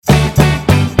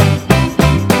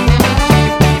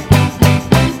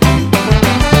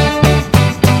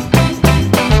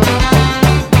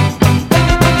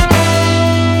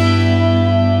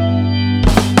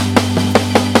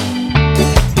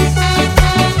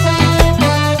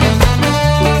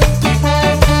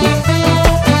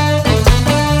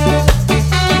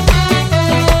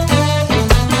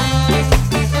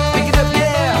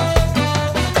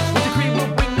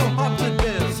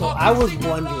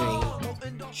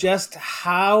just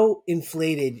how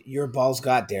inflated your balls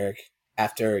got, Derek,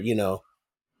 after,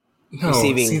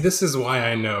 receiving. See, this is why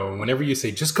I know whenever you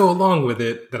say just go along with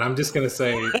it, that I'm just going to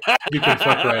say you can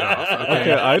fuck right off.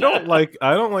 Okay, I don't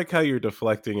like how you're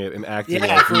deflecting it and acting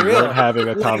like for we real. weren't having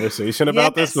a conversation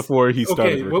about this before he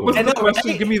started Okay, what was recording. the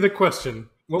question? Give me the question.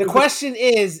 The question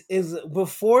is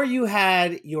before you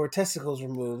had your testicles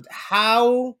removed,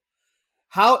 how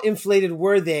inflated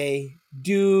were they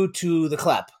due to the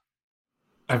clap?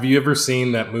 Have you ever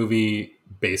seen that movie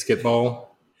Basketball?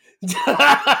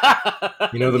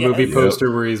 You know the movie poster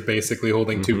where he's basically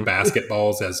holding two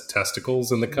basketballs as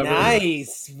testicles in the cover?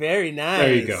 Nice. Very nice.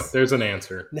 There you go. There's an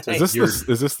answer. Nice.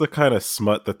 Is this the kind of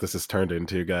smut that this has turned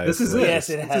into, guys? This is it. Yes,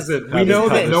 it has. This is it. We know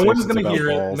that no one's going to about hear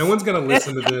balls. it. No one's going to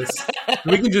listen to this.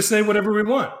 We can just say whatever we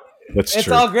want. That's It's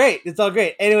true. all great. It's all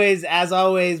great. Anyways, as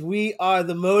always, we are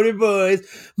the Motor Boys.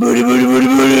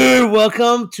 Motor.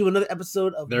 Welcome to another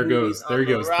episode of There Movies goes.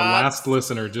 The Rocks. last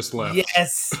listener just left.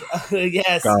 Yes.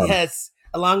 yes. God. Yes.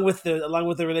 Along with the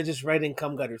religious right and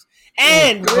cum gutters.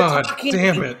 And God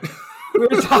damn it.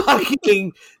 we're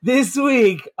talking this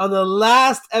week on the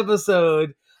last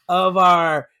episode of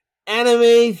our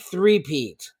anime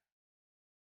three-peat.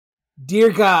 Dear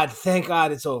God, thank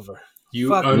God it's over. You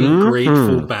Fuck.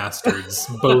 ungrateful bastards,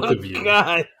 both of you.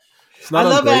 God. It's not I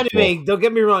love ungrateful. anime. Don't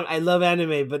get me wrong. I love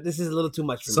anime, but this is a little too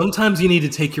much for Sometimes you need to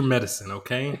take your medicine,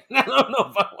 okay? me. I don't know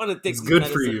if I want to take It's some good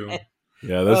for medicine. you.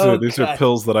 Yeah, these are God.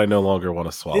 pills that I no longer want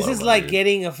to swallow. This is my like dude.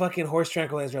 getting a fucking horse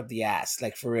tranquilizer up the ass.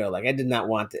 Like, for real. Like, I did not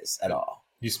want this at all.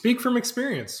 You speak from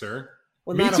experience, sir.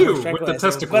 Well, Me not a too, horse with the tranquilizer,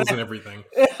 testicles but and everything.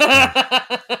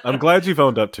 I'm glad you've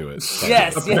owned up to it.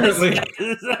 Yes, Apparently.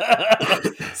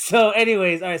 yes. So,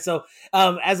 anyways, all right. So,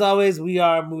 as always, we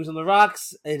are Movies on the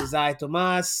Rocks. It is I,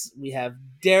 Tomas. We have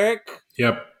Derek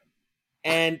Yep.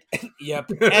 and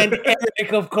and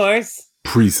Eric, of course.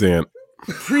 Present.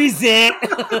 Present.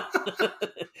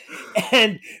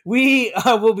 And we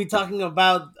will be talking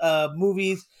about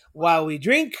movies while we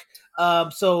drink.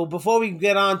 So before we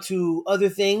get on to other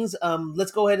things,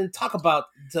 let's go ahead and talk about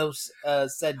those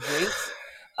said drinks.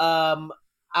 I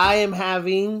am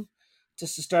having,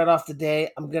 just to start off the day,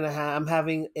 I'm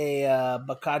having a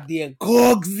Bacardi and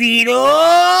Coke Zero.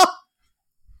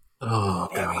 Oh,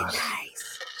 Very gosh.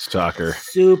 nice. Shocker.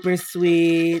 Super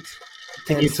sweet.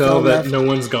 Can And you tell still that left- no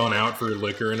one's gone out for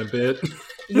liquor in a bit?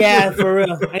 Yeah, for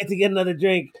real. I need to get another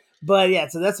drink. But yeah,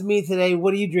 so that's me today.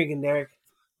 What are you drinking, Derek?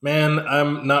 Man,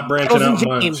 I'm not branching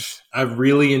Frozen out James. much. I've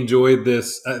really enjoyed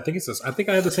this. I think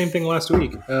I had the same thing last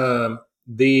week.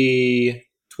 The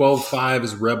 12.5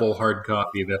 is Rebel hard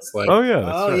coffee. That's like Oh yeah.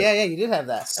 That's right. Yeah, you did have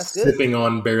that. That's good. sipping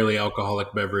on barely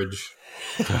alcoholic beverage.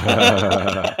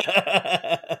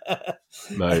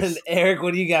 Nice. And Eric,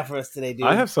 what do you got for us today, dude?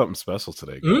 I have something special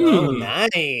today. guys. Mm. Oh,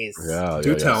 nice. Yeah,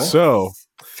 Do yeah, tell. Yeah. So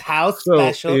How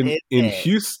special in is it?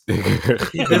 Houston,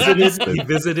 He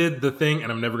visited the thing,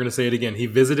 and I'm never going to say it again. He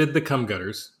visited the cum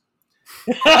gutters,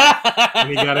 and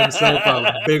he got himself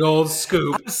a big old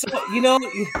scoop. So,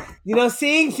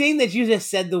 seeing that you just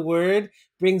said the word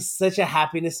brings such a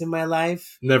happiness in my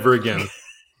life. Never again.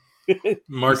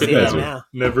 Mark it Say that down. now.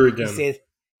 Never You again. say,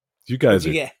 you guys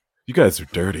you are get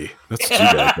dirty. That's what you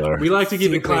guys are. We like to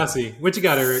keep it Super. classy. What you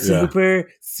got, Eric? Yeah.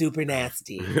 super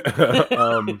nasty.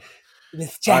 um,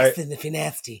 Miss Jackson, if you're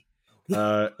nasty.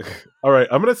 all right,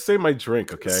 I'm gonna say my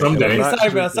drink. Okay. Someday. And I'm not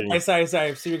Sorry, bro. drinking- Sorry.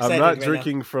 I'm super excited. I'm not right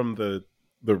drinking from the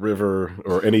river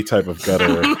or any type of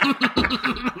gutter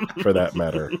for that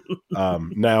matter,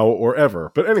 now or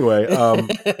ever. But anyway, now.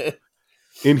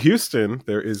 in Houston,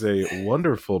 there is a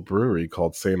wonderful brewery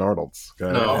called St. Arnold's.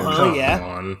 Okay? Oh, And come yeah.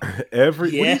 on. what are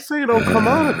Yeah. you saying? Oh, come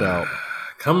on about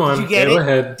Come on. Did you get Go it?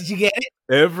 ahead. Did you get it?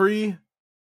 every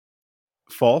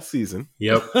fall season.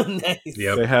 Yep. Nice.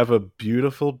 Yep. They have a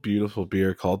beautiful, beautiful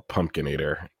beer called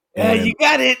Pumpkinator. Yeah, And you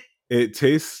got it. it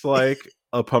tastes like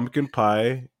a pumpkin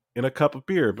pie in a cup of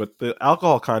beer, but the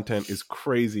alcohol content is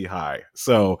crazy high.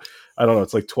 So I don't know,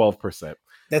 it's like 12%.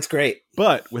 That's great.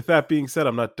 But with that being said,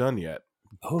 I'm not done yet.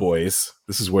 Oh. Boys,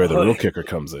 this is where the Oh. real kicker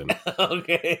comes in.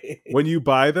 Okay. When you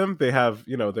buy them, they have,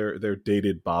 they're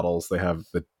dated bottles, they have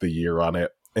the year on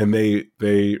it, and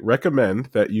they recommend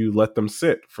that you let them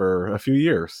sit for a few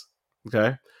years.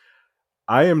 Okay?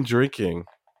 I am drinking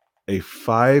a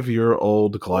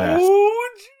 5-year-old glass Oh,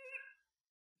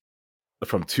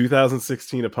 from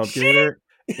 2016 of Pumpkinator,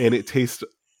 and it tastes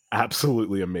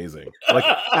absolutely amazing. Like,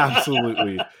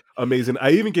 absolutely amazing.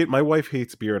 I even my wife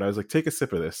hates beer, and I was like, take a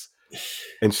sip of this.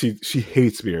 And she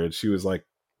hates beer, and she was like,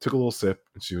 took a little sip,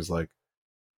 and she was like,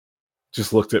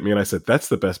 just looked at me, and I said, that's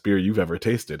the best beer you've ever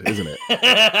tasted, isn't it?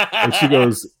 And she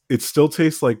goes, it still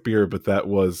tastes like beer, but that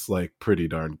was like pretty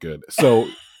darn good. So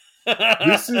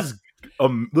This is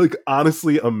like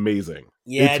honestly amazing.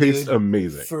 Yeah, it tastes dude.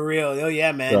 amazing For real. Oh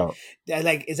yeah, man. So,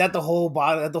 Like, is that the whole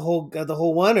bottle? The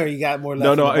whole one, or you got more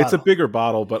left? no, in the it's a bottle? bigger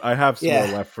bottle, but I have some Yeah.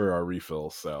 more left for our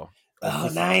refills. So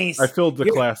Oh, nice. I filled the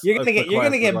class. You're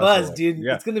gonna get buzzed, dude.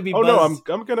 Yeah. It's gonna be. Oh buzzed.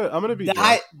 no, I'm gonna be the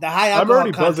drunk. high I'm alcohol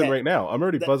already content. buzzing right now. I'm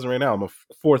a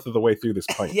fourth of the way through this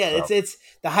pint. Yeah, so. it's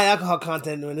the high alcohol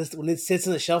content when it sits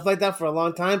on the shelf like that for a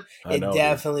long time. I know,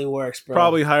 definitely works, bro.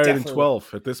 Probably higher Definitely. than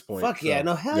 12 at this point. Fuck yeah, so,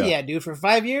 no hell yeah, dude. For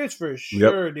 5 years, for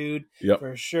sure, dude. Yep.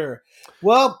 For sure.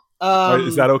 Well,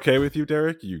 is that okay with you,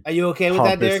 Derek? Are you okay with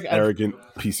that, pompous, Derek? arrogant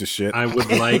piece of shit. I would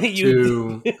like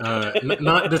to,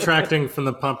 not detracting from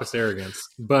the pompous arrogance,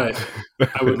 but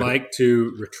I would like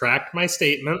to retract my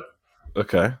statement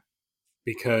Okay.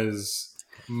 because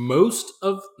most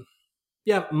of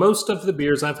the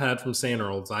beers I've had from St.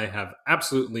 Earl's I have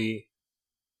absolutely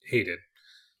hated.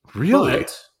 Really?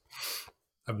 But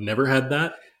I've never had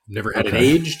that. Never had it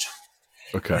aged.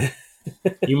 Okay.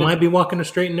 You might be walking a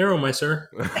straight and narrow, my sir.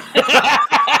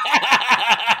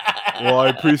 Well, I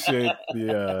appreciate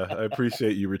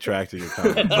you retracting your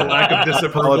comment. The lack of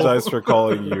disapproval. Apologize for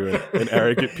calling you an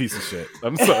arrogant piece of shit.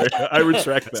 I'm sorry. I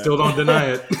retract that. Still don't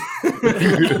deny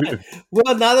it.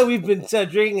 Well, now that we've been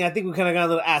drinking, I think we kind of got a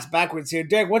little ass backwards here.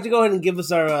 Derek, why don't you go ahead and give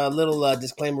us our little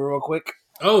disclaimer real quick?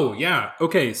 Oh, yeah.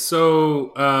 Okay,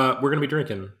 so we're going to be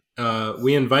drinking.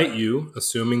 We invite you,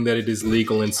 assuming that it is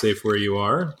legal and safe where you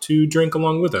are, to drink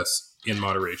along with us in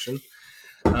moderation.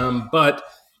 But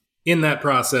in that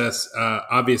process,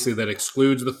 obviously that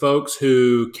excludes the folks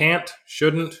who can't,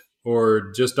 shouldn't,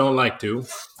 or just don't like to.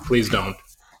 Please don't.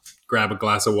 Grab a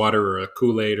glass of water or a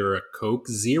Kool-Aid or a Coke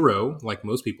Zero, like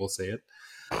most people say it.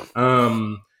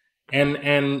 And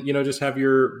just have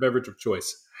your beverage of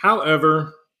choice.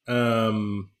 However,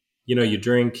 you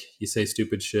drink, you say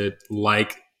stupid shit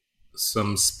like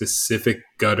some specific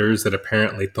gutters that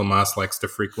apparently Tomas likes to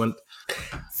frequent.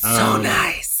 So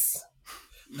nice.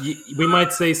 We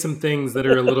might say some things that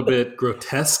are a little bit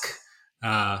grotesque,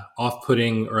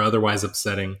 off-putting, or otherwise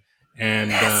upsetting.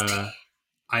 And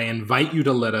I invite you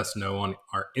to let us know on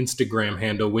our Instagram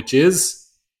handle, which is...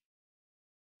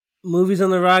 Movies on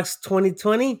the Rocks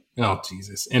 2020. Oh,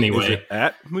 Jesus. Anyway.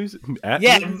 At Movies on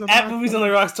the Movies on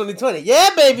the Rocks 2020. Yeah,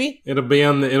 baby. It'll be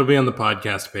on the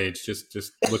podcast page.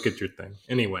 Just look at your thing.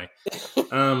 Anyway.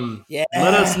 Let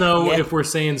us know if we're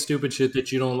saying stupid shit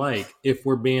that you don't like, if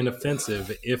we're being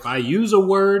offensive. If I use a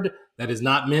word that is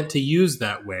not meant to use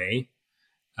that way,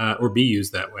 or be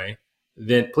used that way,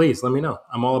 then please let me know.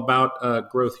 I'm all about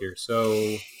growth here.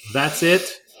 So that's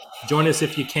it. Join us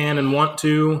if you can and want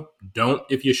to. Don't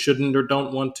if you shouldn't or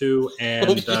don't want to.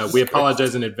 And we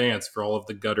apologize in advance for all of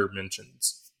the gutter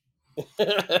mentions.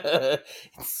 It's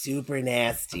super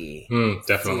nasty.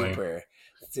 Definitely.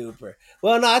 Super.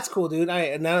 Well, no, that's cool, dude. Now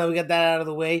that we got that out of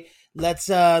the way, let's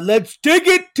take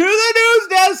it to the news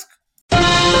desk.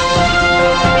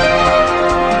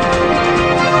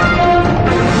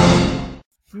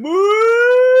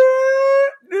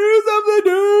 News of the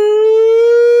day.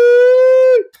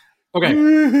 Okay.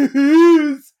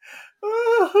 News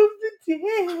of the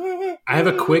day. I have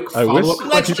a quick follow-up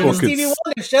question. Like Stevie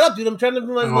Wonder. Shut up, dude. I'm trying to do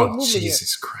my movement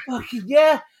Jesus here. Christ.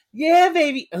 Yeah,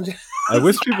 baby. I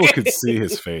wish people could see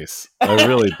his face. I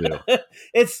really do.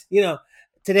 It's,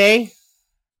 today,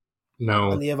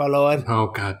 No. on the year of our Lord, Oh,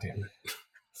 God damn it.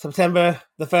 September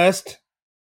the 1st,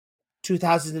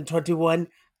 2021.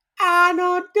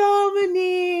 Anno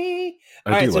Domini.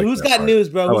 All right, so who's got news,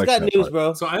 bro? Who's got news,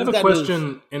 bro? So I have a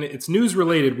question, and it's news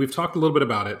related. We've talked a little bit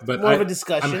about it, but more of a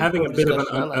discussion. I'm having a bit of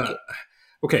an.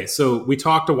 Okay, so we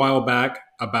talked a while back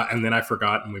about, and then I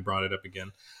forgot, and we brought it up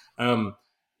again.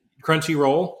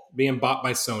 Crunchyroll being bought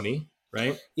by Sony,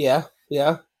 right? Yeah.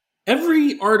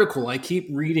 Every article I keep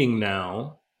reading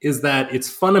now is that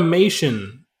it's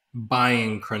Funimation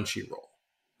buying Crunchyroll.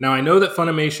 Now, I know that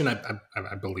Funimation,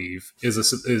 I believe,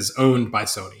 is owned by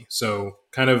Sony, so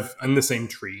kind of in the same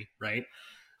tree, right?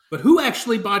 But who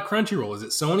actually bought Crunchyroll? Is it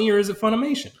Sony or is it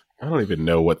Funimation? I don't even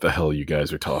know what the hell you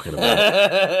guys are talking about.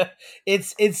 I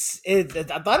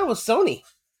thought it was Sony.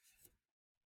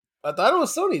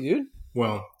 Dude.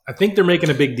 Well, I think they're making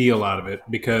a big deal out of it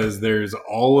because there's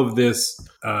all of this.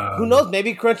 Who knows?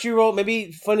 Maybe Crunchyroll,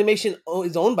 maybe Funimation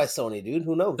is owned by Sony, dude.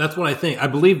 Who knows? That's what I think. I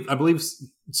believe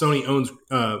Sony owns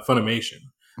Funimation.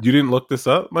 You didn't look this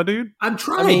up, my dude? I'm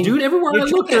trying, dude. Everywhere I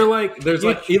look, there's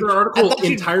either article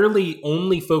entirely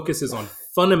only focuses on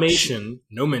Funimation,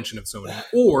 no mention of Sony,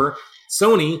 or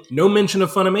Sony, no mention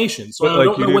of Funimation. So But, I like,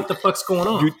 don't you know what didn't- the fuck's going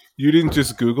on. You didn't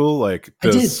just Google like I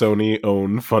does did. Sony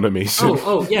own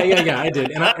Funimation? Yeah, I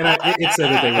did, and it said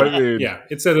that they were. I mean- yeah,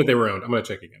 it said that they were owned. I'm gonna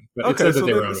check again, but it Okay, said that so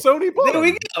they were then owned. Sony bought There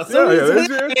we them. go. Yeah, So yeah, there's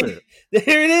your answer.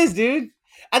 there it is, dude.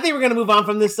 I think we're gonna move on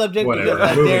from this subject Whatever.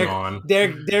 because Moving on.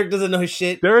 Derek doesn't know his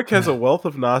shit. Derek has a wealth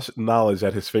of knowledge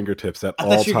at his fingertips at I all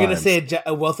thought you were times. gonna say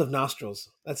a wealth of nostrils.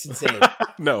 That's insane.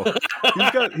 No,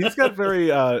 he's got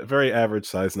very average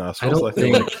sized nostrils.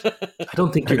 I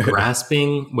don't think you're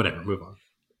grasping. Whatever. Move on.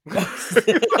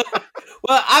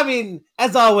 Well, I mean,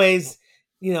 as always,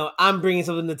 I'm bringing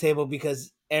something to the table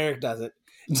because Eric doesn't.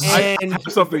 I And have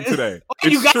something today. Oh,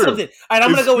 you It's got true. something. All right, I'm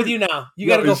It's gonna go with true. you now. You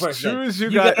No, gotta go as first. true then. as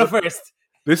you gotta got- go first.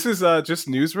 This is just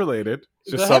news related.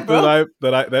 It's just Go ahead, something bro.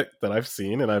 that I've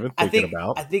seen and I've been I thinking think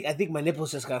about. I think my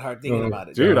nipples just got hard thinking about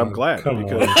it. Dude, Oh, I'm glad come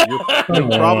because on. you're Come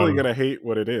probably on. gonna hate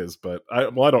what it is, but I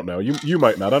don't know. You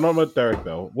might not. I don't know about Derek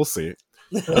though. We'll see.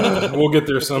 We'll get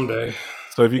there someday.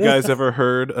 So, have you guys ever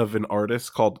heard of an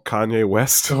artist called Kanye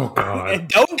West? Oh God.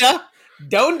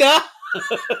 Donda.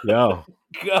 Yeah,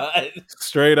 God.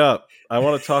 straight up. I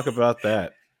want to talk about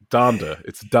that. Donda.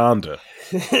 It's Donda.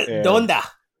 Donda.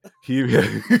 He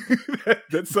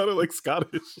that sounded like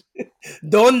Scottish.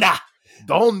 Donda.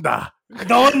 Donda.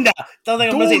 Donda. Sounds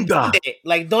like I'm gonna say Donda. donde.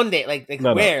 Like donde. Like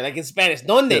No. where? Like in Spanish.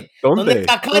 Donde. Yeah, Donde Donde.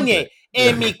 está Kanye? Donde.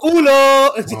 En mi culo.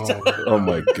 Oh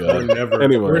my god. We're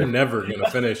Anyway. never gonna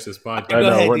finish this I podcast. Go know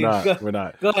ahead, we're dude. not. Go- We're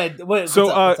not. Go ahead. What's So,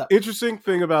 up? What's up? interesting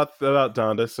thing about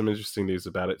Donda. Some interesting news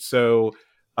about it. So,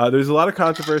 there's a lot of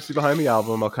controversy behind the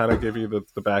album. I'll kind of give you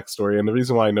the backstory, and the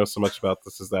reason why I know so much about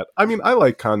this is that I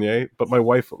like Kanye, but my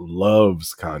wife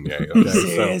loves Kanye. Are you Okay, so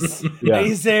serious? yeah. Are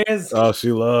you serious? oh,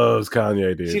 she loves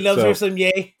Kanye, dude. She loves So, her some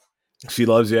yay. She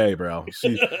loves Ye, bro.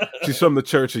 She's from the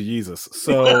Church of Jesus.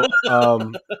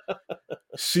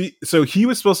 So he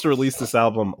was supposed to release this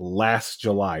album last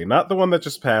July, not the one that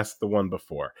just passed, the one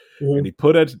before. And he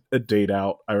put a date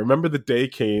out. I remember the day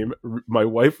came. My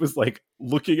wife was like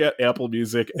looking at Apple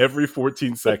Music every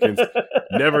 14 seconds,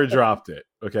 never dropped it.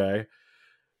 Okay.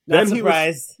 Not Then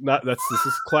surprised. this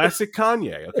is classic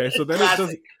Kanye. Okay. So then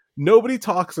Classic. nobody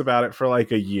talks about it for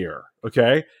like a year.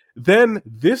 Okay. Then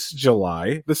this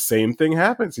July, the same thing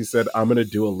happens. He said, I'm going to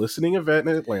do a listening event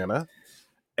in Atlanta,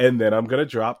 and then I'm going to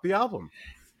drop the album.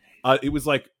 It was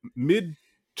like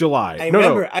mid-July. I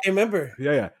No. remember.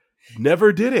 Yeah.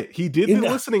 Never did it. He did the You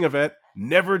know- listening event,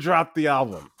 never dropped the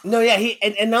album. No, yeah,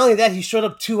 and not only that, he showed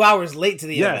up 2 hours late to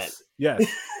the event. Yes.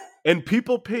 And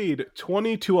people paid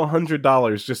 $20 to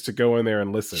 $100 just to go in there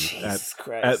and listen Jesus at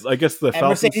Christ. I guess the At Falcon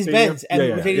Mercedes-Benz.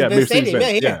 Stadium. At Mercedes-Benz Stadium.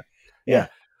 Mercedes-Benz. Yeah.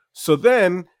 So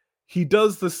then he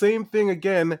does the same thing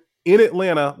again in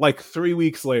Atlanta like 3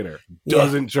 weeks later.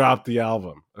 Doesn't drop the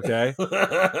album. Okay.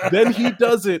 Then he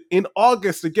does it in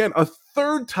August again, a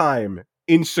third time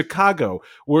in Chicago,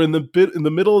 where in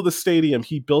the middle of the stadium,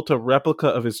 he built a replica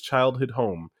of his childhood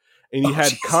home. And he had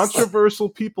Jesus. controversial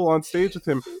people on stage with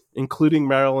him, including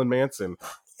Marilyn Manson.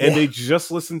 And they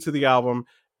just listened to the album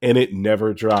and it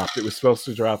never dropped. It was supposed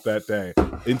to drop that day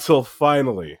until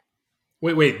finally.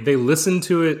 Wait. They listened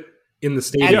to it in the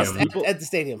stadium, at the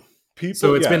stadium. People,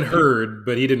 so it's been heard,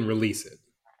 but he didn't release it.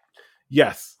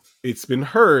 Yes, it's been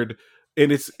heard,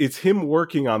 and it's him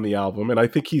working on the album, and I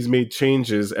think he's made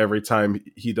changes every time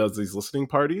he does these listening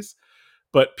parties.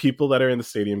 But people that are in the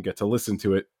stadium get to listen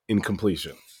to it in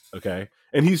completion. Okay,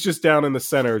 and he's just down in the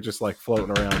center, just like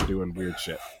floating around doing weird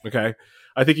shit. Okay,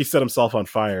 I think he set himself on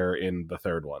fire in the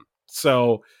third one.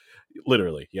 So.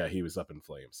 Literally, yeah, he was up in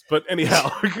flames. But anyhow,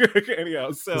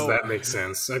 so Does that make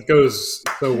sense? That goes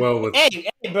so well with. Hey,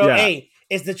 bro, Yeah. hey,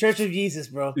 it's the Church of Jesus,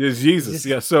 bro. it's Jesus. Just-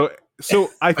 Yeah, so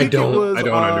I think I don't it was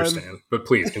understand, but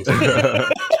please continue.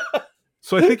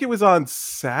 So I think it was on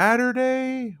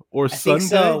Saturday or I Sunday. think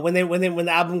so. When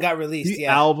the album got released, The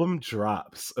yeah. album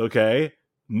drops. Okay,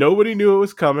 nobody knew it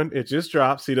was coming. It just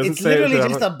drops. He doesn't It's say literally it's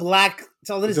just a black. It's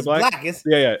all it is. It's a It's black- black. It's,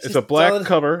 yeah. It's just a black solid-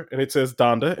 cover, and it says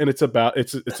Donda, and it's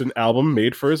an album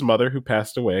made for his mother who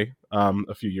passed away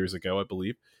a few years ago, I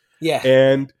believe. yeah.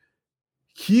 And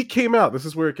he came out. This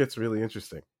is where it gets really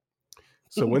interesting.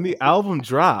 So when the album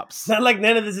drops, It's not like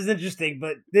none of this is interesting,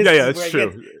 but this yeah, is it's where it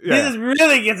true. gets, Yeah. This is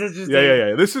really gets interesting.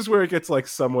 Yeah. This is where it gets like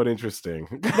somewhat interesting.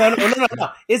 No.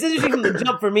 It's interesting from the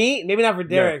jump for me, maybe not for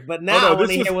Derek, but now no, I want this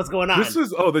to is- hear what's going on.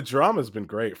 The drama's been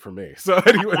great for me. So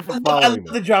anyway, for I following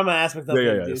love the it. drama aspect of it,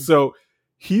 Yeah. dude. So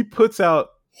he puts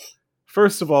out,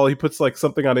 first of all, he puts like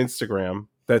something on Instagram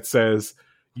that says,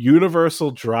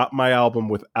 Universal dropped my album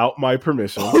without my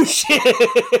permission. Oh shit!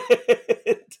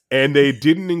 And they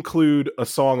didn't include a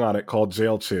song on it called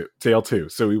Jail 2.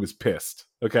 So he was pissed.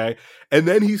 Okay. And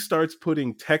then he starts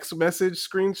putting text message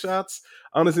screenshots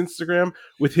on his Instagram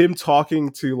with him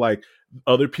talking to like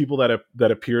other people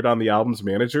that appeared on the album's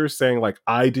managers saying like,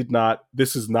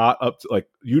 this is not up to, like,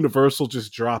 Universal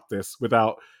just dropped this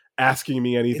without asking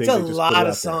me anything. It's a lot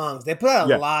of songs. They put out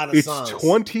a lot of songs. It's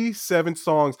 27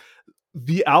 songs.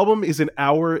 The album is an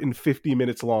hour and 50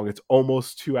 minutes long. It's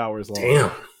almost 2 hours long.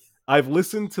 Damn. I've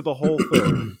listened to the whole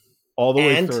thing all the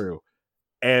way through.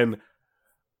 And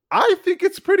I think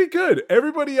it's pretty good.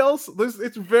 Everybody else,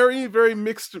 it's very, very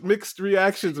mixed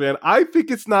reactions, man. I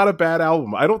think it's not a bad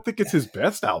album. I don't think it's his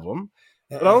best album,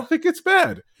 but I don't think it's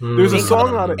bad. There's a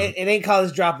song on it. It ain't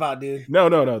College Dropout, dude.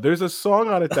 No. There's a song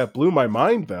on it that blew my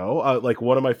mind, though. Like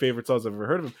one of my favorite songs I've ever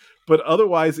heard of him. But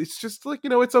otherwise, it's just like,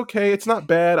 it's okay. It's not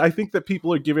bad. I think that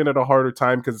people are giving it a harder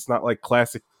time because it's not like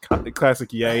classic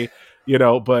Ye,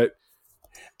 but.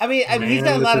 I mean, he's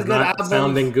got a lot of good albums.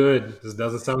 Sounding good. This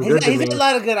doesn't sound good. He's got a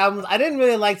lot of good albums. I didn't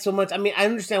really like so much. I mean, I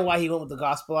understand why he went with the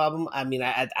gospel album. I mean,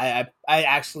 I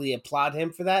actually applaud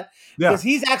him for that because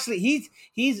he's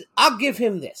I'll give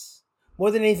him this more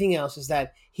than anything else is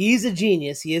that he's a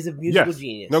genius. He is a musical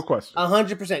genius, no question,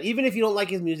 100%. Even if you don't like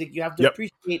his music, you have to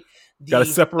appreciate. Got to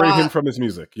separate him from his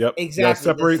music. Yep, exactly.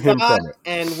 Separate him from it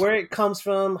and where it comes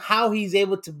from, how he's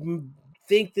able to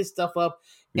think this stuff up,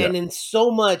 and in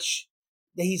so much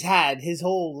that he's had his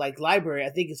whole like library, I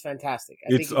think is fantastic.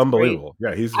 I think it's unbelievable. Great.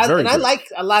 Yeah, he's very. I like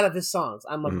a lot of his songs.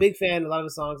 I'm a big fan of a lot of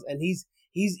his songs, and he's.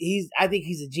 I think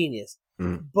he's a genius.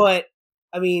 But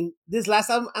I mean, this last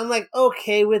album, I'm like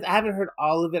okay with. I haven't heard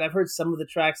all of it. I've heard some of the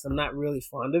tracks. I'm not really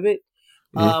fond of it.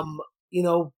 But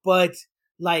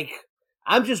like,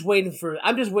 I'm just waiting for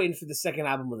the second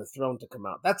album of The Throne to come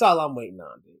out. That's all I'm waiting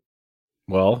on, dude.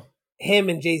 Well. Him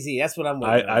and Jay-Z. That's what I'm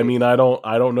waiting on. I mean, I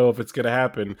don't know if it's gonna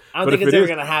happen. I don't think it's ever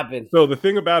gonna happen. So the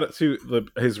thing about it too,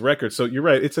 his record. So you're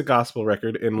right, it's a gospel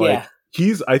record, and like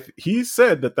he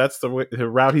said that's the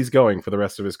route he's going for the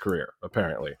rest of his career,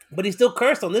 apparently. But he still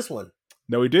cursed on this one.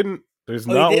 No, he didn't. There's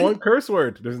not one curse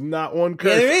word. There's not one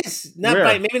curse. Yeah, there is.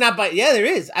 Maybe not by. Yeah, there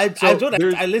is. I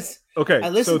listen. Okay, I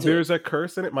listened to there's a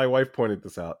curse in it. My wife pointed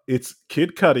this out. It's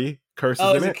Kid Cudi curses in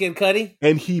it. Oh, is it Kid Cudi?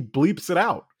 And he bleeps it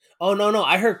out. Oh, no.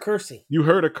 I heard cursing. You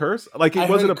heard a curse? Like it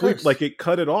wasn't a bleep. Like it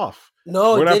cut it off.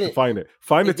 No, we're gonna have to find it.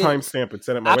 Find a timestamp and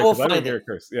send it my way because I didn't hear a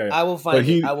curse. Yeah, I will find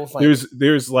it. I will find it.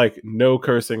 There's like no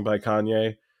cursing by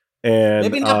Kanye, and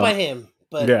maybe not by him,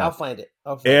 but I'll find it.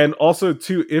 And also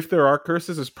too, if there are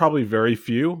curses, there's probably very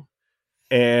few.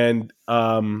 And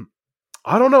I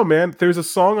don't know, man. There's a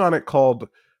song on it called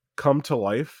 "Come to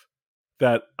Life"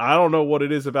 that I don't know what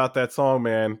it is about that song,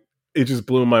 man. It just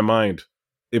blew my mind.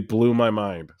 It blew my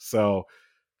mind. So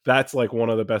that's like one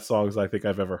of the best songs I think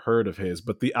I've ever heard of his.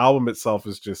 But the album itself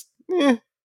is just,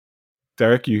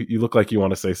 Derek, you look like you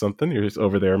want to say something. You're just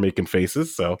over there making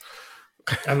faces. So,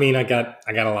 I mean, I got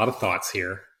a lot of thoughts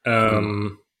here. Oh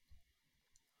man.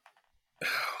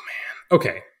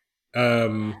 Okay.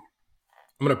 I'm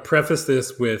going to preface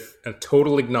this with a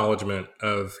total acknowledgement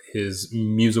of his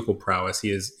musical prowess.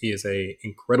 He is a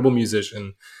incredible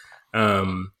musician.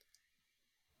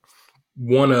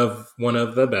 One of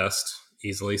the best,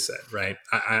 easily said, right?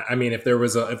 I mean, if there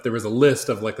was a list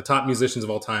of like the top musicians of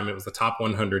all time, it was the top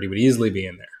 100. He would easily be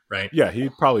in there, right? Yeah,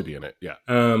 he'd probably be in it. Yeah.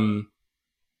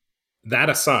 That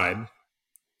aside,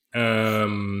 let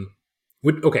me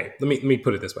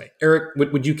put it this way, Eric.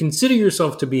 Would you consider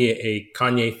yourself to be a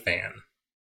Kanye fan?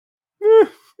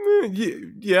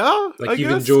 Yeah, like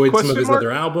you've enjoyed some of his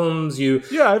other albums.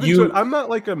 I'm not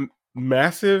like a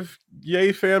massive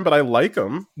Ye fan, but I like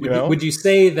him. Would you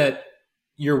say that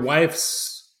your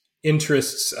wife's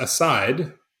interests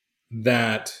aside,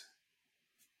 that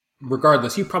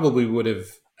regardless, you probably would have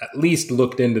at least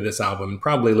looked into this album and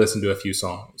probably listened to a few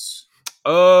songs?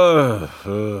 I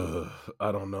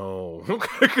don't know.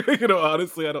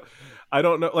 Honestly, I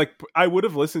don't know. Like, I would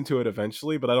have listened to it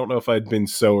eventually, but I don't know if I'd been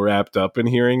so wrapped up in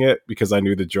hearing it because I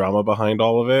knew the drama behind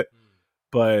all of it.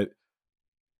 But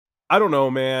I don't know,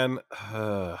 man.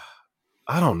 I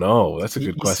don't know. That's a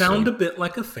good question. You sound a bit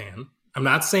like a fan. I'm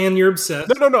not saying you're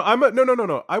obsessed. No. No.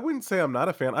 I wouldn't say I'm not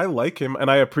a fan. I like him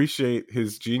and I appreciate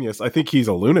his genius. I think he's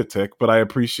a lunatic, but I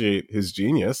appreciate his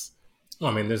genius.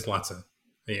 Well, I mean, there's lots of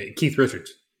Keith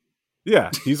Richards.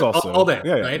 Yeah, he's also all there.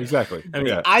 Yeah, right? Exactly. I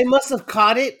mean, I must have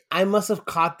caught it. I must have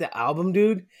caught the album,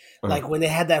 dude. Like when they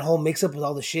had that whole mix up with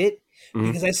all the shit.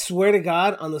 Because I swear to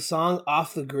God, on the song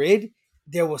 "Off the Grid,"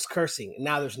 there was cursing. And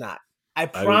now there's not. I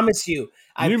promise you.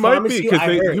 You might be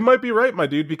because you might be right, my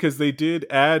dude. Because they did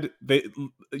add.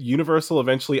 Universal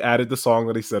eventually added the song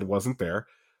that he said wasn't there,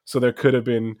 so there could have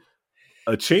been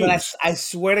a change. I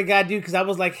swear to God, dude, because I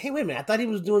was like, hey, wait a minute. I thought he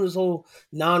was doing this whole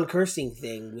non-cursing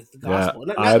thing with the gospel.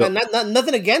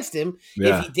 Nothing against him.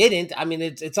 If he didn't, I mean,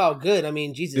 it's all good. I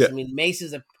mean, Jesus. I mean, Mace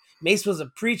was a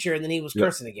preacher, and then he was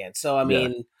cursing again. So I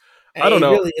mean, I don't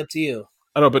know. Really up to you.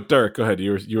 I don't know, but Dirk, go ahead.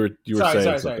 You were saying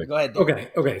something. Sorry. Go ahead.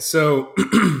 Dirk. Okay. So,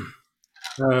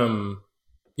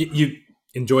 you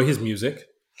enjoy his music,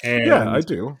 and yeah, I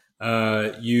do.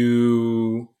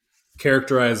 You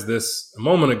characterized this a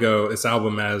moment ago. This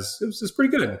album as it's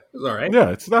pretty good. It was all right. Yeah,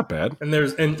 it's not bad. And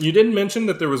you didn't mention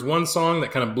that there was one song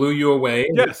that kind of blew you away.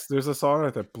 Yes, there's a song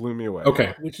that blew me away.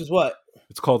 Okay, which is what?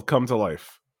 It's called "Come to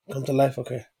Life." Come to Life.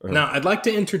 Okay. Now I'd like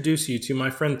to introduce you to my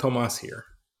friend Tomas here.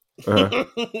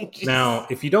 Now,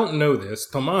 if you don't know this,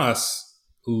 Tomas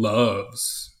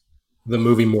loves the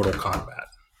movie Mortal Kombat.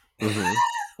 Mm-hmm.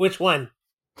 Which one?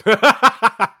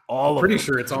 I'm pretty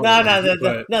sure it's all. No,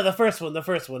 the first one. The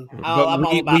first one.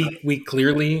 We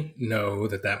clearly know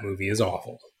that movie is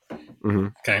awful. Mm-hmm.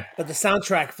 Okay, but the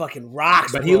soundtrack fucking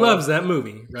rocks. But he loves that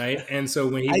movie, right? And so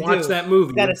when he watched that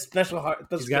movie, he's got a special heart.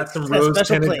 He's got some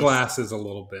rose-tinted glasses, a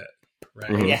little bit, right?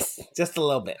 Mm-hmm. Yes, just a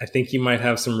little bit. I think he might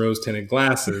have some rose-tinted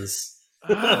glasses.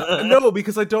 No,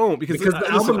 because I don't. Because the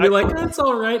album, you're like, it's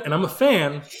all right, and I'm a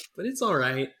fan, but it's all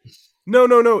right.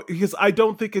 No. Because I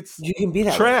don't think it's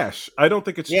trash. I don't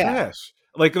think it's trash.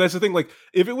 Like, that's the thing. Like,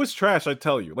 if it was trash, I'd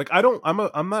tell you. Like, I'm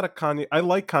not a Kanye. I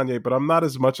like Kanye, but I'm not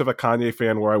as much of a Kanye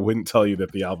fan where I wouldn't tell you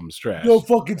that the album's trash. Yo,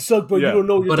 fucking suck, but you don't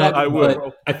know what you're talking about,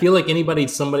 bro. I feel like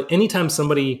anytime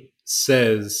somebody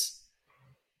says,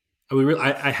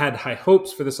 I had high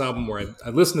hopes for this album, where I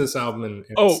listened to this album and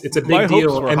it's a big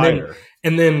deal,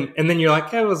 and then you're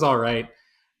like, it was all right.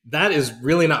 That is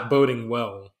really not boding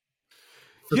well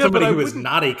for somebody who is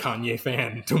not a Kanye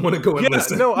fan to want to go and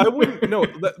listen. No, I wouldn't. No,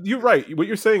 you're right. What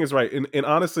you're saying is right. And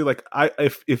honestly, like,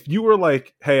 if you were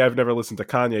like, hey, I've never listened to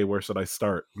Kanye, where should I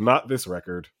start? Not this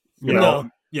record. You know?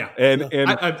 Yeah. And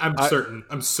I'm certain.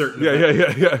 I'm certain.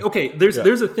 Yeah. Okay. There's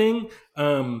a thing,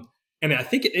 and I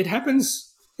think it happens.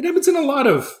 It happens in a lot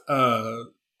of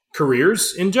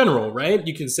careers in general, right?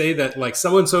 You can say that, like,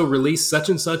 so and so released such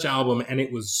and such album, and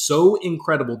it was so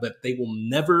incredible that they will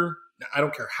never. I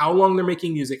don't care how long they're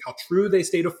making music, how true they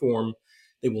stay to form,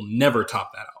 they will never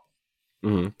top that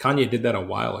album. Mm-hmm. Kanye did that a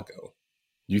while ago.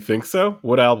 You think so?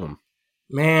 What album?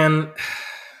 Man,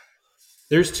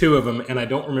 there's two of them, and I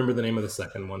don't remember the name of the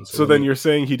second one. So then you're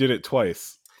saying he did it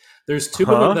twice? There's two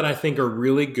of them that I think are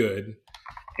really good,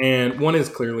 and one is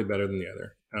clearly better than the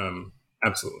other.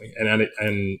 Absolutely,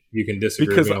 and you can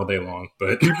disagree with me all day long,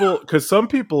 but because some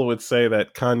people would say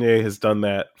that Kanye has done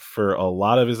that for a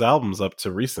lot of his albums up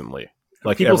to recently.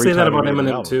 Like, people say that about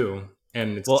Eminem too,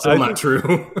 and it's still not true.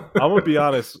 I'm gonna be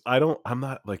honest. I'm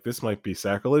not, like, this might be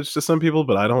sacrilege to some people,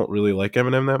 but I don't really like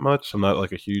Eminem that much. I'm not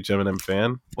like a huge Eminem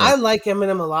fan. I like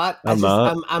Eminem a lot. I'm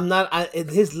not.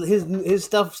 His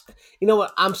stuff. You know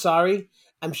what? I'm sorry.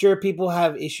 I'm sure people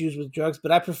have issues with drugs,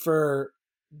 but I prefer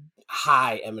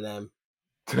high Eminem.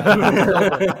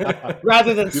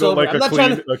 rather than sober. Like a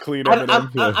clean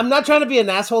Eminem. I'm not trying to be an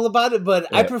asshole about it, but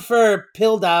I prefer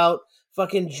pilled out,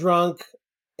 fucking drunk,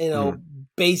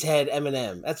 bass head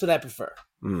Eminem. That's what I prefer.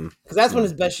 Because that's when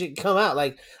his best shit come out.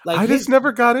 Like I just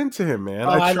never got into him, man.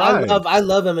 I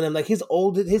love Eminem. Like, his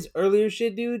earlier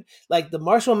shit, dude. Like the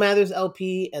Marshall Mathers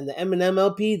LP and the Eminem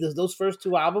LP. Those first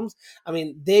two albums. I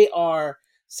mean, they are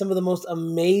some of the most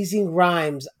amazing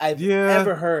rhymes I've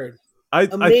ever heard.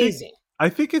 Amazing. I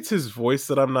think it's his voice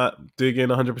that I'm not digging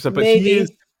 100%,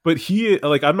 but he is,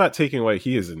 like, I'm not taking away,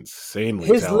 he is insanely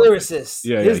talented. Lyricist.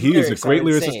 He is a great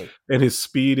lyricist, and his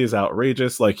speed is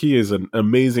outrageous. Like, he is an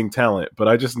amazing talent, but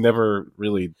I just never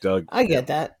really dug. I get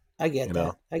that. I get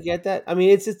that. I mean,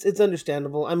 it's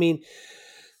understandable. I mean,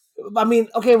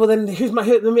 okay, well then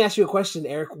let me ask you a question,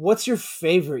 Eric. What's your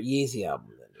favorite Yeezy album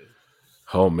then, dude?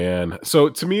 Oh man. So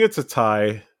to me it's a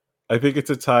tie. I think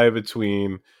it's a tie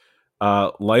between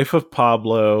Life of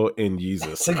Pablo and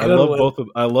Yeezus. I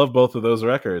love both of those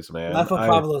records, man. Life of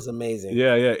Pablo is amazing.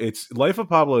 Yeah. It's Life of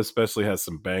Pablo especially has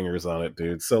some bangers on it,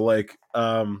 dude. So, like,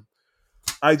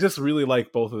 I just really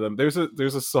like both of them. There's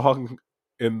a song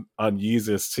on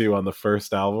Yeezus too, on the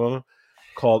first album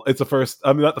called it's the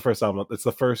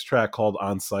first track called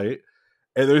On Sight.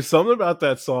 And there's something about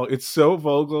that song. It's so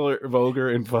vulgar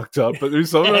and fucked up, but there's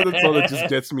something about that song that just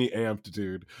gets me amped,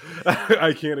 dude.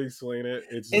 I can't explain it.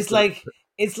 It's like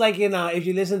if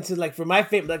you listen to, like, for my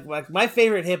favorite, like my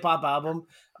favorite hip hop album.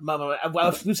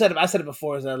 I said it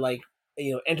before. Is that, like,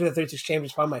 Enter the 36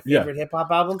 Chambers is probably my favorite hip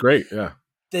hop album. Great, yeah.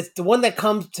 The one that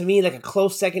comes to me like a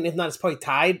close second, if not, it's probably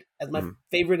tied as my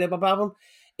favorite hip hop album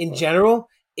in general,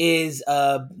 is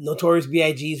Notorious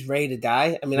B.I.G.'s "Ready to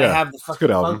Die." I mean, I Yeah, have the it's a fucking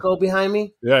good album. Funko behind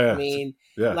me. Yeah, I mean,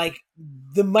 yeah. like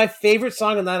my favorite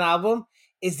song on that album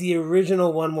is the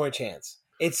original "One More Chance."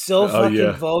 It's so Oh, fucking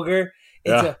yeah. vulgar.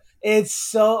 Yeah. It's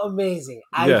so amazing.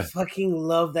 I Yeah. fucking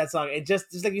love that song. It just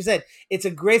like you said, it's a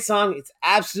great song. It's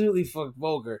absolutely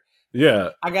vulgar. Yeah.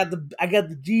 I got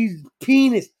the G's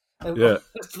penis. Yeah.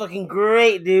 It's fucking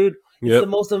great, dude. It's Yep. the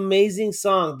most amazing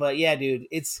song. But yeah, dude,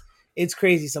 it's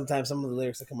crazy sometimes some of the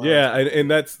lyrics that come out. Yeah,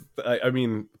 and that's I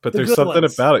mean, but The there's good something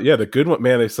ones. about it. Yeah, the good one,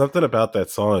 man. There's something about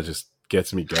that song that just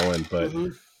gets me going. But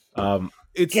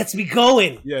it gets me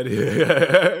going. Yeah,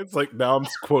 it's like now I'm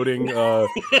quoting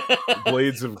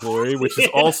 "Blades of Glory," which is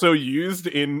also used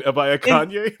by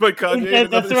Kanye.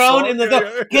 The throne in the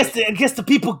throne. Gets the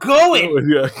people going.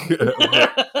 Yeah.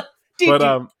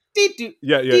 But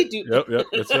yep,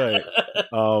 that's right.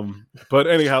 But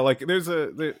anyhow, like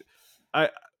I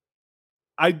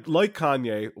like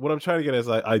Kanye. What I'm trying to get is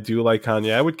I do like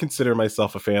Kanye. I would consider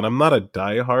myself a fan. I'm not a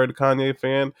diehard Kanye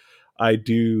fan.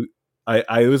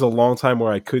 It was a long time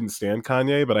where I couldn't stand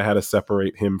Kanye, but I had to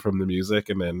separate him from the music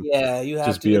and then you have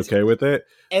just to be okay with it.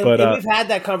 And we've had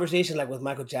that conversation like with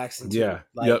Michael Jackson too. Yeah.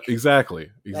 Like, yep.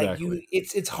 Exactly. Like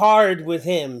it's hard with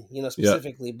him,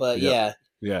 specifically, but yeah,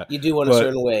 you do want a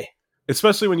certain way.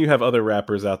 Especially when you have other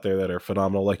rappers out there that are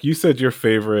phenomenal. Like you said, your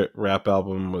favorite rap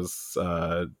album was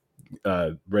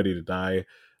Ready to Die.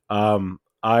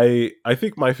 I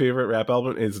think my favorite rap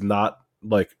album is not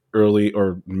like early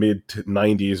or mid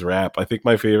 90s rap. I think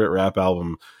my favorite rap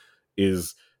album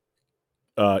is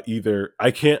either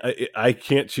I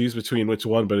can't choose between which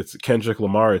one, but it's Kendrick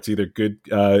Lamar. It's either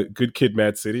Good Kid,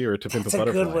 Mad City or To Pimp a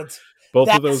Butterfly. Good ones. Both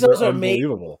of those are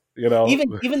unbelievable.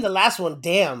 Even the last one,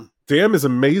 Damn is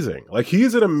amazing. Like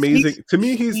he's an amazing. To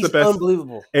me, he's the best.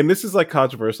 Unbelievable. And this is like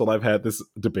controversial. I've had this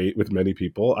debate with many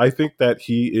people. I think that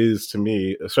he is, to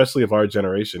me, especially of our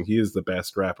generation, he is the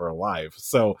best rapper alive.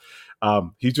 So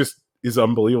he just is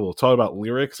unbelievable. Talk about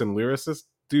lyrics and lyricists,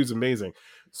 dude's amazing.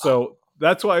 So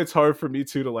that's why it's hard for me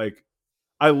to like.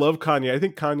 I love Kanye. I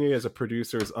think Kanye as a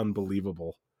producer is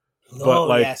unbelievable. But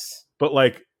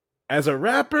like as a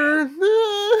rapper,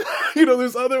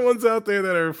 there's other ones out there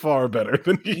that are far better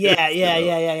than he.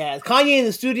 Yeah. Kanye in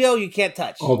the studio, you can't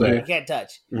touch. All day. You can't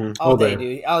touch. Mm-hmm. All day,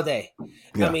 dude. All day.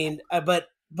 Yeah. I mean,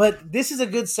 but this is a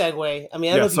good segue. I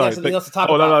mean, I don't know if you have something else to talk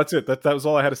about. Oh, no, that's it. That was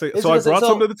all I had to say. So I brought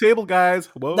some to the table, guys.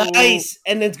 Whoa. Nice.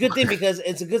 And it's a good thing because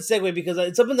it's a good segue because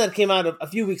it's something that came out a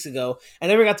few weeks ago. I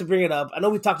never got to bring it up. I know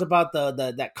we talked about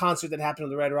that concert that happened on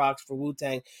the Red Rocks for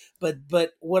Wu-Tang. But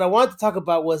what I wanted to talk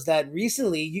about was that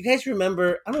recently, you guys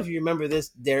remember, I don't know if you remember this,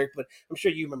 Derek, but I'm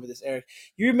sure you remember this, Eric.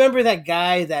 You remember that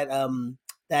guy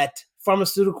that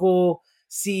pharmaceutical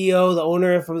CEO, the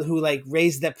owner who like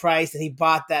raised that price and he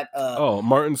bought that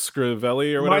Martin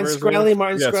Shkreli or whatever.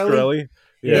 Martin Shkreli.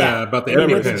 Yeah, about the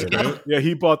EpiPen, right? Yeah,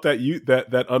 he bought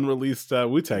that unreleased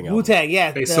Wu-Tang album. Wu-Tang,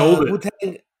 yeah. They sold it.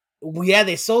 Wu-Tang, yeah,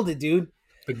 they sold it, dude.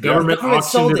 The government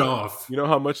auctioned it off. You know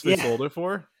how much they sold it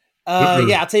for?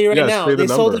 Yeah, I'll tell you right now. They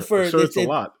sold it for it's a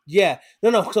lot. Yeah.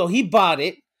 No. So he bought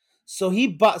it. So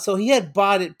he had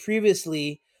bought it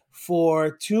previously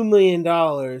for $2 million.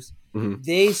 Mm-hmm.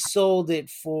 They sold it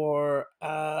for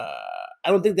I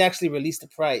don't think they actually released the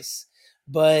price,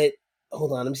 but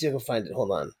hold on, let me see if I can find it.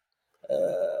 Hold on.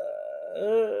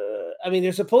 I mean,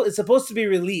 it's supposed to be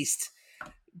released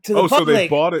to the public. So they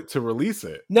bought it to release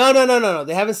it? No.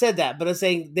 They haven't said that, but I'm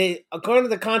saying according to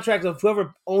the contract of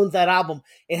whoever owns that album,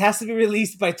 it has to be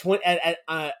released by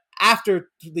after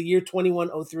the year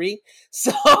 2103.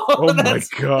 So oh my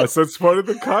gosh, that's part of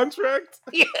the contract?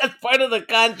 Yeah, it's part of the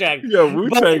contract. Yeah,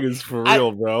 Wu-Tang is for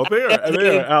real, bro. They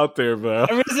are out there, bro.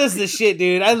 RZA's the shit,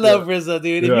 dude. I love RZA,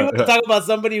 dude. If you want to talk about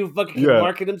somebody who fucking can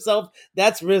market himself,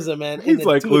 that's RZA, man. He's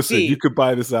like, listen, you could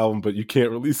buy this album, but you can't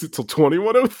release it till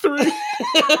 2103.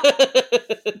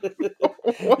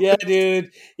 Yeah,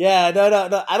 dude. Yeah,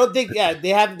 no. I don't think. Yeah,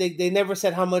 they never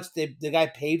said how much the guy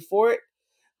paid for it.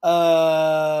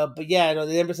 But yeah, no,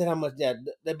 they never said how much. Yeah,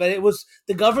 but it was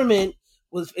the government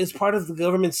is part of the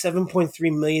government's $7.3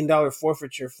 million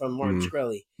forfeiture from Martin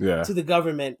Shkreli to the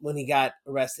government when he got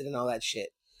arrested and all that shit.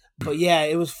 But yeah,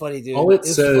 it was funny, dude. All it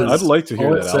says, I'd like to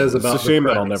hear that. Says about it's a shame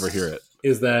that I'll never hear it.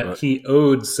 Is that he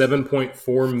owed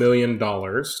 $7.4 million,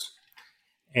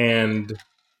 and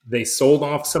they sold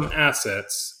off some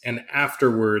assets, and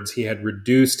afterwards he had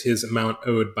reduced his amount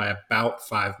owed by about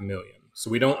 $5 million.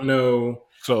 So we don't know.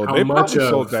 So they probably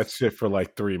sold that shit for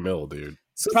like $3 million, dude.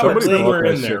 Somewhere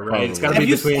in there, right? It's got to be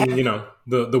between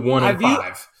the 1 and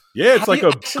 5. Yeah, it's Have like you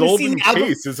a actually seen golden the album?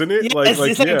 case, isn't it? Yeah, it's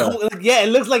like yeah. it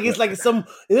looks like it's like some.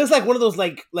 It looks like one of those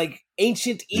like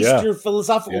ancient Yeah. Eastern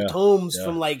philosophical Yeah. tomes Yeah.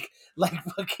 from like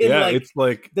fucking Yeah, like it's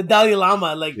like the Dalai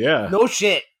Lama. Like Yeah. no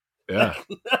shit, yeah.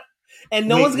 and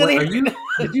no Wait, one's gonna what, hear.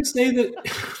 did you say that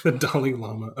the Dalai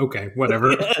Lama? Okay,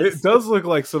 whatever. It does look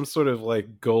like some sort of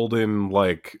like golden,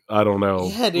 like I don't know,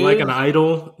 Yeah, dude. Like an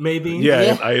idol, maybe. yeah,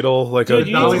 Yeah. an idol, like Dude, a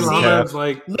you Dalai need to see Lama calf. is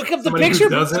like Look up the somebody picture, who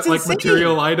bro. doesn't It's like insane.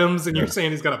 material items, and you're Yeah.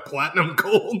 saying he's got a platinum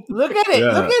gold. Look at it. Yeah.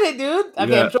 Look at it, dude.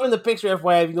 Okay, Yeah. I'm showing the picture.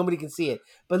 FYI, nobody can see it,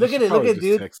 but look You at should it. Look probably at it,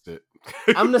 just dude. Text it.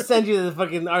 I'm gonna send you the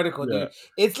fucking article, Yeah. dude.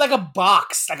 It's like a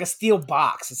box, like a steel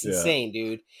box. It's Yeah. insane,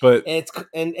 dude. But And it's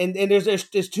and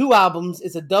there's two albums.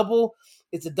 It's a double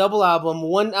album.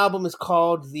 One album is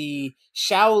called the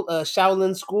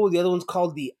Shaolin School. The other one's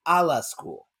called the Allah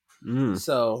School.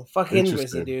 So fucking RZA,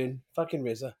 Interesting. dude. Fucking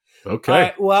RZA. okay, All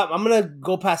right, well, I'm gonna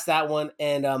go past that one,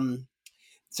 and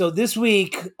so this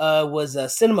week was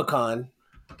CinemaCon,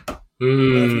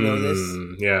 if you know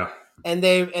this. Yeah. and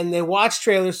they watch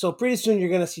trailers. So pretty soon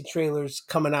you're gonna see trailers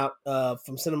coming out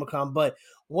from CinemaCon. But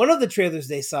one of the trailers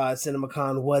they saw at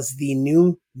CinemaCon was the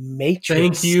new Matrix.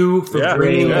 Thank you for Yeah,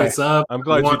 bringing yeah. this up. I'm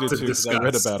glad you Want did to too. 'Cause I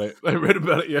read discuss. about it. I read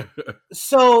about it. Yeah.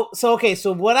 So okay.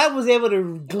 So what I was able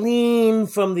to glean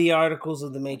from the articles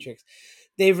of the Matrix,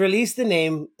 they've released the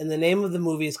name, and the name of the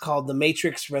movie is called The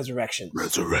Matrix Resurrections.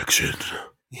 Resurrection.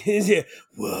 Yeah.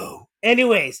 Whoa.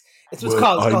 Anyways, it's what's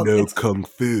called. kung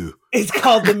fu. It's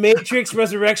called The Matrix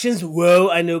Resurrections. Whoa,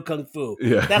 I know kung fu.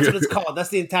 Yeah, That's what it's called. That's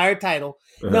the entire title.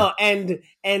 Uh-huh. No,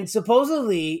 and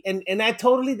supposedly, and I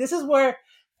totally. This is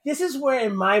where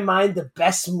in my mind the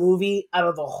best movie out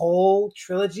of the whole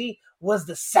trilogy was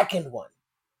the second one.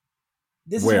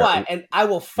 This Where? is why, and I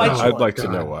will fight you. I'd on like it.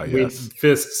 to know why. We- Yes.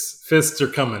 fists are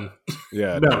coming.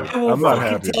 Yeah. No. No, I will I'm not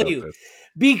fucking happy tell about you. this.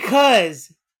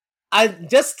 Because I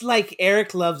just like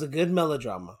Eric loves a good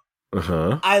melodrama.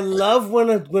 Uh-huh. I love when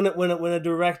a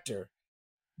director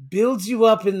builds you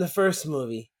up in the first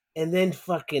movie and then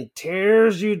fucking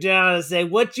tears you down and say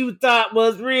what you thought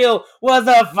was real was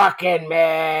a fucking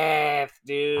myth,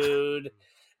 dude.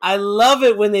 I love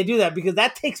it when they do that because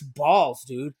that takes balls,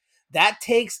 dude. That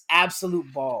takes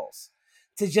absolute balls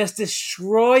to just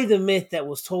destroy the myth that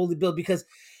was totally built because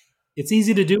It's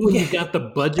easy to do when you've got the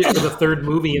budget for the third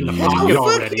movie in the pocket fuck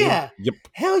already. yeah. Yep.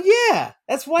 Hell yeah.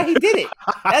 That's why he did it.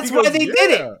 That's He why goes, they did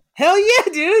 "Yeah." it. Hell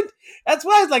yeah, dude. That's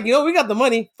why it's like, we got the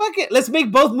money. Fuck it. Let's make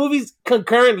both movies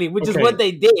concurrently, which is Okay. what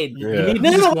they did. Yeah. You need to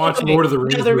No, just no, watch okay. Lord of the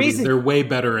Rings Now, the movies. reason- They're way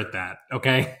better at that.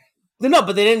 Okay. No,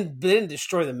 but they didn't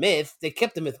destroy the myth. They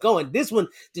kept the myth going. This one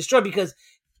destroyed because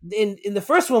in the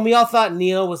first one we all thought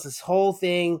Neo was this whole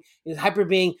thing, he was hyper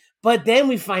being, but then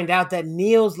we find out that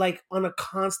Neo's like on a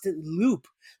constant loop.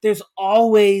 There's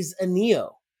always a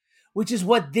Neo, which is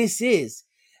what this is.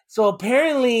 So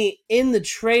apparently in the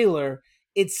trailer,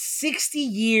 it's 60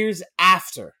 years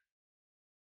after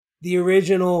the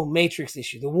original Matrix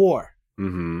issue, the war.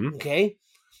 Mm-hmm. Okay.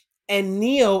 And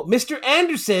Neo, Mr.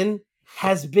 Anderson,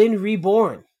 has been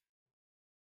reborn.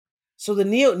 So the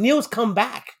Neo's come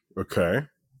back Okay.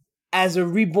 as a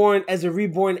reborn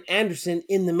Anderson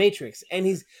in the Matrix, and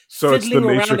he's So it's the fiddling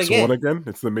around Matrix again. 1 again?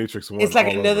 It's the Matrix 1. It's like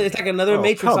all another over it's like again. another Oh,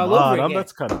 Matrix come all on. over again.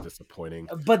 That's kind of disappointing.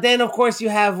 But then of course you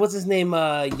have what's his name,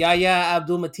 Yahya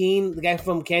Abdul-Mateen, the guy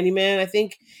from Candyman. I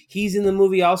think he's in the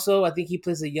movie also. I think he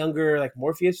plays a younger like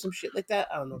Morpheus, some shit like that.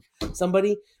 I don't know,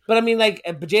 somebody. But I mean, like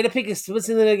Jada Pinkett Smith's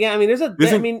in it again. I mean, Isn't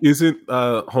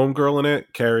Homegirl in it?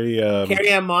 Carrie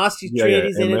Ann Moss, she's yeah,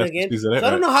 Trinity's in it MS, again. she's in it, So I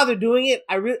don't right. know how they're doing it.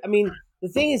 I mean, the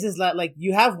thing is that like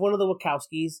you have one of the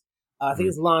Wachowskis. I think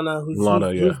it's Lana,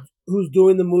 who's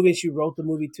doing the movie. And she wrote the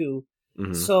movie too.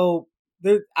 Mhm. So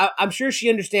I'm sure she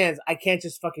understands. I can't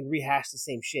just fucking rehash the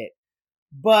same shit.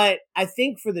 But I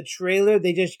think for the trailer,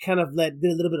 they just kind of did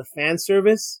a little bit of fan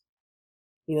service.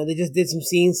 They just did some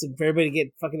scenes for everybody to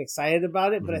get fucking excited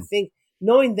about it. But I think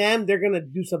knowing them, they're gonna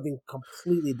do something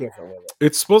completely different with it.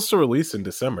 It's supposed to release in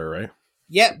December, right?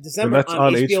 Yep, And December that's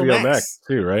on HBO Max.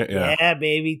 too, right? Yeah. Yeah,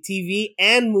 baby. TV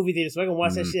and movie theater. So I can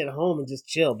watch that Mhm. shit at home and just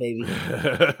chill, baby.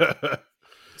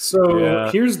 So Yeah.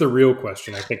 here's the real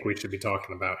question I think we should be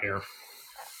talking about here.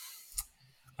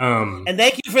 And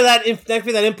thank you for that. Thank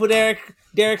you for that input, Derek.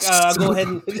 Derek, go ahead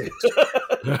and.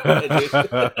 Go ahead,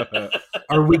 dude.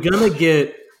 Are we gonna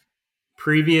get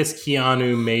previous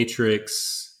Keanu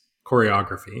Matrix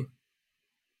choreography,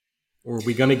 or are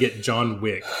we gonna get John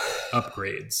Wick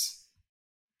upgrades?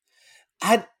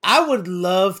 I would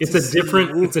love. It's to a see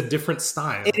different. It's a different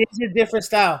style. It is a different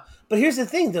style. But here's the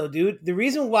thing, though, dude. The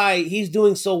reason why he's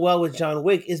doing so well with John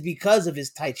Wick is because of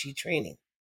his Tai Chi training.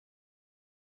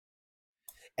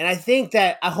 And I think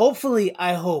that I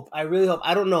really hope.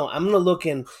 I don't know. I'm gonna look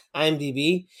in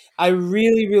IMDb. I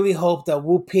really, really hope that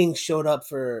Wu Ping showed up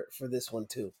for this one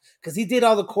too, because he did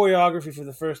all the choreography for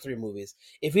the first 3 movies.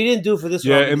 If he didn't do it for this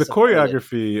one, Yeah, and the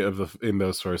choreography in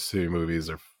those first 2 movies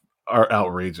are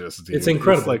outrageous, dude. It's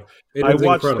incredible. It's like I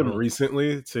watched them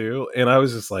recently too, and I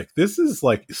was just like, this is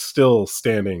like still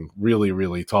standing really,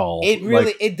 really tall. It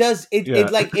really it does it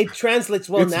translates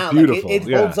well it's now. Beautiful. Like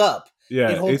it holds up.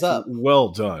 Yeah, it holds up. Well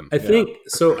done. I think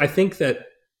that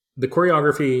the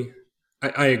choreography,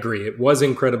 I agree, it was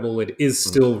incredible. It is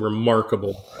still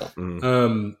remarkable.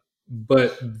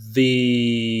 But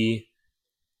the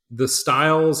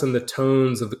styles and the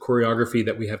tones of the choreography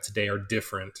that we have today are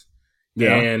different.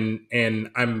 Yeah. And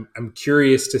I'm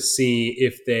curious to see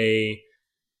if they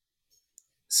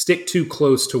stick too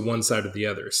close to one side or the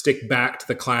other, stick back to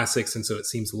the classics, and so it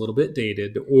seems a little bit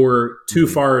dated, or too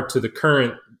far to the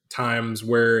current times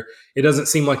where it doesn't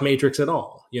seem like Matrix at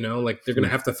all. You know, like they're going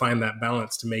to have to find that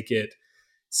balance to make it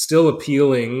still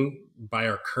appealing by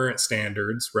our current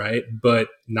standards, right? But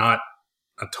not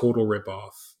a total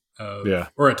ripoff of,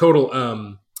 or a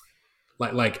total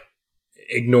like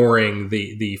ignoring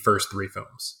the first 3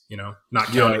 films, you know, not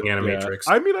counting Animatrix.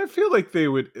 I mean, I feel like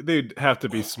they'd have to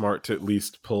be smart to at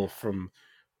least pull from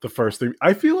the first 3.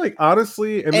 I feel like,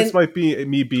 honestly, and this might be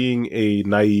me being a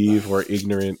naive or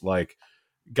ignorant like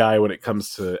guy when it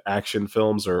comes to action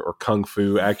films or kung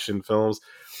fu action films,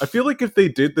 I feel like if they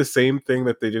did the same thing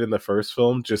that they did in the first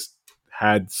film, just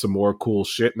had some more cool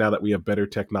shit now that we have better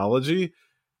technology,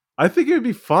 I think it would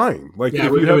be fine. Like if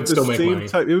you have the same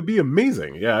type, it would be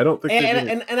amazing. Yeah, I don't think.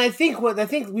 And I think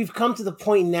we've come to the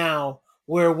point now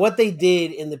where what they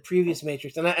did in the previous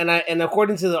Matrix, and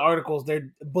according to the articles, their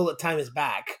bullet time is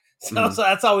back. So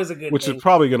that's always a good. Which thing. is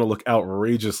probably going to look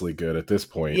outrageously good at this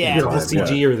point. Yeah, the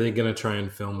CG, or are they going to try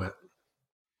and film it?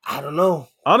 I don't know.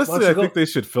 Honestly, I think they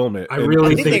should film it. I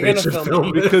really think they should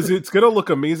film it because it's going to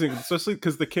look amazing, especially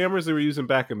because the cameras they were using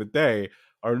back in the day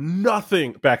are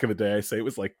nothing. Back in the day, I say it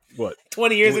was like what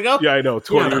 20 years ago. Yeah, I know.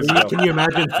 20 years ago. Can you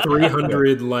imagine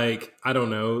 300 like I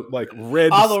don't know, like red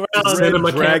all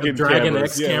around Dragon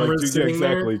X cameras? Like,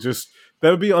 exactly. Just that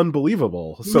would be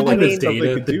unbelievable. So like the stuff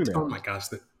they could do now. Oh my gosh.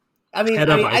 I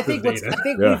think we've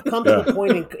come to the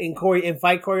point in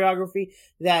fight choreography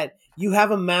that you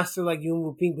have a master like Yuen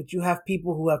Woo-ping, but you have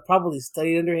people who have probably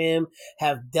studied under him,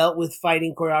 have dealt with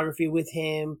fighting choreography with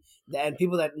him, and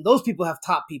those people have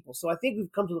top people. So I think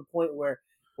we've come to the point where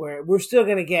we're still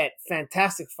going to get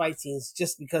fantastic fight scenes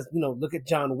just because, you know, look at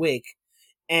John Wick.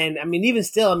 And I mean, even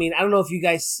still, I mean, I don't know if you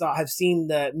guys have seen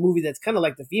the movie that's kind of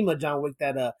like the FEMA John Wick,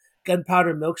 that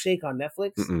Gunpowder Milkshake on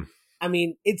Netflix. Mm-mm. I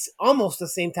mean, it's almost the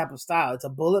same type of style. It's a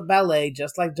bullet ballet,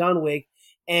 just like John Wick,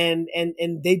 and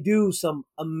they do some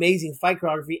amazing fight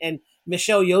choreography. And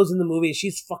Michelle Yeoh's in the movie;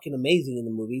 she's fucking amazing in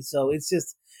the movie. So it's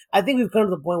just, I think we've come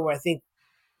to the point where I think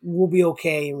we'll be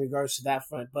okay in regards to that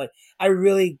front. But I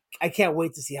can't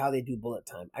wait to see how they do bullet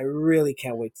time. I really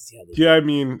can't wait to see how they do. Yeah, I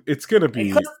mean, it's gonna be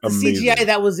amazing. The CGI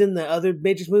that was in the other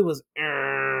Matrix movie was.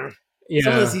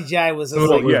 Some of the CGI was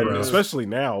especially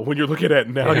now when you're looking at it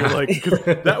now, you're like, because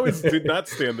that did not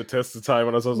stand the test of time.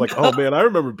 And I was like, oh man, I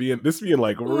remember being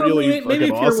like really maybe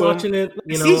if awesome. You're watching it,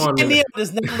 you know, CGI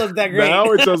does not look that great. Now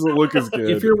it doesn't look as good.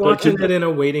 If you're watching it in a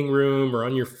waiting room or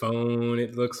on your phone,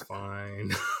 it looks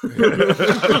fine.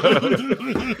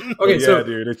 Okay, so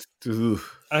dude, it's.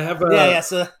 I have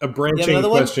a branching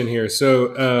question here.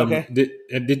 So,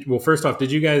 first off,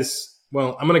 did you guys?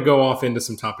 Well, I'm going to go off into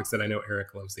some topics that I know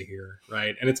Eric loves to hear,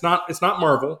 right? And it's not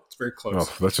Marvel. It's very close.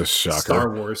 Oh, that's a shocker.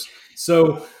 Star Wars.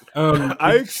 So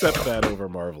I accept that over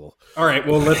Marvel. All right,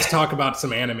 well, let's talk about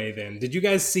some anime then. Did you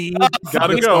guys see the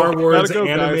Star Wars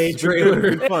anime trailer?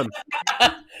 It's been fun.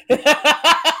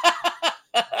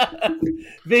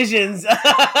 Visions.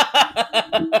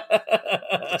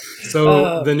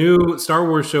 So the new Star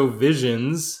Wars show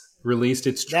Visions released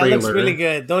its trailer. That looks really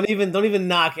good. Don't even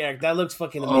knock, Eric. That looks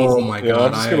fucking amazing. Oh my god!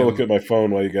 I'm just gonna look at my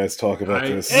phone while you guys talk about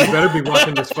this. You better be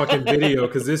watching this fucking video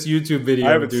because this YouTube video,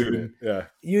 I haven't dude. seen it. Yeah,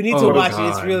 you need to watch it.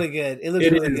 It's really good. It looks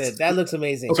really good. That looks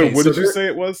amazing. Okay, so what did you say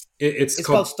it was? It's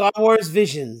called Star Wars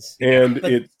Visions.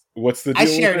 And what's the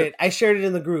deal? I shared it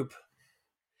in the group.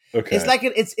 Okay, it's like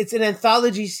it's an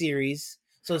anthology series,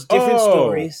 so it's different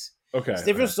stories. Okay. It's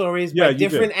different stories by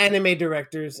different anime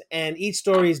directors, and each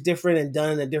story is different and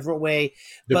done in a different way.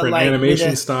 Different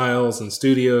animation styles and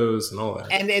studios and all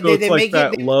that. And so it's like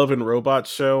that Love and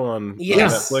Robots show on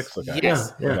Netflix. Okay.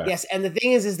 Yes, yes. And the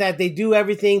thing is that they do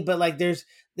everything, but like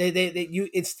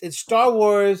it's Star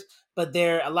Wars, but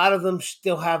a lot of them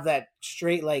still have that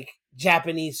straight like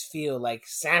Japanese feel, like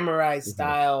samurai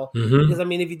style. Mhm. Because I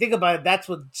mean, if you think about it, that's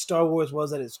what Star Wars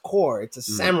was at its core. It's a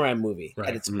samurai movie Right.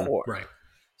 at its core. Right.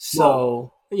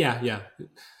 So Yeah.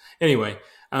 Anyway,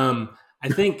 I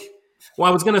think. Well,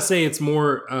 I was gonna say it's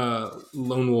more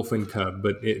Lone Wolf and Cub,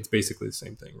 but it's basically the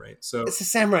same thing, right? So it's a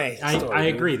samurai. Story, I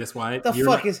dude. agree. That's why The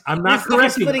fuck is? I'm you're not fucking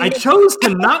correcting. splitting I it- chose to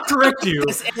not correct you,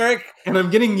 Yes, Eric. and I'm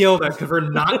getting yelled at because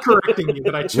we're not correcting you.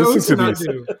 But I chose to Listen to not these.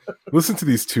 do. Listen to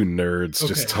these two nerds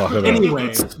just talk about Anyway,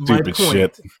 my stupid point.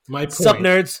 shit. My point. Sup,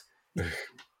 nerds?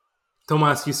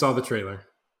 Tomas, you saw the trailer.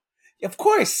 Of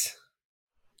course.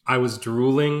 I was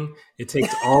drooling. It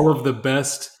takes all of the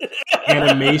best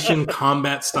animation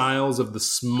combat styles of the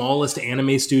smallest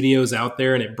anime studios out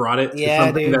there, and it brought it to Yeah,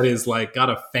 something dude. that is like got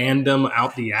a fandom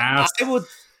out the ass.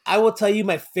 I will tell you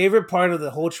my favorite part of the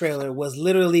whole trailer was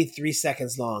literally 3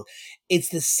 seconds long. It's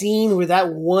the scene where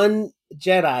that one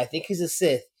Jedi, I think he's a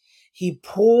Sith, he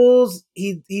pulls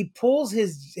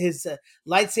his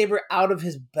lightsaber out of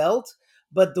his belt,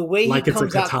 but the way Like he it's a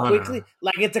comes out katana. quickly,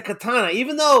 like it's a katana,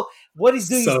 even though what he's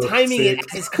doing So is timing sick. it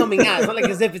as it's coming out. It's not like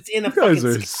as if it's in a You guys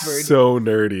fucking are scabbard. so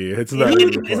nerdy. It's not It's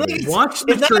even like- funny. it's Watch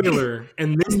the it's not like- trailer,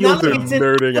 and it's then not you'll They're like be it's in-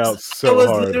 nerding out It so was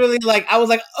hard. literally like I was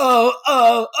like,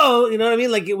 oh, you know what I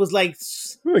mean? Like it was like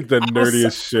Like the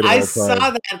nerdiest shit of I all saw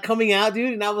time. that coming out,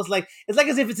 dude, and I was like, it's like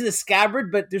as if it's in a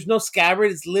scabbard, but there's no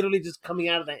scabbard. It's literally just coming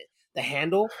out of the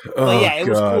handle. But yeah, it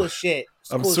was cool as shit. It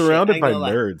was I'm cool as shit. surrounded I ain't by gonna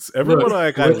lie. nerds. Everyone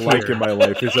Look, I look like here. in my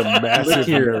life is a massive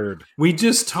here. nerd. We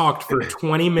just talked for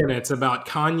 20 minutes about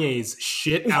Kanye's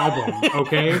shit album,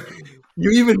 okay?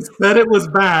 You even said it was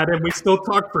bad, and we still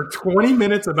talked for 20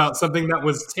 minutes about something that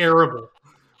was terrible,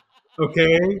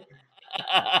 okay?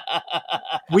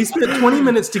 We spent 20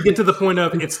 minutes to get to the point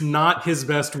of it's not his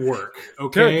best work,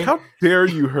 okay? Derek, how dare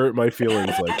you hurt my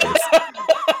feelings like this?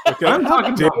 Okay, I'm how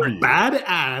talking dare about you?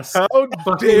 badass How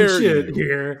fucking dare shit you?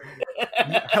 here.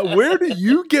 Where do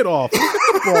you get off? Look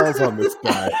at the balls on this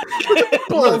guy. Look at the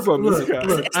balls on this guy.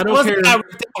 Look, It's I the don't ones care. that got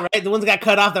ripped out, right? The ones that got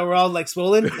cut off that were all like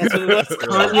swollen. That's what it was.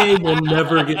 Kanye will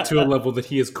never get to a level that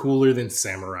he is cooler than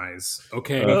samurais,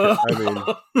 okay? I mean,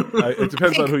 it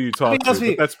depends on who you I'll talk be to, honest with but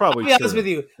you. that's probably I'll be honest true. with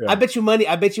you. Yeah. I bet you money.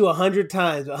 I bet you 100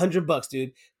 times, $100,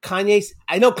 dude. Kanye's.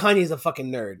 I know Kanye's a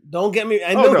fucking nerd. Don't get me.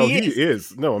 I know Oh no, he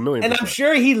is. No, a million. And I'm percent.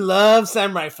 sure he loves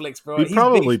samurai flicks, bro. He He's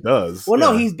probably big. does. Well,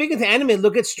 no, yeah. he's big into anime.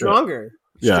 Look at Stronger.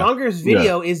 Yeah. Stronger's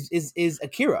video is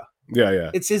Akira.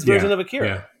 Yeah. It's his version Yeah, of Akira.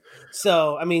 yeah.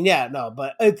 So I mean, yeah, no,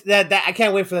 but that I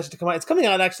can't wait for that shit to come out. It's coming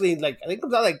out actually, like I think it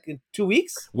comes out like in 2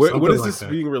 weeks What Something is like this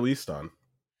that. being released on?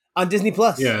 on Disney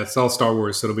Plus. Yeah, it's all Star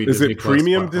Wars, so it'll be Is Disney it Plus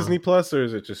premium platform. Disney Plus or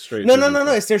is it just straight? No, Disney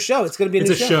Plus? It's their show. It's going to be a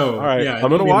It's new a show. All right, Yeah, I'm it'll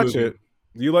gonna be a watch movie. it.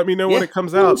 You let me know when Yeah. it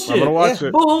comes out. Bullshit. I'm gonna watch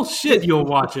it. Bullshit, you'll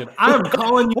watch it. I'm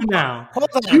calling you now. Hold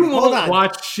on, You hold won't on.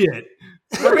 watch shit.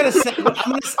 We're gonna. I'm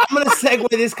gonna segue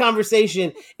this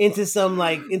conversation into some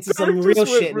Derek real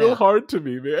just went shit real now. hard to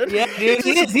me, man. Yeah, dude,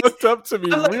 he he just is. looked up to me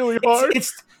I'm like, really hard.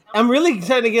 I'm really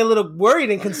starting to get a little worried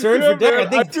and concerned Yeah, for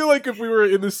Derek. man, I think feel like if we were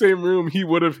in the same room, he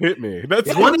would have hit me.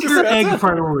 That's What's your egg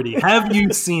priority? Have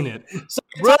you seen it? you're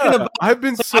talking Bruh, about. I've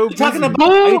been so Are you talking busy.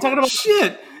 about? Are you talking about?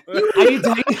 Shit? Are you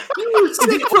talking? You were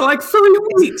sick for like 3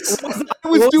 weeks. I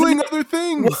was doing other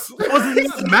things.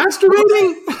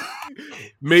 Masturbating?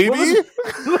 Maybe.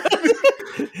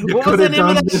 You What was could the have name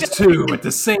of done that this show? too at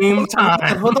the same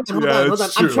time. Hold on. Yeah, I'm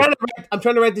it's trying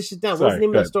true. to write this shit down. What's Sorry, the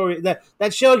name go of the story?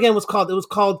 That show again was called. It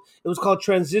was called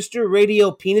Transistor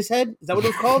Radio Penis Head. Is that what it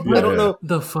was called? Yeah, I don't yeah. know.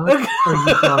 The fuck are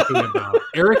you talking about?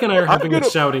 Eric and I are having gonna- a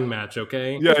shouting match,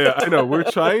 okay? Yeah, I know. We're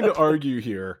trying to argue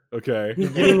here, okay? You're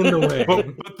getting in the way.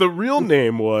 But the real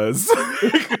name was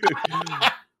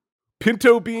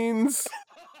Pinto Beans.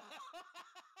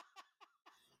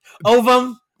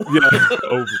 Ovum. Yeah.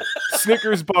 Oh,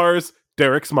 Snickers bars.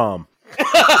 Derek's mom.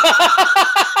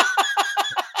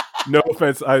 No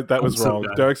offense, that was I'm so wrong.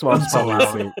 done. Derek's mom's I'm so probably the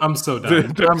out. same. I'm so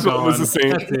done. Derek's I'm mom was gone. the same.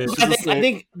 That's it. She's the I same.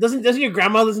 think doesn't your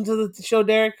grandma listen to the show,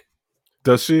 Derek?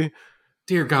 Does she?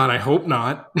 Dear God, I hope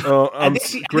not. I'm think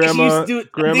she used grandma. to do- I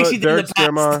Grandma. think she did in the Derek's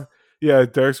past. grandma. Yeah,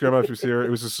 Derek's grandma. If you see her, it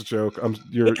was just a joke.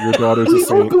 Your daughter's a We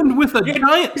saint. opened with a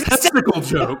giant testicle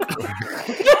joke.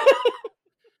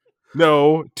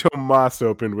 No, Tomas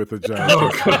opened with a giant Oh,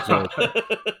 testicle joke,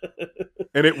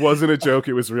 and it wasn't a joke.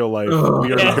 It was real life. Oh,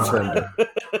 We already yeah. confirmed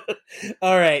it.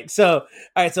 All right, so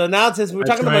now since we're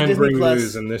talking I try about and Disney bring Plus,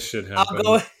 news and this shit I'll happen.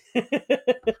 go.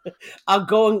 I'll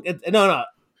go. No.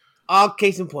 All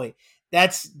case in point.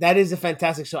 that is a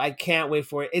fantastic show. I can't wait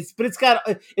for it.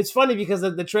 It's funny because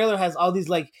the trailer has all these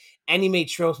like anime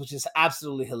tropes, which is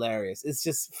absolutely hilarious. It's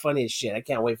just funny as shit. I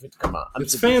can't wait for it to come out.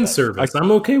 It's fan service.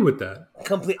 I'm okay with that.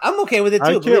 I'm okay with it too.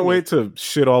 I can't wait to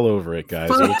shit all over it, guys.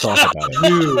 We'll talk about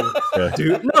it.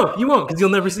 Dude, no, you won't, because you'll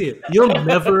never see it. You'll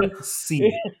never see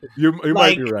it. You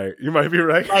might be right. You might be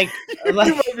right. You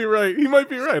might be right. He might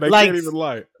be right. I can't even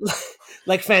lie.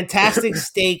 Like fantastic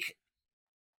steak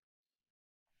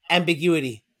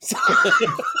ambiguity.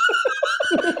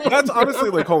 That's honestly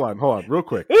like hold on, real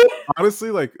quick.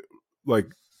 Honestly, like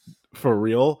for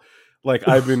real, like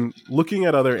I've been looking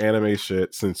at other anime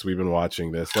shit since we've been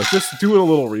watching this, like just doing a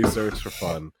little research for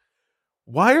fun.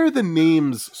 Why are the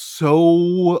names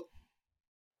so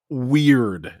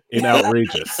weird and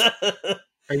outrageous?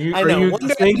 Are you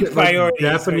saying that like,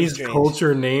 Japanese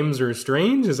culture names are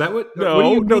strange? Is that what?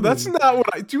 No, that's not what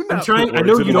I do. Not. I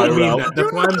know you don't mean that.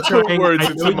 That's why I'm trying. Words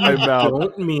into my mouth.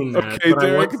 Don't mean that. Okay, but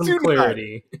Derek, I want some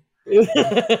clarity.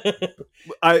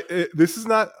 This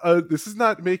is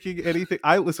not making anything.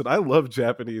 I love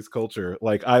Japanese culture.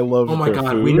 Like I love. Oh my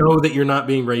god, food. we know that you're not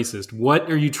being racist. What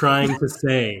are you trying to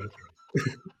say?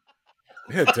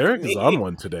 Yeah, Derek is on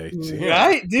one today. Damn.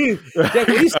 Right, dude.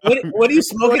 Derek, what are you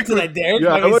smoking tonight, Derek?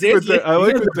 Yeah, I like what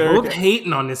Derek both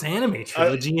hating on this anime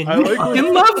trilogy, and I you like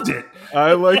fucking loved it.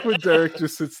 I like when Derek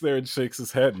just sits there and shakes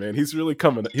his head, man. He's really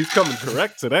coming. He's coming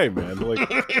correct today, man. Like,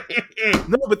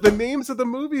 no, but the names of the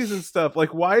movies and stuff,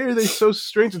 like, why are they so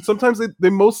strange? And sometimes they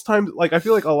most times, like, I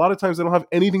feel like a lot of times they don't have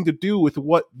anything to do with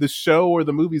what the show or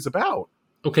the movie's about.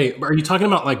 Okay, are you talking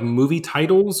about like movie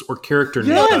titles or character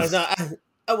names? No,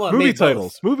 movie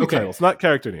titles, not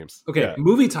character names. Okay, yeah.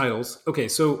 Movie titles. Okay,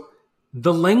 so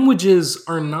the languages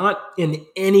are not in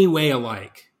any way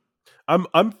alike.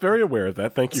 I'm very aware of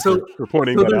that. Thank you for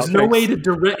pointing that out. There's no way to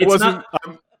direct. It's not.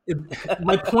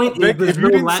 My point is, if you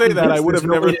didn't say that, I would have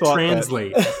never thought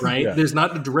translate. That. Right? Yeah. There's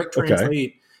not a direct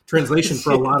translation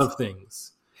for a lot of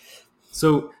things.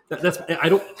 So that's.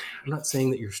 I'm not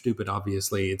saying that you're stupid.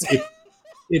 Obviously,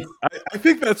 I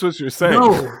think that's what you're saying.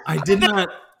 No, I did not.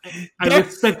 I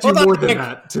respect you more than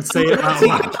that to say it out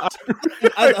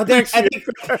loud. Derek, I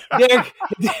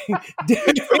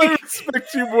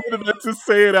respect you more than that to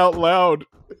say it out loud.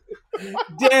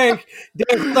 Derek,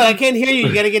 look, I can't hear you.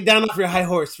 You got to get down off your high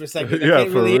horse for a second. I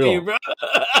can't really hear you, bro.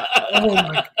 Oh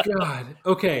my god.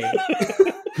 Okay.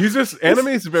 He's just anime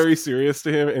is very serious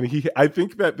to him, and I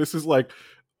think that this is like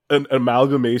an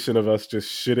amalgamation of us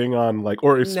just shitting on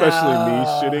or especially me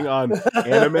shitting on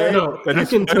anime. No, that I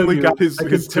can tell you, point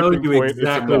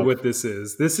exactly what this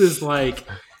is. This is like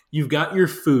you've got your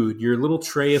food, your little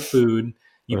tray of food.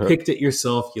 You picked it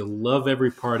yourself. You love every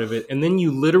part of it, and then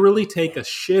you literally take a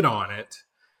shit on it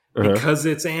because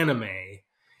it's anime,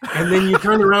 and then you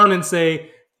turn around and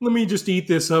say, "Let me just eat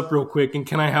this up real quick, and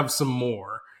can I have some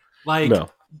more?"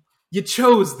 You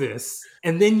chose this,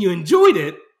 and then you enjoyed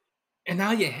it. And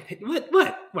now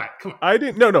what? Come on. I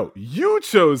didn't. No. You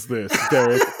chose this,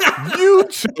 Derek. You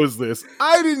chose this.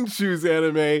 I didn't choose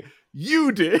anime.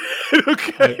 You did.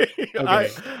 Okay. I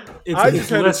just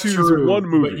had to choose one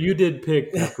movie. But you did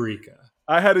pick Paprika.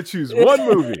 I had to choose one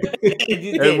movie,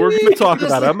 and we're going to talk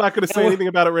about it. I'm not going to say anything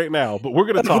about it right now, but we're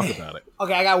going to talk about it.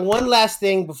 Okay, I got one last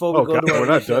thing before we go to we're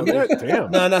not done yet? Damn.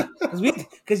 No.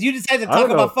 Because you decided to talk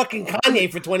about fucking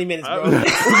Kanye for 20 minutes, bro.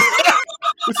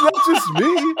 It's not just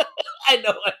me. I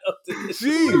know.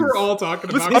 Jeez. We're all talking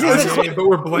about Kanye, but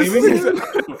we're blaming him.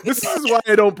 This is why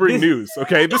I don't bring news,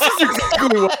 okay? This is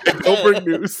exactly why I don't bring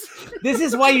news. This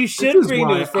is why you should bring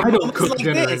news. I don't cook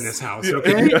dinner in this house,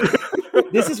 okay?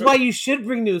 This is why you should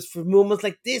bring news for moments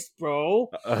like this, bro.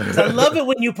 I love it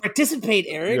when you participate,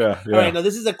 Eric. Yeah. All right, now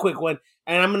this is a quick one,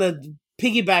 and I'm going to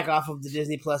piggyback off of the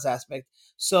Disney Plus aspect.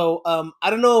 So I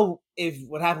don't know if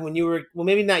what happened when you were, well,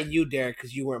 maybe not you, Derek,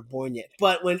 because you weren't born yet.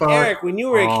 But Eric, when you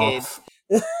were a kid,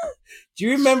 do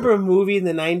you remember a movie in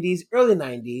the 90s, early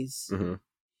 90s,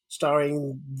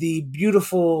 starring the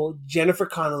beautiful Jennifer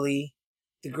Connelly,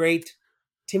 the great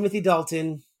Timothy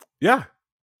Dalton? Yeah.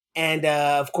 And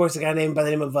of course, a guy named by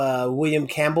the name of William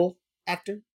Campbell,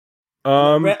 actor.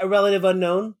 A relative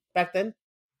unknown back then.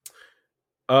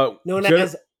 Known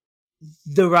as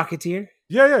The Rocketeer.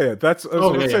 Yeah. That's. I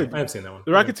have seen that one.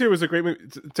 The Rocketeer was a great movie.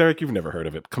 Derek, you've never heard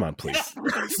of it. Come on, please.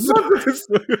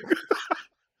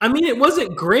 I mean, it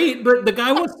wasn't great, but the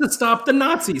guy wants to stop the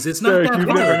Nazis. It's not Derek, that you've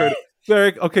hard. never heard it.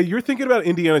 Derek, okay, you're thinking about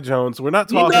Indiana Jones. We're not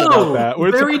talking about that. We're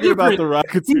talking about the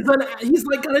Rocketeer. He's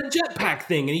like got a jetpack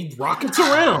thing, and he rockets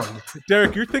around.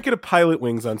 Derek, you're thinking of Pilot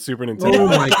Wings on Super Nintendo. Oh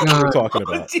my god! We're talking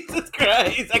about. Jesus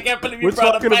Christ! I can't believe you we're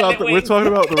talking about the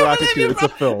Rocketeer. It's a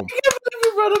film. I can't believe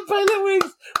you front of Pilot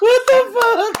Wings. What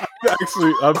the fuck?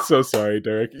 Actually, I'm so sorry,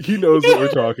 Derek. He knows what we're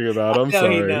talking about. I'm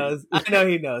sorry. He knows. I know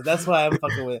he knows. That's why I'm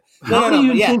fucking with it. How do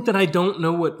you think that I don't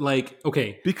know what, like,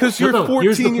 okay. Because you're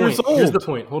 14 years old. Here's the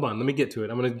point. Hold on. Let me get to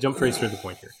it. I'm going to jump right straight to the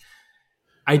point here.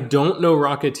 I don't know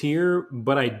Rocketeer,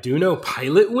 but I do know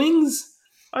Pilot Wings.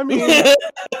 I mean, I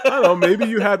don't know. Maybe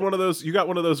you had one of those. You got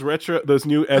one of those those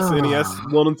new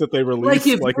SNES ones that they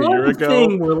released like a year ago.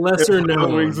 Thing were lesser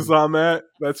known. Wings is on that.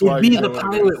 That's why it'd be the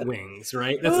Pilot Wings,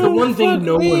 right? That's the one thing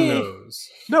no one knows.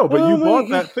 No, but you bought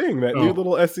that thing, that new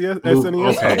little SNES.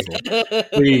 Okay.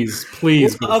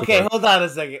 Please. Okay, hold on a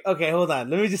second. Okay, hold on.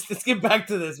 Let's get back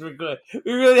to this. We're good.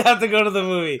 We really have to go to the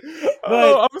movie.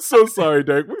 But, I'm so sorry,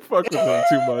 Derek. We fucked with him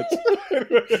too much.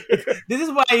 This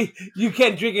is why you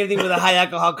can't drink anything with a high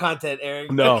alcohol content,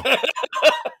 Eric. No.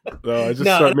 No, I just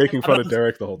start making fun of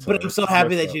Derek the whole time. But I'm so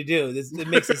happy that you do. It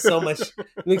makes it so much.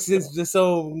 Makes it just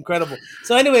so incredible.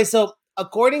 So anyway,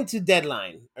 according to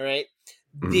Deadline, all right,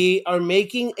 they are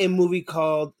making a movie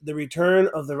called The Return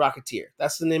of the Rocketeer.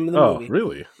 That's the name of the movie. Oh,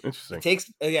 really? Interesting. It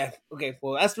takes okay.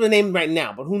 Well, that's the name right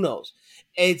now, but who knows?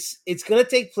 It's going to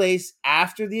take place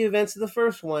after the events of the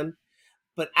first one,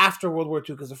 but after World War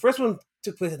II, because the first one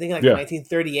took place, I think, in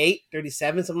 1938,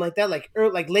 37, something like that, like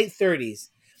late 30s.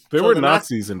 There were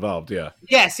Nazis involved, yeah.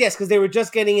 Yes, because they were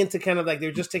just getting into kind of like they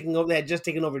had just taken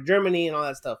over Germany and all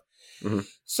that stuff. Mm-hmm.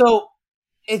 So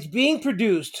it's being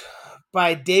produced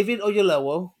by David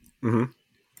Oyelowo. Mm-hmm.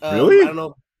 Really? I don't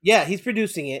know. Yeah, he's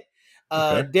producing it.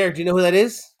 Okay. Derek, do you know who that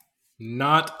is?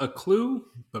 Not a clue,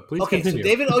 but please continue. So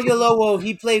David Oyelowo,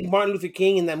 he played Martin Luther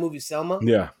King in that movie Selma.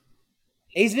 Yeah.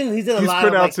 He's done a lot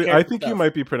of like, I think you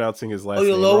might be pronouncing his last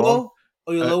name wrong.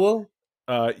 Oyelowo?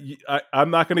 I'm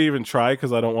not going to even try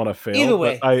because I don't want to fail. Either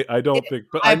way, I don't think.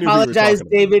 But I apologize,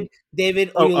 David.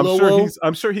 Oyelowo.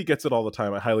 I'm sure he gets it all the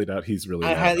time. I highly doubt he's really.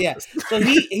 Yeah. So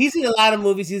he's in a lot of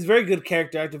movies. He's a very good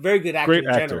character actor, very good actor in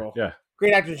general. Yeah,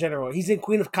 great actor in general. He's in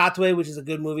Queen of Katwe, which is a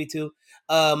good movie too.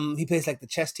 He plays like the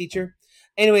chess teacher.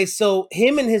 Anyway, so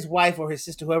him and his wife or his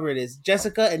sister, whoever it is,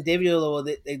 Jessica and David Oyelowo,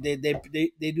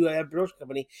 they do a production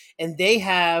company, and they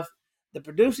have the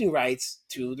producing rights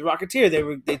to The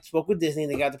Rocketeer. They spoke with Disney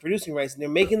and they got the producing rights and they're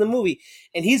making the movie.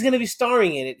 And he's going to be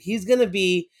starring in it. He's going to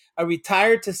be a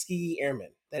retired Tuskegee Airman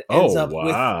that ends up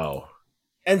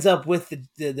with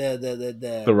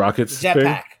the rockets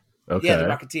jetpack. Okay. Yeah, the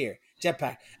Rocketeer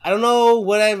jetpack. I don't know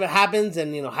whatever happens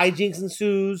and hijinks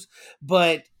ensues,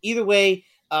 but either way,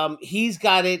 he's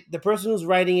got it. The person who's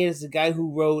writing it is the guy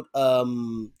who wrote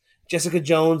Jessica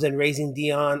Jones and Raising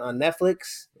Dion on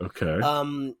Netflix. Okay.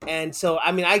 And so,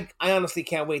 I mean, I honestly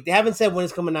can't wait. They haven't said when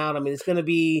it's coming out. I mean, it's going to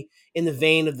be in the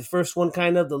vein of the first one,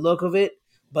 kind of the look of it.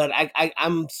 But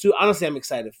I'm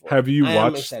excited for it. Have you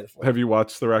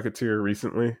watched The Rocketeer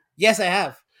recently? Yes, I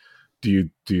have. Do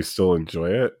you still enjoy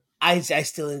it? I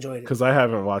still enjoyed it because I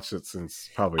haven't watched it since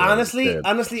probably.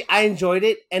 Honestly, I enjoyed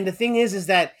it. And the thing is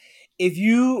that if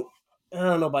you, I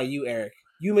don't know about you, Eric.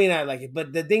 You may not like it,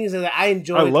 but the thing is that I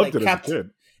loved it as a kid.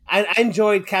 I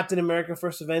enjoyed Captain America: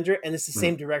 First Avenger, and it's the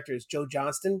same director as Joe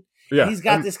Johnston. Yeah, he's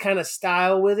got this kind of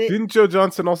style with it. Didn't Joe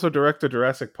Johnston also direct the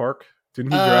Jurassic Park?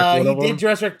 Didn't he direct one of them? He did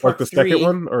Jurassic Park, like the 3. Second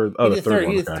one, or the third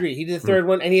one? He did 3. He did the third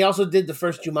one, and he also did the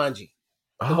first Jumanji,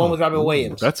 the one with Robin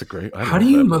Williams. That's a great. How do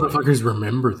you motherfuckers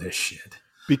remember this shit?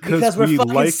 Because we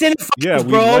like we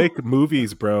like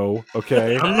movies, bro.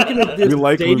 Okay, I'm looking at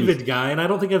this David guy, and I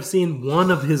don't think I've seen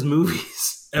one of his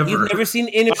movies ever. You've never seen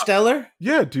Interstellar?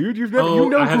 Yeah, dude, you've never. You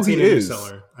know I have who seen he is.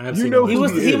 Interstellar. I have seen.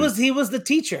 He was the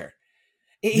teacher.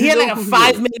 He had like a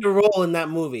 5-minute role in that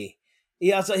movie.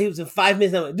 He was in 5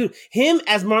 minutes. Dude, him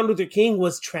as Martin Luther King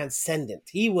was transcendent.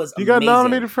 He got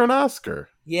nominated for an Oscar.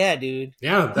 Yeah, dude.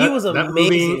 Yeah, he was amazing.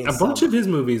 Movie, a bunch of his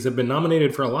movies have been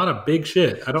nominated for a lot of big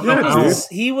shit. I don't know how.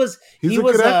 He's a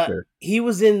good actor. He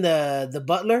was in the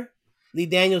Butler, Lee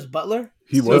Daniels Butler.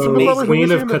 He was in the Butler.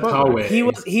 Queen of Katawe.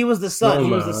 He was the son. Roma,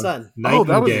 he was the son.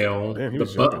 Nightingale,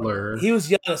 the Butler. He was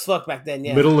young as fuck back then.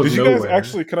 Yeah. Middle of did you nowhere. guys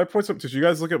actually? Can I point something? Did you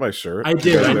guys look at my shirt? I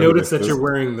did. I noticed that you're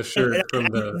wearing the shirt from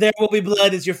the. There Will Be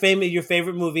Blood is your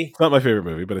favorite movie. It's not my favorite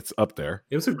movie, but it's up there.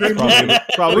 It was a great movie.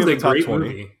 Probably in the top 20.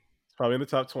 Movie. Probably in the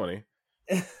top 20.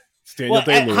 It's Daniel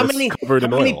Day-Lewis covered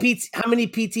in oil. How many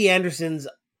P.T. Andersons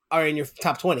are in your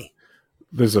top 20?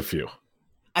 There's a few.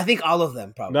 I think all of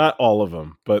them, probably. Not all of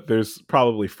them, but there's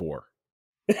probably 4.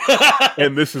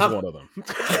 And this is one of them.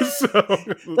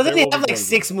 Doesn't he have like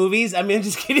 6 movies? I mean, I'm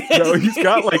just kidding. No, he's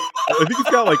got like, I think he's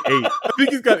got like 8. I think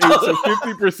he's got 8. So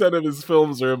 50% of his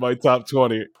films are in my top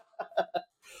 20.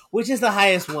 Which is the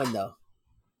highest one, though?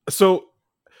 So,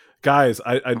 guys,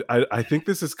 I think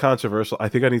this is controversial. I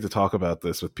think I need to talk about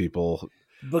this with people.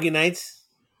 Boogie Nights?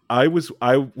 I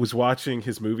was watching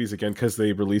his movies again because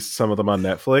they released some of them on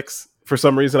Netflix. For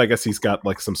some reason, I guess he's got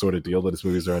like some sort of deal that his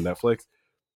movies are on Netflix.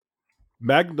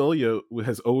 Magnolia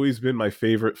has always been my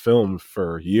favorite film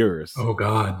for years. Oh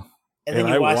God. And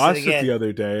I watched it the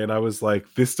other day and I was like,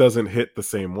 this doesn't hit the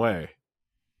same way.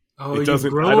 Oh, it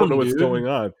doesn't. I don't know what's going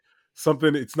on.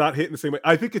 It's not hitting the same way.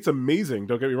 I think it's amazing.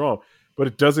 Don't get me wrong, but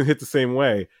it doesn't hit the same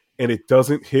way, and it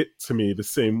doesn't hit to me the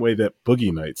same way that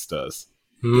Boogie Nights does.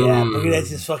 Yeah, Boogie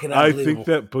Nights is fucking unbelievable. I think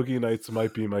that Boogie Nights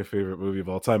might be my favorite movie of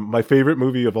all time. My favorite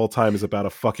movie of all time is about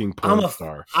a fucking porn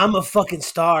star. I'm a fucking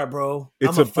star, bro.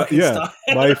 It's I'm a fucking star.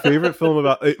 My favorite film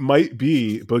about it might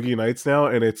be Boogie Nights now,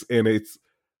 and it's.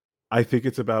 I think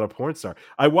it's about a porn star.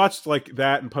 I watched like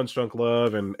that and Punch Drunk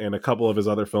Love and a couple of his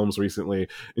other films recently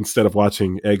instead of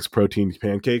watching Eggs, Protein,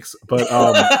 Pancakes. But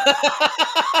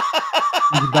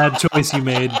bad choice you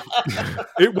made.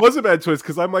 It was a bad choice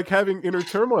because I'm like having inner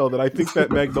turmoil that I think that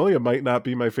Magnolia might not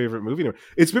be my favorite movie anymore.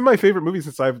 It's been my favorite movie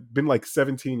since I've been like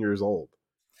 17 years old,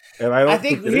 and I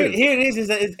think here it is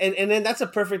that and then that's a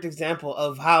perfect example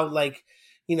of how like.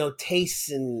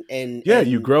 Tastes and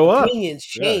you grow up. Opinions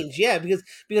change, because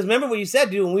remember what you said,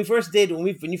 dude. When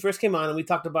you first came on and we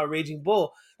talked about fucking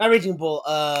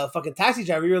Taxi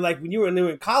Driver. You were like, when you were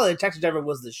in college, Taxi Driver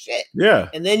was the shit. Yeah,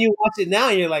 and then you watch it now,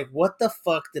 and you're like, what the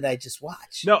fuck did I just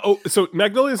watch? No, so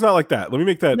Magnolia is not like that. Let me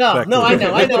make that. No, I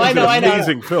know.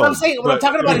 Amazing film. I'm saying what I'm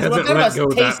talking about is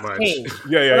taste change.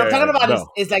 Yeah. What I'm talking about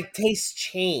is like taste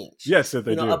change. Yes,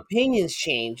 they do. Opinions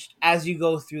changed as you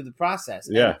go through the process.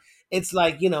 Yeah. It's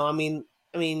like, I don't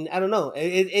know.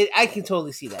 I can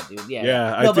totally see that, dude.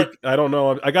 Yeah. I don't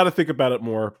know. I got to think about it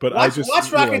more. But watch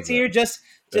Rocketeer.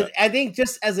 I think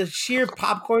just as a sheer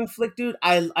popcorn flick, dude.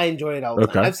 I enjoy it all the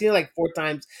time. I've seen it like 4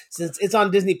 times since it's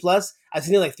on Disney Plus. I've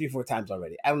seen it like 3-4 times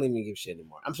already. I don't even give a shit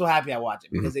anymore. I'm so happy I watch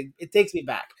it because it takes me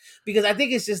back. Because I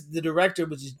think it's just the director,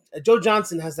 which is Joe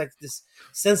Johnston, has like this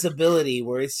sensibility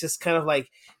where it's just kind of like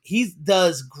he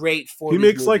does great for. He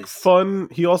makes like fun.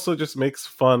 He also just makes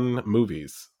fun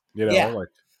movies. Like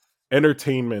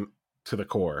entertainment to the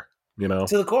core. To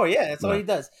the core. Yeah, that's all he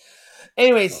does.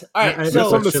 Anyways, all right. I have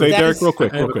something to say, Derek, real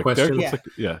quick. Question.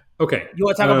 Derek, Okay. You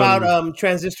want to talk about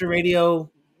transistor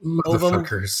radio ovum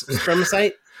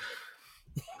spermicide?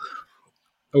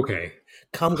 Okay.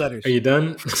 Cum gutters. Are you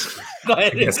done? Go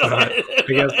ahead. I guess not.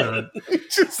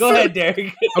 Go ahead,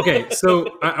 Derek. Okay,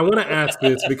 so I want to ask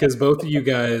this because both of you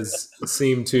guys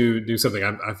seem to do something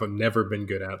I've never been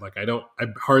good at. Like I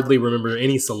hardly remember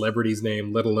any celebrity's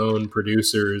name, let alone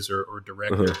producers or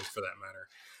directors for that matter.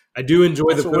 I do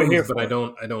enjoy the films, but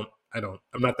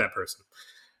I'm not that person.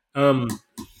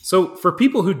 So for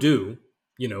people who do,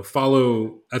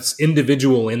 follow an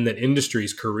individual in that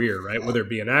industry's career, right? Whether it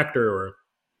be an actor or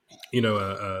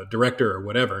a director or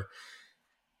whatever,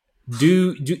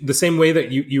 do the same way that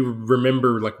you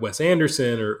remember like Wes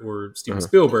Anderson or Steven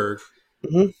Spielberg,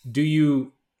 do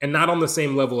you, and not on the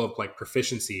same level of like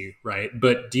proficiency, right?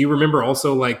 But do you remember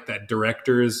also like that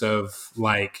directors of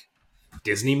like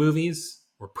Disney movies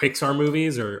or Pixar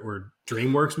movies or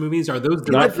DreamWorks movies? Are those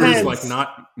directors like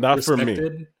not respected? For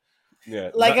me?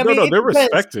 Yeah, like they're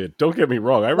respected. Don't get me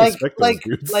wrong, I respect those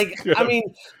dudes.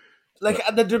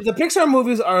 The Pixar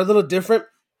movies are a little different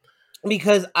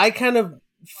because I kind of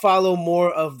follow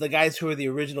more of the guys who are the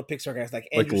original Pixar guys, like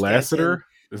Andrew Lasseter.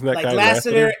 Isn't that guy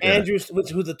Lasseter? Andrew,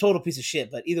 who's a total piece of shit,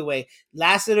 but either way,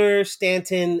 Lasseter,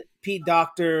 Stanton, Pete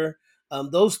Docter,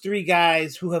 those 3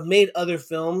 guys who have made other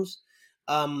films.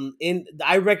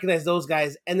 I recognize those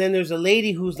guys, and then there's a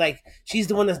lady who's like, she's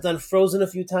the one that's done Frozen a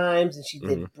few times, and she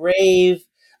did Brave.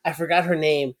 I forgot her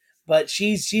name, but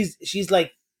she's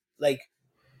like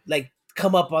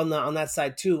come up on that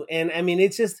side too. And I mean,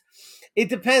 it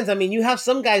depends. I mean, you have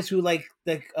some guys who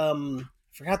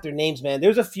forgot their names, man.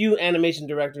 There's a few animation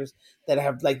directors that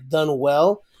have like done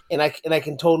well, and I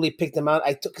can totally pick them out.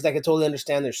 Because I can totally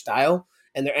understand their style,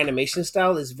 and their animation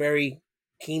style is very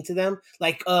keen to them.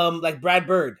 Like Brad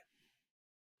Bird.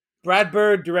 Brad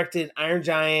Bird directed Iron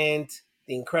Giant,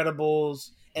 The Incredibles,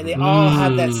 and they all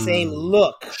have that same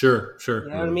look. Sure. You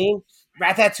know what I mean?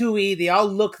 Ratatouille, they all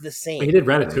look the same. He did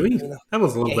Ratatouille? That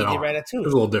was a little bit off. Ratatouille. It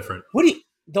was a little different.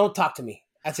 Don't talk to me.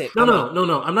 That's it.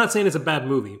 No. I'm not saying it's a bad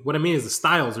movie. What I mean is the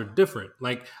styles are different.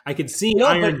 Like I could see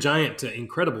Iron Giant to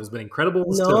Incredibles, but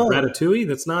Incredibles to Ratatouille,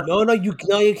 that's not. No, you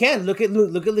can look at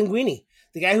Linguini,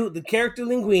 the character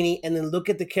Linguini, and then look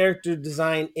at the character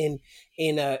design in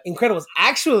Incredibles.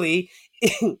 Actually,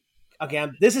 okay,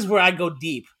 this is where I go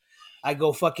deep. I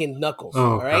go fucking Knuckles.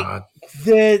 Oh, all right, God.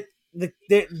 the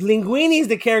Linguini is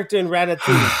the character in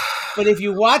Ratatouille, but if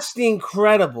you watch The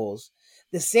Incredibles,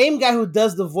 the same guy who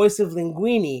does the voice of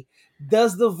Linguini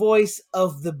does the voice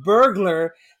of the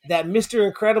burglar that Mr.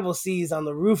 Incredible sees on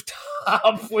the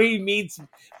rooftop where he meets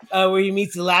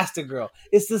Elastigirl.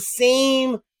 It's the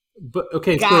same But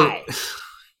okay, guy.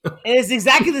 And it's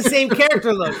exactly the same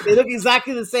character look. They look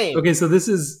exactly the same. Okay, so this.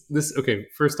 Okay,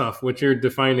 first off, what you're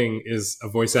defining is a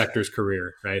voice actor's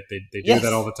career, right? They do Yes.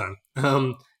 that all the time.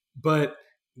 But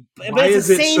But why it's is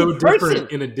the it same so person.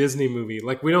 different in a Disney movie?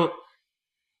 Like we don't.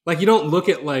 Like you don't look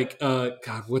at like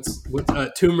what's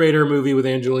Tomb Raider movie with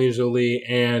Angelina Jolie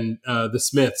and The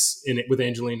Smiths in it with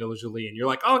Angelina Jolie, and you're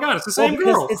like, oh god, it's the same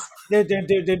girl. They're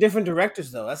different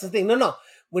directors though. That's the thing. No.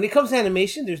 When it comes to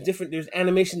animation, there's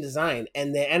animation design,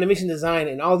 and the animation design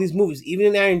in all these movies, even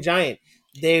in Iron Giant,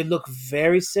 they look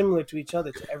very similar to each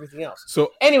other to everything else.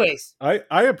 So, anyways, I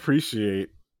appreciate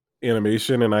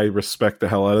animation and I respect the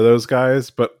hell out of those guys,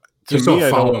 but to Just me, don't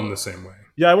I follow don't. them the same way.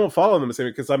 Yeah, I won't follow them the same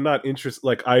because I'm not interested.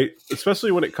 Like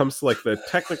especially when it comes to like the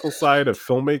technical side of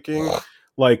filmmaking,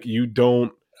 like you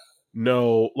don't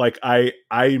know. Like I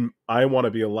want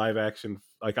to be a live action.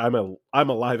 Like I'm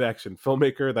a live action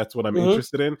filmmaker. That's what I'm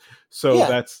interested in. So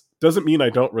that's doesn't mean I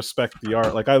don't respect the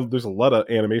art. Like there's a lot of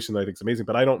animation that I think is amazing,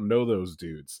 but I don't know those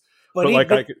dudes. But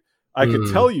I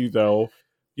could tell you though,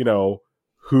 you know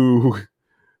who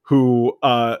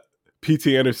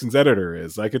P.T. Anderson's editor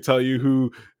is. I could tell you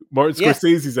who Martin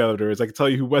Scorsese's editor is. I could tell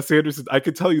you who Wes Anderson. I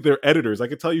could tell you their editors. I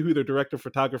could tell you who their director of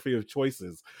photography of choice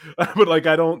is. But like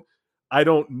I don't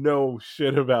know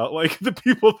shit about like the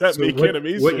people that make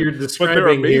animation. What you're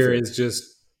describing here is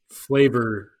just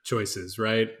flavor choices,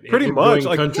 right? Pretty much,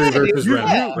 like country versus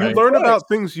rap. You learn about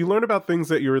things. You learn about things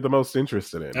that you're the most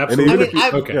interested in. Absolutely.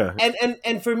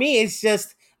 And for me, it's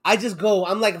just. I just go.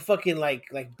 I'm like a fucking like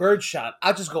birdshot.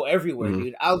 I'll just go everywhere,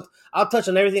 dude. I'll touch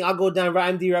on everything. I'll go down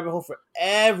IMDb rabbit hole for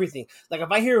everything. Like if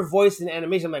I hear a voice in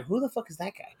animation, I'm like, who the fuck is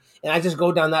that guy? And I just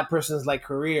go down that person's like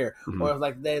career, or if,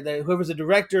 like whoever's a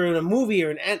director in a movie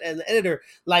or an editor.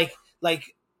 Like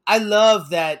I love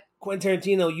that Quentin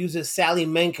Tarantino uses Sally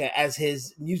Menke as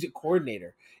his music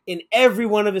coordinator in every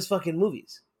one of his fucking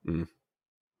movies. You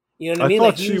know what I mean?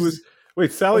 Thought she was.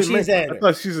 Wait, Sally Menke. I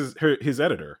thought she's his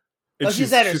editor. And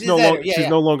she's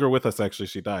no longer with us. Actually,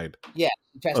 she died. Yeah,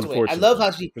 she passed away. I love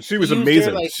how she was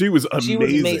amazing. She was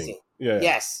amazing. Yeah.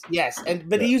 Yes.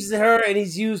 But he uses her, and he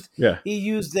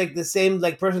used like the same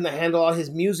like person to handle all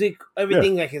his music,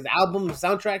 everything like his album,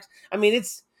 soundtracks.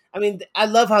 I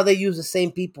love how they use the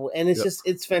same people, and it's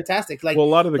it's fantastic. Like, well, a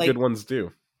lot of the good ones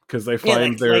do because they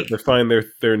find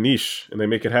their niche and they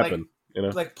make it happen.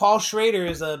 Like Paul Schrader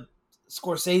is a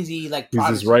Scorsese he's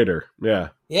his writer.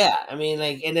 Yeah, I mean,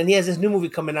 like, and then he has this new movie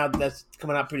coming out that's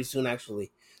coming out pretty soon,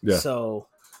 actually. Yeah. So,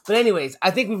 but anyways, I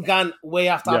think we've gone way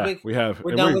off topic. Yeah, we have.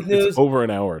 We're done with news. It's over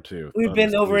an hour too. We've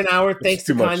been over an hour thanks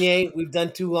to Kanye. Much. We've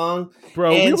done too long, bro.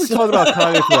 We only talked about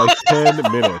Kanye for like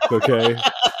 10 minutes. Okay.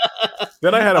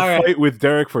 Then I had a fight with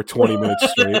Derek for 20 minutes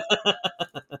straight.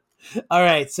 All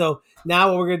right, so now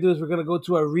what we're going to do is we're going to go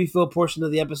to our refill portion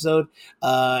of the episode.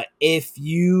 If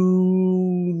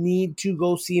you need to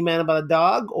go see Man About a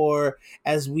Dog, or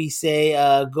as we say,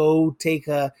 go take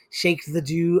a shake the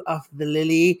dew off the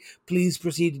lily, please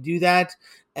proceed to do that.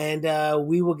 And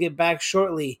we will get back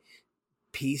shortly.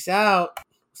 Peace out.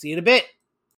 See you in a bit.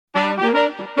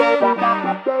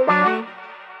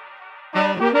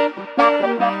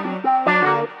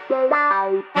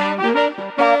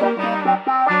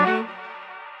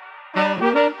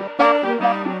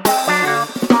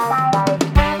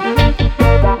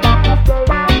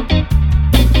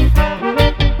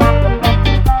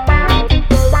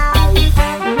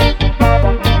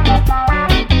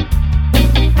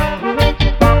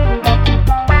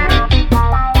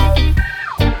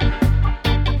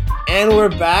 And we're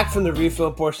back from the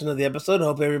refill portion of the episode. I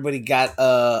hope everybody got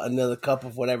another cup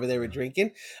of whatever they were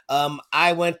drinking.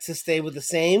 I went to stay with the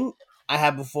same I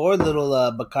had before, little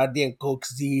Bacardi and Coke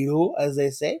Zero, as they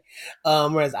say,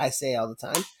 or as I say all the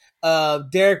time.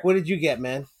 Derek, what did you get,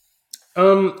 man?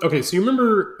 Okay, so you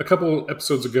remember a couple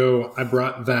episodes ago, I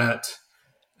brought that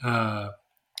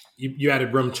you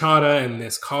added rum chata and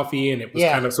this coffee, and it was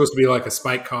kind of supposed to be like a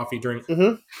spiked coffee drink.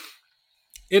 Mm-hmm.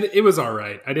 It was all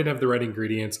right. I didn't have the right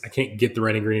ingredients. I can't get the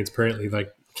right ingredients. Apparently,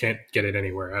 like can't get it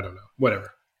anywhere. I don't know.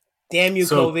 Whatever. Damn you,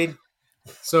 COVID.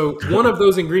 So one of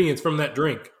those ingredients from that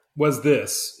drink was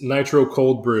this nitro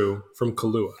cold brew from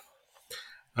Kahlua.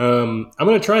 I'm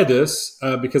going to try this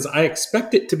because I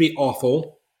expect it to be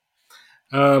awful.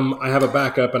 I have a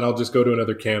backup, and I'll just go to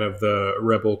another can of the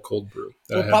Rebel cold brew.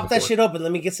 Well, pop that shit open.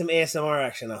 Let me get some ASMR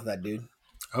action off that, dude.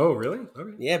 Oh, really?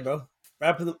 Okay. Yeah, bro.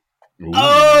 Wrap them.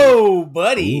 Oh,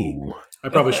 buddy. Ooh. I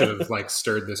probably should have like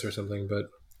stirred this or something, but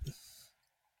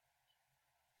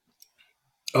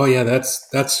Oh yeah,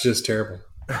 that's just terrible.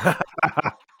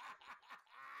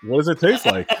 What does it taste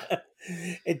like?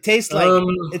 It tastes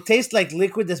like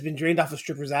liquid that's been drained off a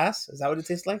stripper's ass. Is that what it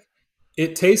tastes like?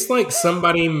 It tastes like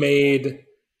somebody made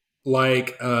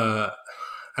like I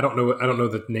don't know what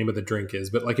the name of the drink is,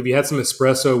 but like if you had some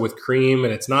espresso with cream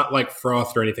and it's not like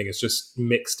froth or anything, it's just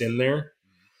mixed in there.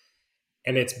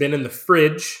 And it's been in the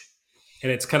fridge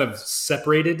and it's kind of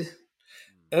separated.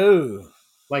 Oh.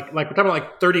 Like we're talking about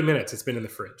like 30 minutes it's been in the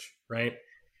fridge, right?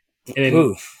 And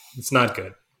Oof. it's not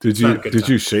good. Did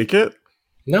you shake it?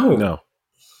 No.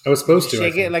 I was supposed to.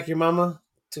 Shake it like your mama.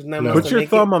 No. Put your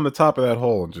thumb on the top of that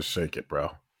hole and just shake it, bro.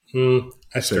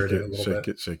 I stirred it a little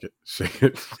bit. Shake it.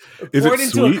 Pour it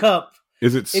into a cup.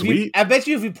 Is it sweet? I bet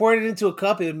you if you poured it into a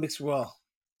cup, it would mix well.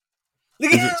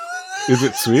 Look at Is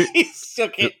it sweet? He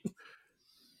shook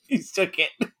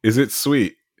it. Is it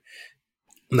sweet?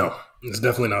 No, it's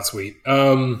definitely not sweet.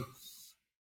 No,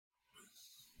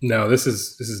 this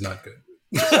is not good.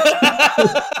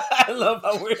 I love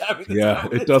how we're having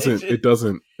this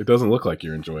conversation. It doesn't look like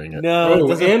you're enjoying it. No,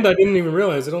 and I didn't even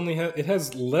realize it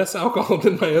has less alcohol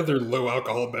than my other low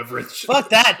alcohol beverage. Fuck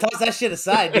that! Toss that shit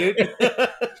aside, dude.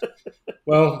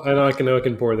 Well, I know I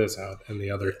can pour this out and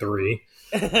the other three.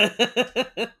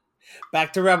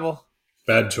 Back to Rebel.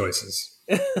 Bad choices.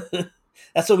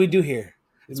 That's what we do here.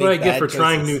 That's what I get for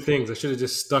trying new things. I should have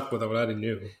just stuck with what I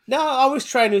knew. No, I always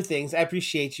try new things. I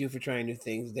appreciate you for trying new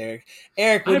things, Derek.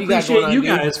 Eric, what I do you got going on?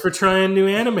 appreciate you guys for trying new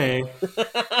anime.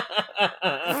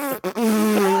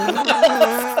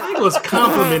 I was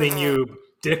complimenting you,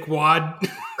 dickwad.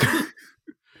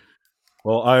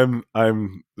 Well, I'm I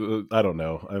don't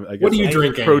know. I guess what are you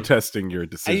drinking? Protesting your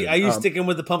decision. Are you sticking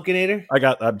with the Pumpkinator?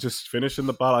 I'm just finishing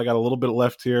the bottle. I got a little bit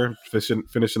left here.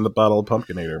 Finishing the bottle of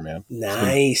Pumpkinator, man.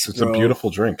 Nice, it's a beautiful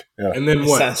drink. Yeah. And then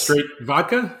what? Straight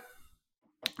vodka?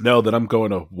 No, then I'm going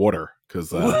to water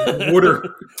because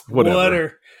water.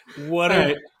 Whatever.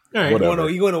 Water. All right.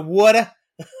 Whatever. You going to water?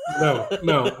 No,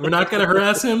 we're not going to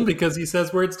harass him because he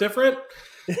says words different.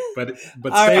 But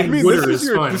saying water is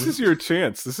fun. This is your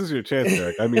chance.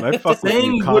 Eric. I mean, I fuck with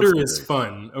saying you water is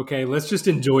fun. Okay, let's just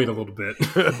enjoy it a little bit.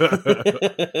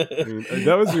 I mean,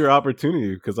 that was your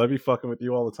opportunity because I'd be fucking with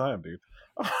you all the time, dude.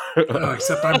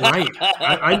 Except I'm right.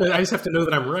 I just have to know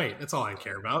that I'm right. That's all I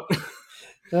care about.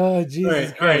 Oh,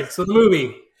 Jesus! All right. So the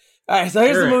movie. All right, so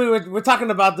here's the movie. We're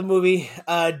talking about the movie.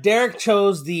 Derek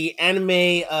chose the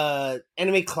anime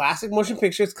classic motion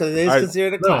pictures because it is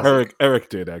considered a classic. Eric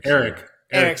did actually.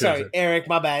 Eric.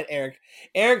 My bad, Eric.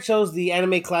 Eric chose the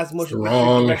anime classic motion picture.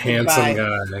 Wrong, handsome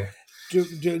guy.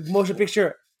 Motion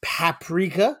picture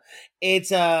Paprika.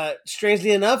 It's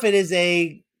strangely enough, it is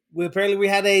apparently we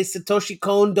had a Satoshi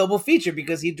Kon double feature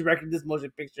because he directed this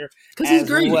motion picture because he's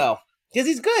great. Well, because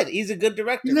he's good. He's a good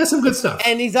director. He has some good stuff,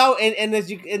 and he's out. And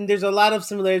there's a lot of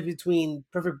similarities between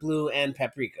Perfect Blue and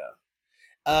Paprika.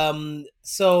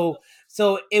 So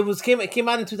it came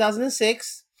out in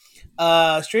 2006.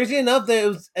 Strangely enough,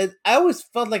 I always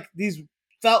felt like these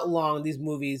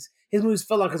movies. His movies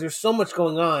felt long because there's so much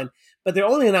going on, but they're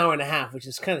only an hour and a half, which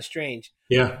is kind of strange.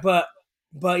 Yeah, but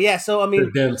yeah. So I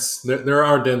mean, they're dense. There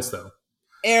are dense though.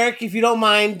 Eric, if you don't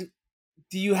mind,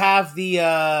 do you have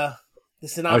the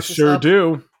synopsis? I sure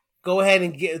do. Go ahead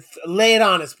and lay it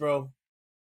on us, bro.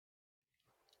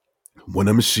 When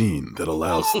a machine that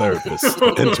allows therapists to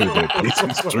enter their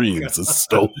patients' dreams is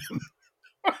stolen.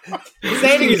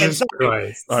 Say it again.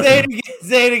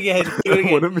 Say it again. Do it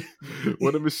again.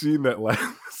 What a machine that allows.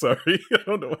 Sorry, I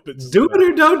don't know what to do. It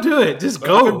or don't do it. Just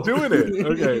go. I'm doing it.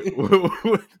 Okay.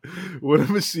 When a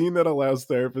machine that allows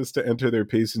therapists to enter their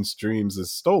patients' dreams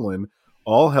is stolen,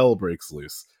 all hell breaks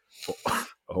loose.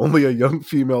 Only a young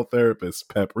female therapist,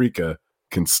 Paprika,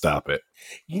 can stop it.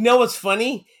 You know what's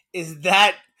funny is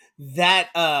that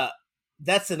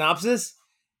synopsis.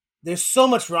 There's so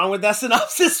much wrong with that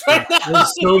synopsis right now.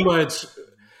 There's so much.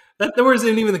 There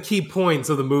wasn't even the key points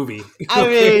of the movie. I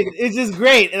mean, it's just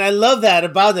great, and I love that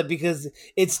about it because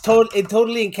it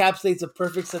totally encapsulates a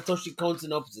perfect Satoshi Kon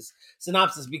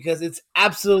synopsis because it's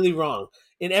absolutely wrong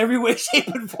in every way, shape,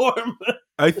 and form.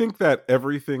 I think that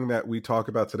everything that we talk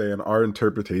about today and our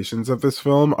interpretations of this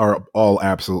film are all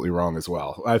absolutely wrong as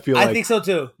well. I think so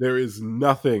too. There is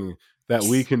nothing that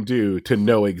we can do to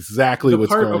know exactly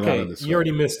what's going on in this film. You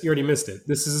already missed it.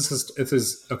 This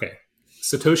is okay.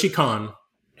 Satoshi Kon.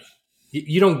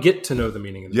 You don't get to know the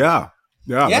meaning of it. Yeah,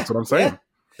 that's what I'm saying. Yeah.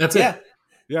 That's it.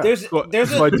 Yeah.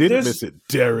 I didn't miss it,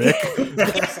 Derek.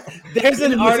 There's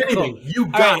an article. You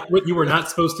got what you were not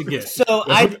supposed to get. So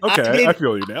I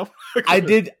feel you now. I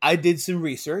did some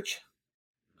research.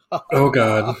 Oh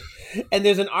God. And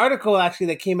there's an article actually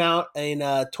that came out in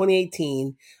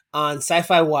 2018 on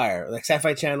Sci-Fi Wire, like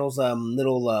Sci-Fi Channel's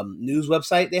little news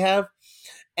website they have.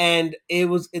 And it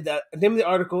was the name of the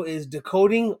article is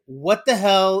 "Decoding What the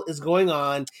Hell is Going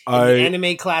On in the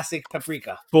Anime Classic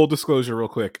Paprika." Full disclosure, real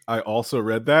quick. I also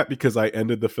read that because I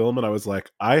ended the film and I was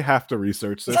like, I have to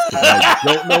research this because I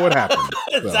don't know what happened.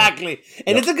 So, exactly,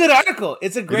 and it's a good article.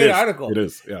 It's a great article. It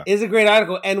is. Yeah, it's a great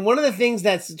article. And one of the things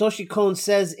that Satoshi Kon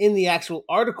says in the actual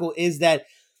article is that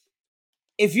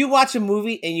if you watch a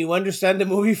movie and you understand the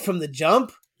movie from the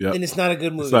jump, then it's not a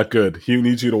good movie. It's not good. He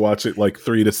needs you to watch it like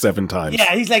 3 to 7 times.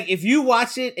 Yeah, he's like, if you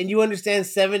watch it and you understand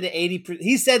 7 to 80%,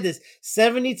 he said this,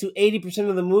 70 to 80%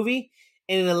 of the movie,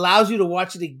 and it allows you to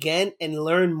watch it again and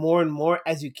learn more and more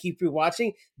as you keep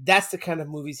rewatching, that's the kind of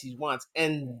movies he wants.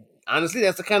 And honestly,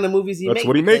 that's the kind of movies he makes. That's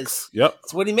what he makes. Yep.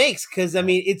 That's what he makes. Because, I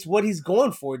mean, it's what he's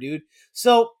going for, dude.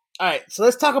 So, all right. So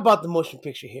let's talk about the motion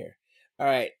picture here. All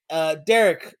right.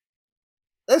 Derek,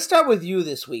 let's start with you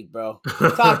this week, bro.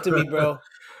 Talk to me, bro.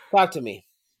 Talk to me.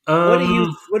 What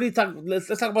do you talk? Let's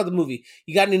talk about the movie.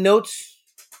 You got any notes?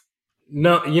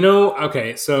 No,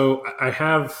 okay. So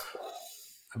I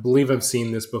believe I've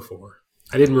seen this before.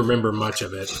 I didn't remember much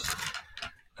of it.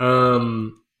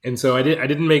 And so I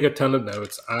didn't make a ton of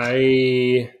notes.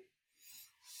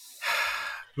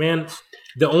 Man,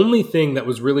 the only thing that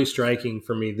was really striking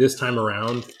for me this time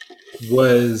around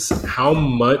was how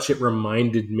much it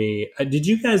reminded me. Did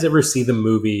you guys ever see the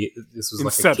movie? This was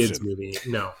Inception. Like a kid's movie.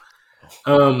 No.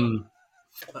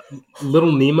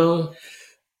 Little Nemo.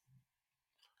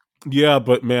 Yeah,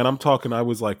 but man, I'm talking. I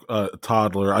was like a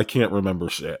toddler. I can't remember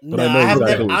shit. But No, I know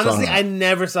exactly what honestly, you're I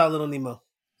never saw Little Nemo.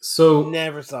 So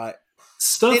never saw it.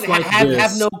 Stuff like this.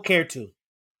 Have no care to.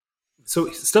 So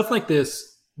stuff like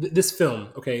this. This film.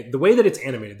 Okay, the way that it's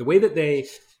animated, the way that they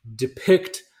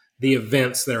depict the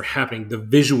events that are happening, the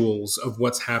visuals of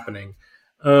what's happening,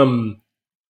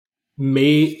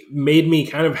 made me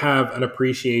kind of have an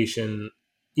appreciation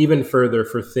even further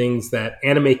for things that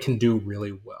anime can do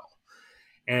really well.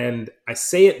 And I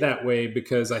say it that way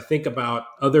because I think about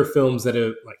other films that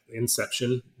have, like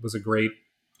Inception was a great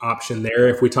option there.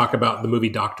 If we talk about the movie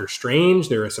Doctor Strange,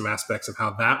 there are some aspects of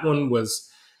how that one was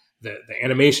the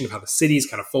animation of how the cities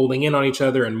kind of folding in on each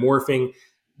other and morphing,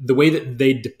 the way that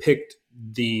they depict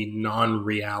the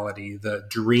non-reality, the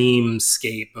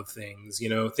dreamscape of things,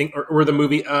 or the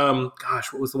movie,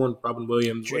 what was the one? Robin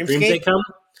Williams, Dreams May Come?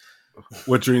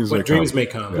 What dreams may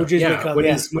come. Yeah. When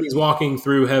he's walking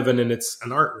through heaven and it's an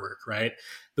artwork, right?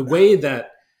 The way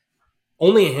that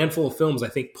only a handful of films, I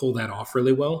think, pull that off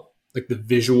really well. Like the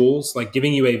visuals, like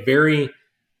giving you a very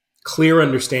clear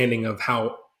understanding of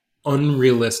how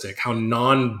unrealistic, how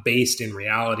non-based in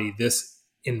reality this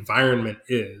environment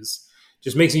is,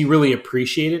 just makes me really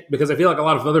appreciate it, because I feel like a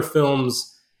lot of other films,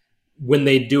 when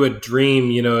they do a dream,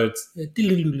 it's, and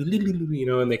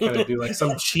they kind of do like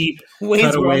some cheap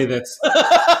cutaway that's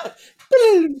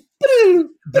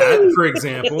that, for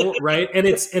example, right? And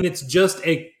it's just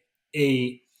a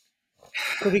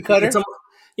cookie cutter.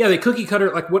 They cookie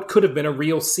cutter like what could have been a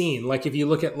real scene. Like if you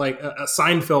look at like a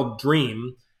Seinfeld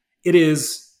dream, it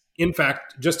is in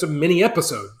fact just a mini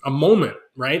episode, a moment,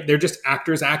 right? They're just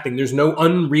actors acting. There's no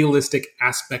unrealistic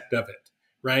aspect of it.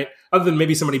 Right? Other than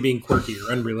maybe somebody being quirky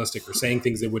or unrealistic or saying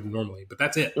things they wouldn't normally. But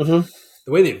that's it. Mm-hmm.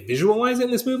 The way they visualize it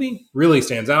in this movie really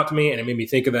stands out to me. And it made me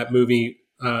think of that movie,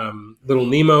 Little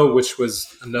Nemo, which was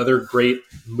another great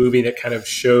movie that kind of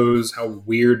shows how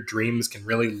weird dreams can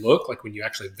really look, like when you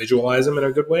actually visualize them in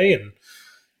a good way. And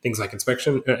things like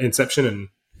Inception and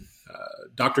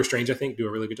Doctor Strange, I think, do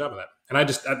a really good job of that. And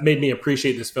that made me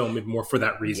appreciate this film even more for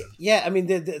that reason. Yeah, I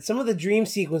mean, some of the dream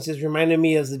sequences reminded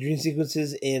me of the dream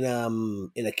sequences in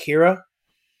Akira.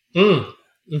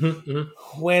 Mm-hmm,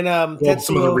 mm-hmm. When Tetsuo,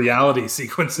 some of the reality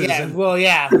sequences. Yeah,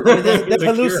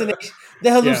 the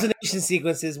hallucination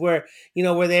sequences where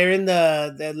they're in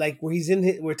the like where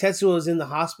where Tetsuo is in the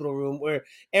hospital room. Where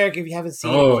Eric, if you haven't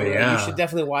seen it, you should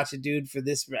definitely watch it, dude. For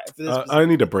this, I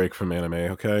need a break from anime.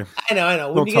 Okay, I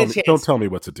know. Don't tell me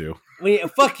what to do.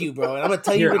 Fuck you, bro. And I'm gonna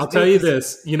tell you. I'll tell you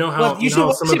this. You know how you should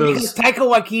watch some of those because Taika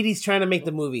Waititi's trying to make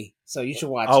the movie, so you should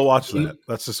watch. I'll watch that.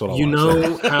 That's just what I'll watch. You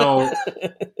know how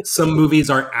some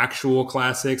movies are actual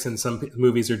classics and some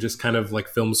movies are just kind of like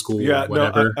film school. Yeah, or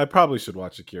whatever. No, I probably should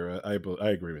watch Akira. I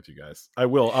agree with you guys. I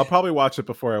will. I'll probably watch it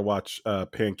before I watch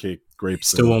Pancake Grapes.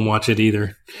 Still won't watch it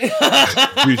either.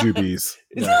 Jujubes.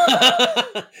 Yeah.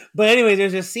 But anyway,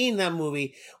 there's a scene in that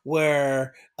movie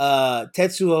where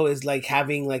Tetsuo is like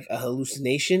having like a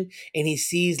hallucination, and he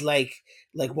sees like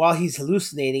while he's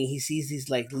hallucinating, he sees these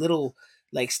like little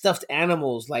like stuffed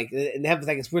animals, like, and they have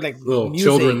like it's weird like little music,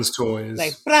 children's toys,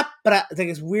 like blah, blah. It's like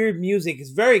it's weird music.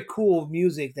 It's very cool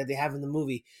music that they have in the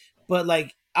movie, but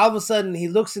like all of a sudden he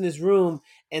looks in his room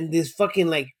and this fucking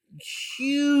like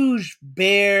huge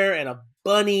bear and a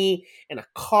bunny and a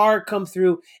car come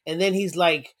through, and then he's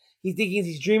like he's thinking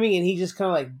he's dreaming, and he just kind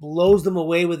of like blows them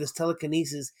away with his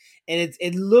telekinesis, and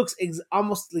it looks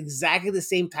almost exactly the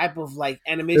same type of like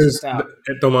animation style.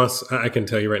 Tomas, I can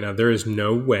tell you right now, there is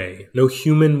no way, no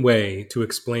human way to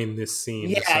explain this scene.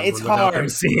 Yeah, it's hard. Them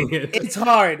seeing it. It's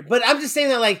hard, but I'm just saying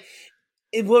that like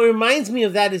what reminds me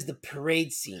of that is the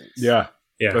parade scenes. Yeah.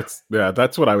 Yeah,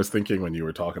 that's what I was thinking when you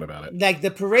were talking about it. Like the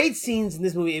parade scenes in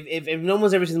this movie. If no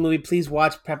one's ever seen the movie, please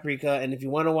watch Paprika. And if you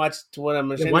want to watch what I'm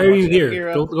going to say, why are you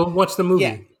here? Go watch the movie.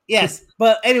 Yeah. Yes,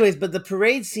 but anyways, the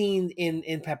parade scene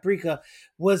in Paprika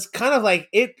was kind of like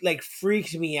it like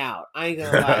freaked me out. I ain't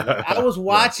gonna lie. Like, I was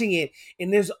watching it,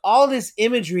 and there's all this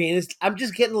imagery, and I'm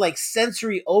just getting like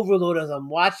sensory overload as I'm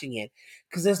watching it.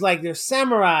 Because there's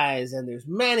samurais, and there's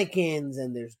mannequins,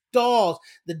 and there's dolls.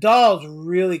 The dolls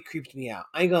really creeped me out.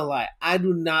 I ain't gonna lie. I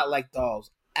do not like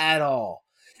dolls at all.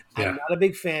 Yeah. I'm not a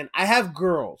big fan. I have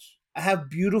girls. I have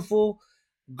beautiful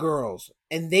girls,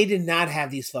 and they did not have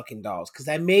these fucking dolls because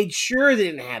I made sure they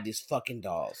didn't have these fucking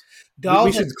dolls.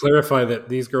 We should clarify that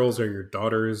these girls are your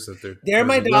daughters. That they're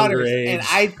my daughters, and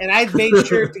I made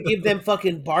sure to give them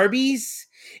fucking Barbies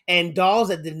and dolls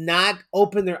that did not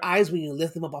open their eyes when you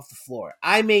lift them up off the floor.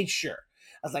 I made sure.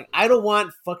 I was like, I don't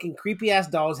want fucking creepy ass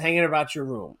dolls hanging about your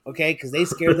room, okay? Because they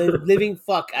scare the living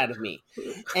fuck out of me.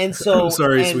 And so, I'm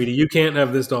sorry, sweetie, you can't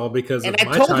have this doll because of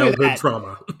my childhood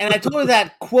trauma. And I told her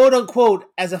that, quote unquote,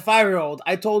 as a 5-year-old,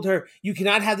 I told her, you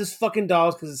cannot have this fucking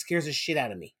dolls because it scares the shit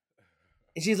out of me.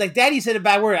 And she's like, Daddy, you said a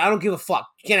bad word. I don't give a fuck.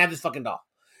 You can't have this fucking doll.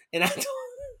 And I told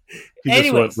He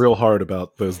just went real hard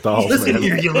about those dolls. Listen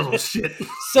here, you little shit.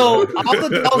 So all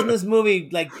the dolls in this movie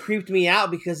like creeped me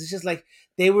out because it's just like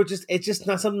it's just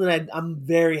not something that I'm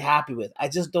very happy with. I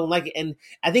just don't like it, and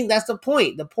I think that's the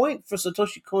point. The point for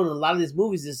Satoshi Kon in a lot of these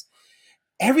movies is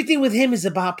everything with him is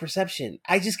about perception.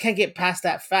 I just can't get past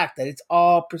that fact that it's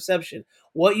all perception.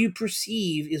 What you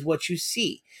perceive is what you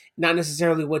see, not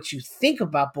necessarily what you think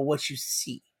about, but what you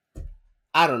see.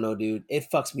 I don't know, dude. It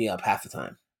fucks me up half the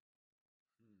time.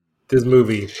 This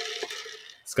movie,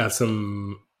 it's got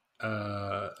some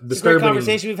disturbing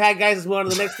conversation we've had, guys. Let's move on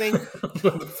to the next thing.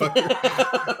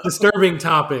 Disturbing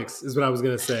topics is what I was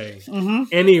gonna say. Mm-hmm.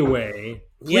 Anyway,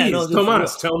 please,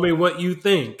 Tomas, tell me what you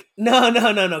think.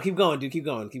 No. Keep going, dude. Keep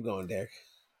going, Derek.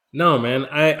 No, man.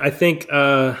 I think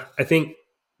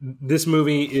this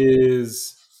movie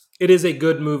is a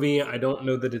good movie. I don't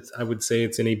know that it's. I would say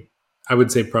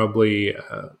probably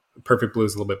Perfect Blue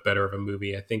is a little bit better of a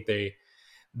movie. I think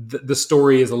the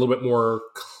story is a little bit more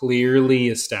clearly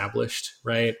established,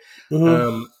 right?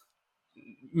 Mm-hmm.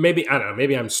 Maybe, I don't know,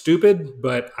 maybe I'm stupid,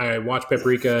 but I watch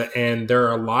Paprika and there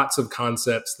are lots of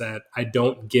concepts that I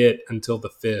don't get until the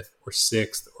 5th or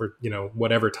 6th or,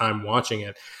 whatever time watching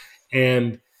it.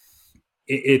 And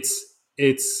it's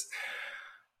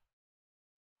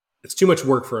too much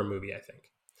work for a movie, I think.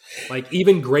 Like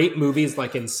even great movies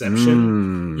like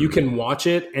Inception, you can watch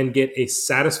it and get a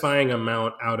satisfying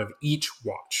amount out of each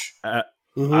watch. Out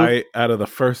of the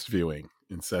first viewing,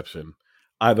 Inception,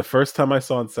 the first time I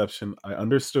saw Inception, I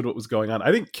understood what was going on.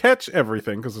 I didn't catch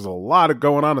everything because there's a lot of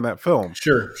going on in that film.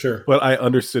 Sure. But I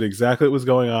understood exactly what was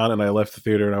going on, and I left the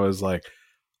theater and I was like,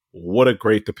 what a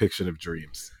great depiction of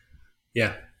dreams.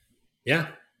 Yeah.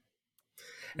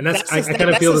 And I kind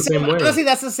of feel the same way. Honestly,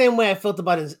 that's the same way I felt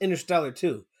about Interstellar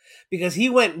too. Because he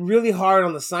went really hard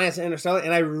on the science of Interstellar,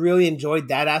 and I really enjoyed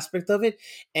that aspect of it.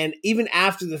 And even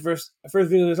after the first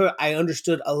video, I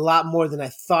understood a lot more than I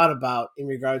thought about in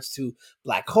regards to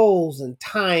black holes and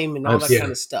time and all that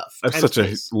kind of stuff. I have such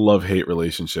a love-hate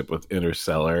relationship with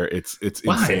Interstellar. It's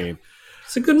insane.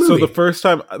 It's a good movie. So the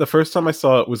first time I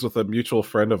saw it was with a mutual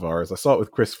friend of ours. I saw it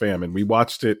with Chris Pham, and we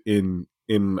watched it in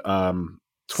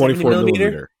 24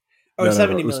 millimeter. Or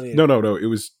 70 millimeter. No.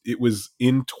 It was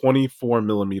in 24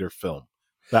 millimeter film.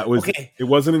 That was okay. It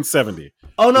wasn't in 70.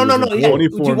 Oh no. Yeah.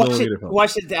 24 millimeter film.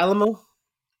 Watch it at the Alamo?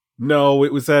 No,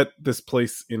 it was at this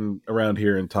place around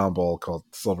here in Tomball called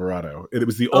Silverado. It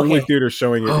was the only theater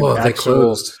showing it in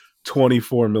actual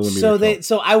 24 millimeter.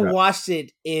 So I watched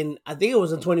it in. I think it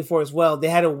was in 24 as well. They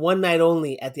had it one night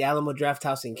only at the Alamo Draft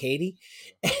House in Katy.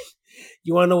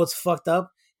 You want to know what's fucked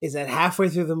up? Is that halfway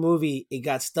through the movie, it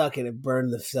got stuck and it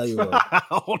burned the celluloid.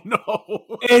 Oh no!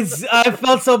 I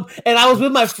felt so, and I was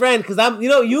with my friend because I'm,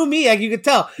 you and me, like you could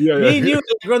tell, me and you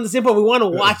are on the same point. We want to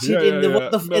watch it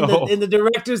in the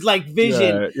director's like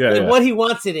vision, what he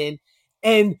wants it in.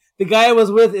 And the guy I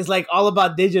was with is like all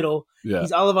about digital. Yeah.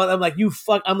 He's all about. I'm like, you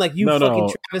fucking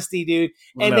No. travesty, dude.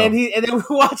 And No. then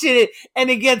we're watching it, and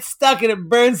it gets stuck, and it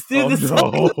burns through the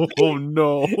side. Oh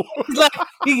no! He's like,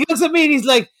 he looks at me, and he's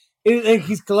like,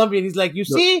 he's Colombian. He's like, you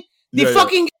see, the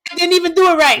fucking guy didn't even do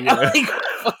it right. Yeah. I'm like,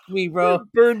 fuck me, bro.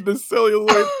 Burned the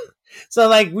celluloid. So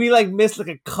like we like missed like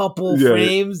a couple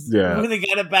frames yeah. when they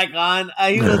got it back on.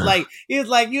 He was like,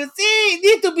 you see, it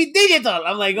needs to be digital.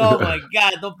 I'm like, oh my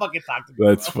god, don't fucking talk to me.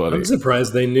 That's bro. funny. I'm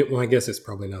surprised they knew. Well, I guess it's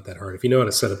probably not that hard. If you know how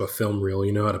to set up a film reel,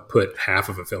 you know how to put half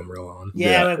of a film reel on. Yeah,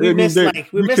 Yeah. like, we I mean, missed they-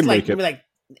 like you can make maybe it. like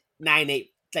 9, 8,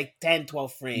 like 10,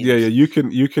 12 frames. Yeah, you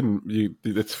can.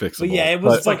 It's fixable. But yeah, it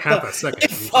was It's like fucked half a up. second.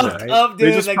 It fucked right? up, dude.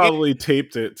 They just Like, probably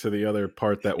taped it to the other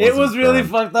part that it wasn't was really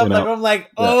burned, fucked up. you Like know? I'm like,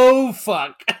 oh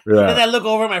fuck. And Yeah, I look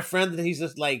over at my friend, and he's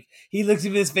just like, he looks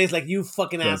at me in his face like, you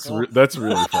fucking asshole. that's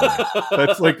really funny.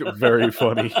 That's like very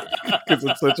funny because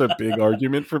it's such a big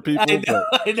argument for people. I know,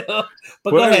 But, I know. But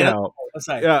but go ahead. anyhow, I'm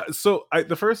sorry. yeah. So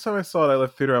the first time I saw it, I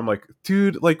left theater. I'm like,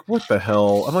 dude, like what the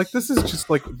hell? I'm like, this is just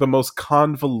like the most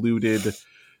convoluted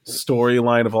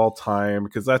storyline of all time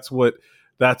because that's what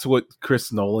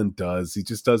Chris Nolan does.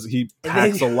 He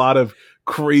packs a lot of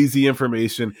crazy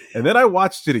information. And then I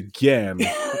watched it again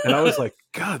and I was like,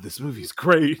 God, this movie's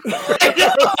great.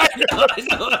 I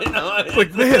know.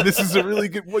 Like, man, this is a really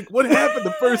good. Like, what happened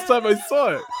the first time I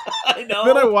saw it? I know.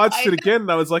 Then I watched it again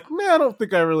and I was like, man, I don't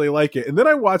think I really like it. And then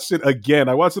I watched it again.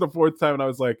 I watched it a fourth time and I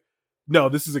was like, no,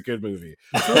 this is a good movie.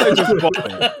 So then I just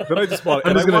bought it.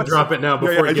 I'm just going to drop it now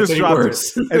before it gets any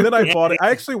worse. And then I bought it.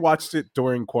 I actually watched it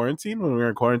during quarantine when we were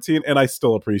in quarantine, and I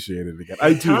still appreciate it again.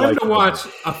 I do Time like to it. watch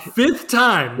a fifth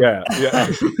time. Yeah.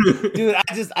 Dude,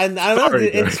 I don't know. Sorry,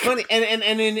 It's funny,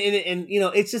 and you know,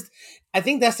 it's just. I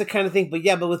think that's the kind of thing.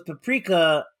 But with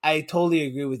Paprika, I totally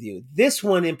agree with you. This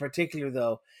one in particular,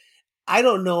 though, I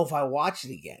don't know if I watch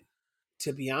it again.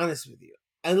 To be honest with you,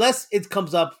 unless it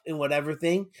comes up in whatever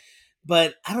thing.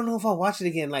 But I don't know if I'll watch it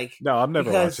again. Like, no, I'm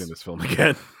never watching this film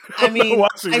again. I mean,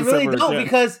 I really don't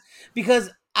again.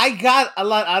 because I got a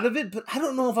lot out of it, but I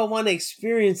don't know if I want to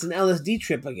experience an LSD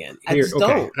trip again. I just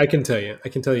don't. I can tell you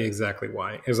exactly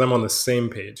why, because I'm on the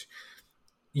same page.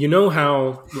 You know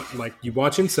how, like, you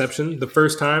watch Inception the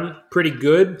first time, pretty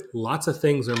good. Lots of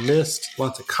things are missed.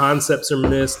 Lots of concepts are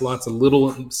missed. Lots of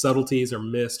little subtleties are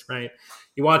missed, right?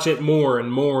 You watch it more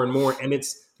and more and more, and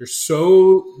there's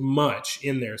so much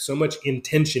in there, so much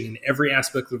intention in every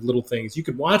aspect of little things. You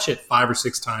could watch it 5 or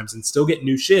 6 times and still get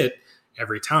new shit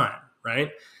every time,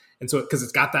 right? And so, because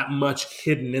it's got that much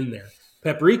hidden in there.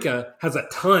 Paprika has a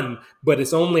ton, but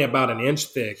it's only about an inch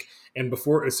thick. And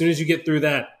as soon as you get through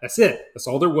that, that's it. That's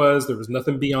all there was. There was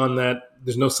nothing beyond that.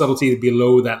 There's no subtlety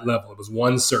below that level. It was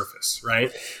one surface,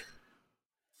 right?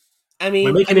 I mean,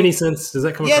 am I making any sense? Does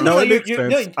that come? Yeah, across? no, sense.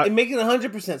 it makes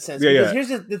 100% sense. Yeah, because here's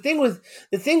the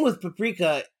thing with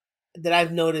Paprika that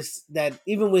I've noticed, that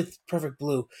even with Perfect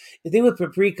Blue, the thing with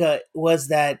Paprika was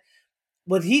that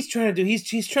what he's trying to do,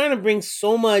 he's trying to bring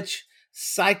so much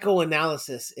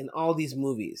psychoanalysis in all these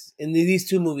movies, in these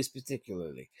 2 movies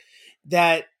particularly,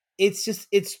 that it's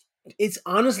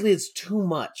honestly, it's too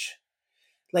much.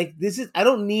 Like, I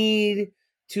don't need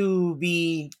to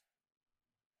be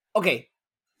okay.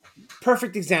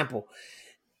 Perfect example.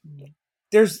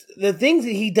 There's the things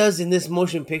that he does in this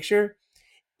motion picture.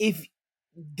 If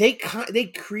they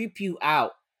creep you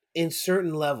out in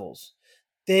certain levels,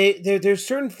 there's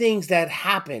certain things that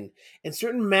happen and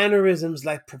certain mannerisms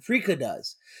like Paprika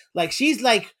does. Like, she's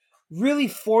like really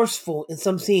forceful in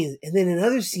some scenes, and then in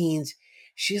other scenes,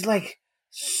 she's like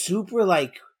super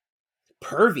like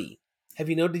pervy.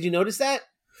 Did you notice that?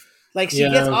 Like, she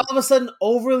gets all of a sudden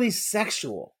overly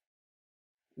sexual,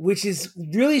 which is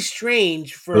really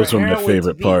strange for those were my heroine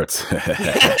favorite to be. parts.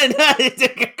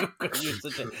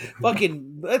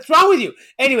 Fucking, what's wrong with you?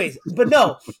 Anyways, but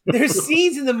no, there's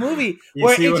scenes in the movie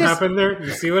where happened there?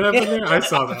 You see what happened there? I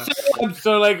saw that. I'm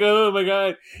so like, oh my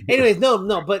god. Anyways,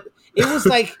 no, but it was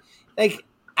like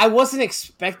I wasn't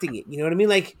expecting it. You know what I mean?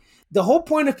 Like, the whole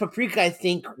point of Paprika, I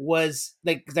think, was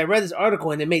like, because I read this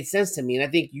article and it made sense to me, and I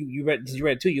think you read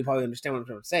it too. You probably understand what I'm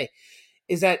trying to say.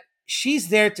 Is that she's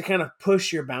there to kind of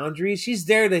push your boundaries. She's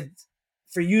there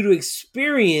for you to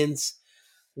experience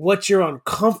what you're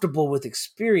uncomfortable with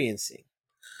experiencing.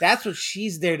 That's what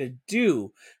she's there to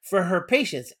do for her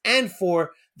patients and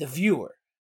for the viewer.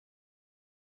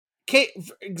 For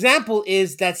example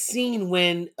is that scene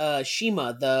when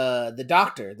Shima, the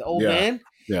doctor, the old man,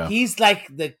 he's like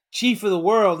the chief of the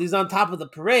world. He's on top of the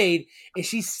parade, and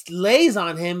she slays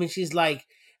on him, and she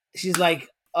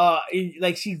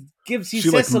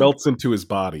melts into his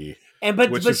body. Which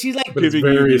but is she's like, But it's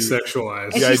giving very you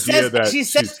sexualized. and the she idea says, that she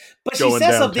says, she's but she going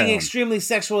says something downtown. extremely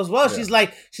sexual as well.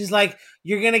 Yeah. She's like,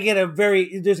 you're gonna get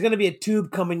there's gonna be a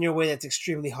tube coming your way that's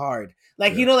extremely hard,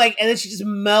 like Yeah. like, and then she just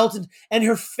melted, and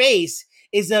her face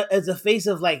is a face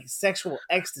of like sexual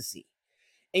ecstasy,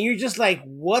 and you're just like,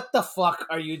 what the fuck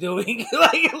are you doing?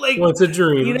 like, Well, it's a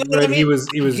dream, you know what right? I mean? He was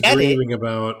Get it. dreaming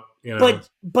about, you know.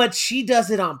 But she does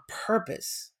it on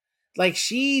purpose. Like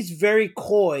she's very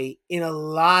coy in a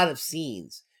lot of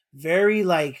scenes, very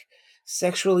like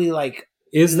sexually like.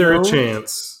 Is there a No.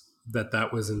 chance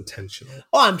that was intentional?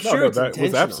 Oh, I'm sure it's that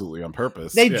intentional. was absolutely on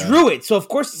purpose. They yeah. drew it, so of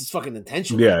course it's fucking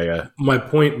intentional. Yeah. My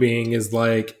point being is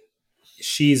like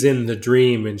she's in the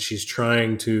dream and she's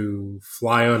trying to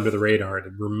fly under the radar to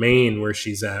remain where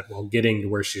she's at while getting to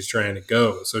where she's trying to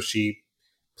go. So she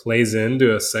plays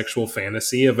into a sexual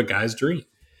fantasy of a guy's dream.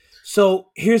 So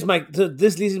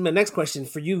this leads to my next question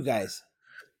for you guys: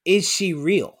 is she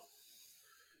real?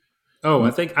 Oh,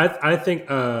 I think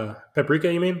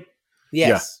Paprika, you mean?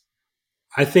 Yes.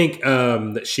 I think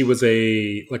that she was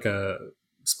a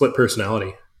split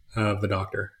personality of the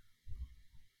Doctor.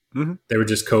 Mhm. They were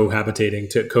just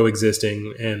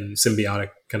coexisting and symbiotic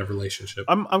kind of relationship.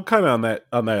 I'm kind of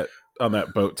on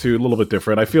that boat too, a little bit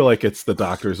different. I feel like it's the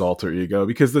Doctor's alter ego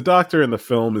because the Doctor in the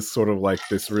film is sort of like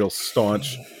this real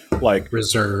staunch, like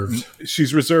Reserved.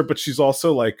 she's reserved, but she's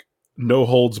also like no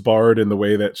holds barred in the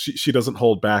way that she doesn't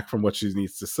hold back from what she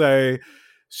needs to say.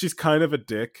 She's kind of a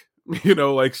dick,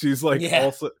 like she's like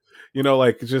also,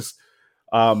 like just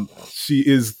she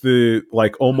is the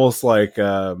like almost like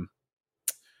a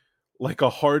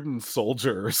hardened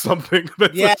soldier or something.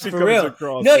 That's what she for comes real.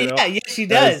 across. No, yeah, she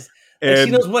does. And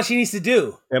she knows what she needs to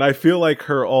do. And I feel like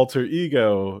her alter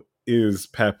ego is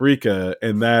Paprika,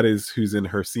 and that is who's in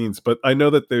her scenes. But I know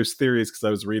that there's theories because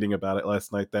I was reading about it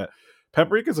last night that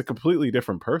Paprika is a completely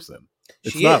different person.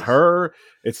 It's not her.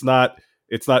 It's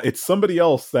somebody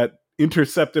else that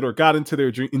intercepted or got into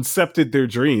their incepted their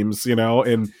dreams,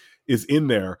 and is in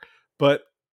there. But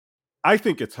I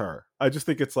think it's her. I just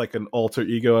think it's like an alter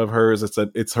ego of hers.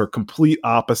 It's her complete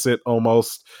opposite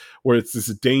almost, where it's this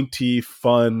dainty,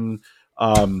 fun,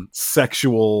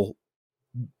 sexual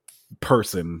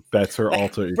person that's her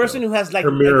alter ego. Person who has like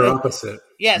her mirror opposite.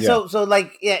 Yeah. So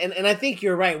like, yeah. And I think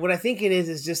you're right. What I think it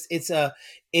is just, it's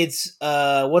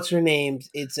what's her name?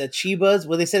 It's Chiba's.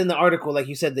 Well, they said in the article, like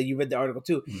you said that you read the article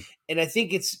too. Mm. And I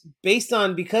think it's based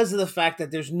on, because of the fact that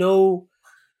there's no,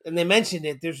 and they mentioned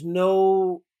it, there's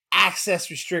no access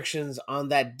restrictions on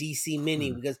that DC mini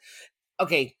because,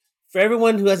 okay, for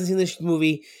everyone who hasn't seen this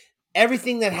movie,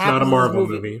 everything that happens not a Marvel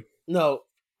in this movie. No,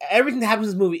 everything that happens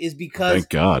in this movie is because thank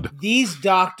God these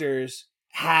doctors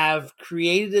have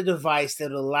created a device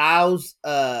that allows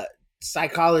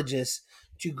psychologists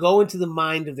to go into the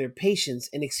mind of their patients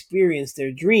and experience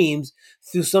their dreams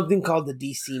through something called the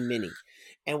DC Mini.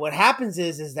 And what happens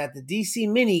is that the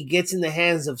DC Mini gets in the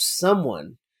hands of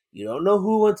someone. You don't know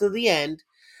who until the end.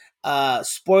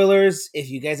 Spoilers, if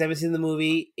you guys haven't seen the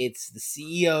movie, it's the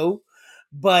CEO,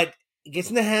 but it gets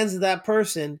in the hands of that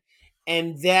person,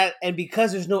 and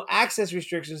because there's no access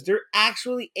restrictions, they're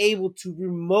actually able to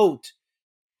remote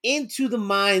into the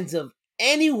minds of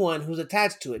anyone who's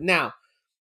attached to it. Now,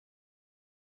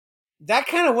 that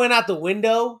kind of went out the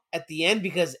window at the end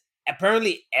because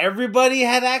apparently everybody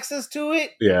had access to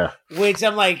it. Yeah. Which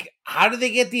I'm like, how did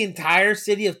they get the entire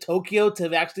city of Tokyo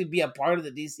to actually be a part of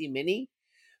the DC Mini?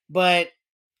 But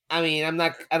I mean,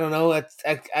 I don't know. I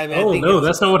think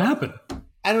that's not what happened.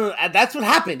 I don't know. That's what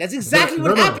happened. That's exactly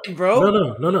what happened,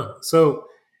 bro. No. So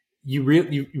you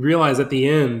realize at the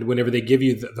end, whenever they give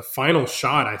you the final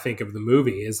shot, I think, of the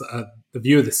movie is the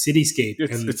view of the cityscape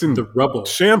it's in the rubble.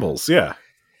 Shambles, yeah.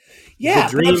 Yeah,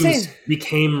 the dreams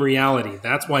became reality.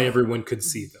 That's why everyone could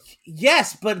see them.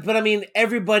 Yes, but I mean,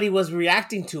 everybody was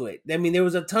reacting to it. I mean, there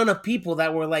was a ton of people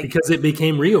that were like, because it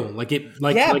became real. But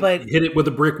hit it with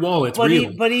a brick wall. It's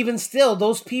real. But even still,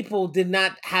 those people did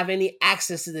not have any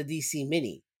access to the DC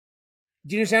Mini.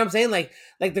 Do you understand what I'm saying?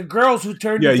 Like the girls who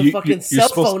turned into fucking cell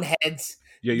phone heads.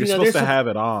 Yeah, you're supposed to have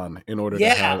it on in order to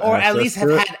have or at least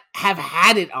have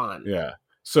had it on. Yeah.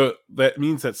 So that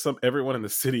means that everyone in the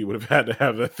city would have had to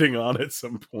have that thing on at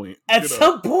some point. At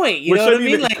some point, you know what I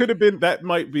mean? It could have been, that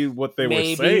might be what they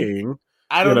were saying.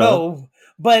 I don't know.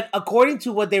 But according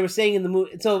to what they were saying in the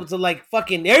movie, so like,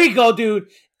 fucking, there you go, dude.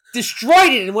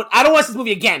 Destroyed it. And I don't watch this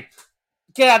movie again.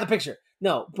 Get out of the picture.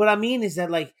 No, what I mean is that,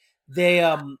 like, they,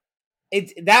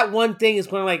 that one thing is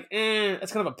kind of like,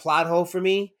 that's kind of a plot hole for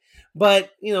me. But,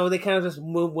 they kind of just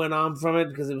went on from it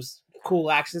because it was a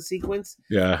cool action sequence.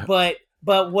 Yeah.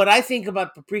 But what I think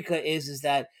about Paprika is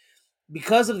that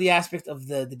because of the aspect of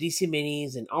the DC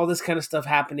minis and all this kind of stuff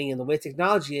happening and the way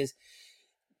technology is,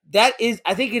 I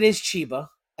think it is Chiba.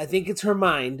 I think it's her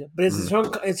mind, but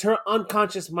it's her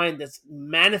unconscious mind that's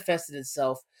manifested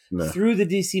itself through the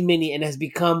DC mini and has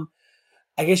become,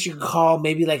 I guess you could call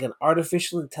maybe like an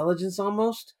artificial intelligence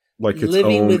almost. Like its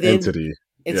own entity.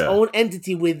 Its own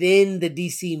entity within the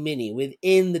DC mini,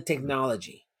 within the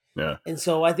technology. Yeah. And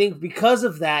so I think because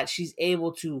of that, she's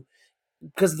able to,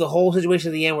 because of the whole situation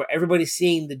at the end where everybody's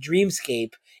seeing the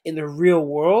dreamscape in the real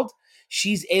world,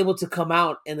 she's able to come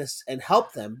out and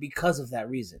help them because of that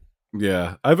reason.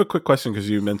 Yeah. I have a quick question because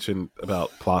you mentioned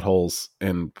about plot holes,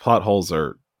 and plot holes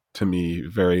are, to me,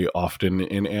 very often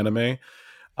in anime.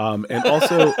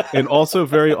 And also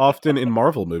very often in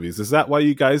Marvel movies. Is that why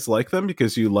you guys like them?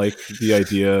 Because you like the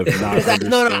idea of not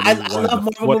understanding I love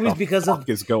Marvel movies because of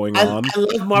is going on. I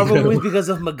love Marvel movies because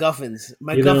of MacGuffins.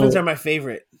 MacGuffins are my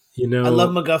favorite. You know, I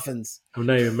love MacGuffins. I'm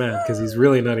not even mad because he's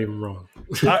really not even wrong.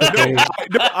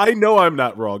 I know I'm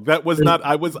not wrong. That was not.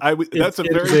 I was. That's a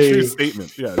very true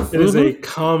statement. Yes, it is a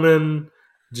common.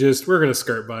 Just we're gonna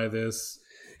skirt by this.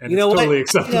 And you know totally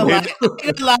what?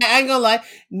 I ain't gonna lie.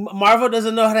 Marvel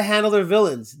doesn't know how to handle their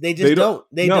villains. They just don't.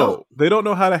 They don't. They don't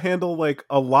know how to handle like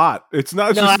a lot. It's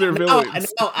not just their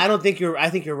villains. I don't think you're. I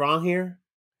think you're wrong here.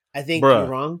 I think you're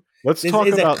wrong. Let's talk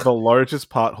about the largest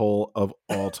pothole of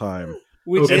all time.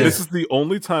 This is the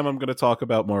only time I'm going to talk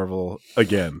about Marvel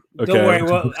again. Okay? Don't worry.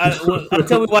 Well,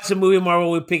 until we watch the movie Marvel,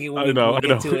 we'll pick it. I know.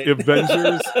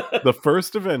 Avengers, the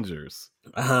first Avengers.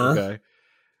 Okay.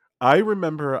 I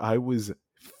remember I was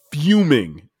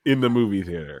fuming in the movie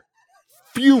theater.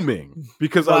 Fuming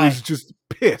because I was just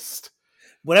pissed.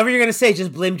 Whatever you're going to say,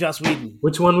 just blame Joss Whedon.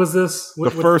 Which one was this? The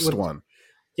first one.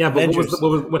 Yeah, but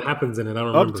what happens in it? I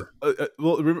don't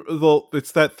remember. Well,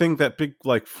 it's that thing, that big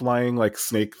like flying like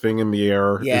snake thing in the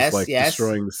air is like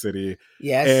destroying the city.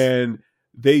 Yes. And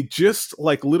they just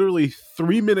like literally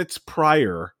 3 minutes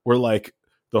prior were like,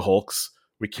 the Hulk's,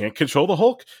 we can't control the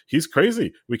Hulk. He's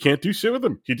crazy. We can't do shit with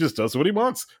him. He just does what he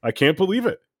wants. I can't believe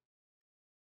it.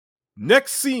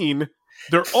 Next scene,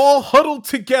 they're all huddled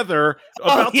together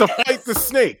about to fight the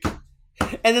snake.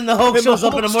 And then the Hulk shows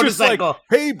up in a motorcycle. Like,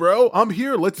 hey, bro, I'm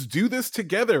here. Let's do this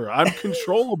together. I'm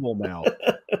controllable now.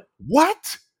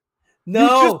 What?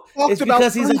 No, it's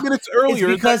because he's 3 minutes earlier.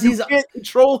 It's because you can't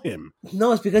control him.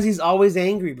 No, it's because he's always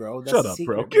angry, bro. Shut up,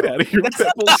 bro. Get out of here with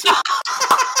that bullshit.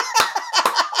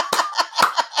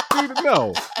 Dude,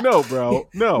 no, bro,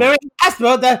 no. Remember he asked,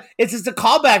 bro, that it's just a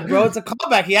callback, bro. It's a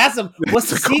callback. He asked him, "What's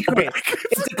the secret?"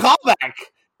 It's a callback.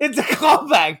 It's a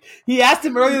callback. He asked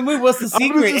him earlier in the movie, "What's the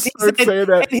secret?"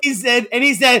 And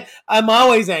he said, "I'm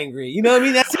always angry." You know what I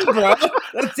mean? That's it, bro.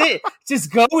 That's it.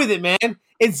 Just go with it, man.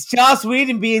 It's Joss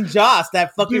Whedon being Joss,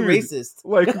 that fucking racist.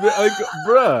 Like,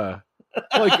 bruh.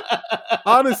 Like,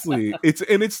 honestly,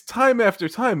 it's time after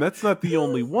time. That's not the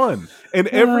only one. And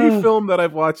every film that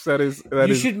I've watched you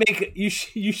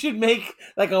should make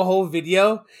like a whole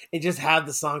video and just have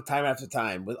the song time after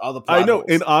time with all the plot I know, holes.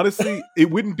 and honestly, it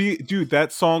wouldn't be, dude,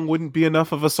 that song wouldn't be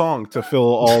enough of a song to fill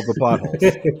all the plot holes.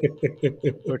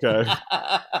 Okay.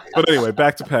 But anyway,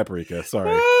 back to Paprika.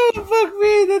 Sorry. Oh, fuck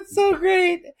me. That's so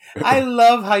great. I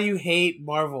love how you hate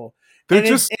Marvel. It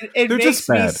makes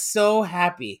me so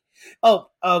happy.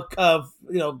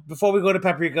 Before we go to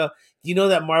Paprika, you know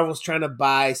that Marvel's trying to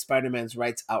buy Spider-Man's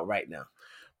rights outright now.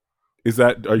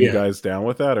 Are you guys down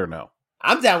with that or no?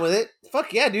 I'm down with it.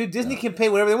 Fuck yeah, dude. Disney can pay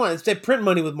whatever they want. It's they print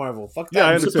money with Marvel. Fuck that. Yeah,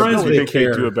 I understand. You think they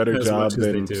do a better job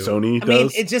than Sony does? I mean,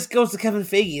 it just goes to Kevin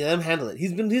Feige. Let him handle it.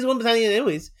 He's the one that's handling it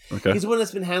anyways. Okay. He's the one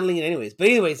that's been handling it anyways. But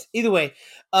either way,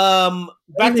 back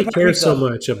to Paprika. Care so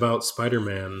much about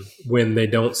Spider-Man when they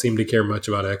don't seem to care much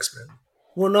about X-Men.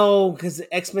 Well, no, because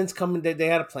X-Men's coming. They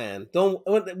had a plan. We're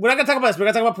not gonna talk about this. We're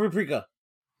gonna talk about Paprika.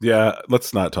 Yeah,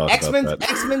 let's not talk about that.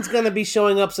 X-Men's gonna be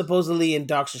showing up supposedly in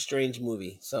Doctor Strange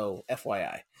movie. So,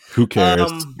 FYI. Who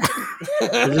cares?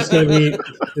 It's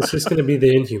just gonna be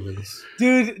the Inhumans,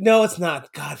 dude. No, it's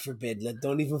not. God forbid.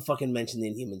 Don't even fucking mention the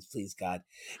Inhumans, please, God.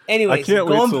 Anyway, I can't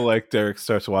wait till like Derek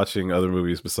starts watching other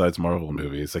movies besides Marvel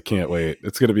movies. I can't wait.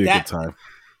 It's gonna be a good time.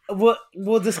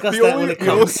 We'll discuss that when it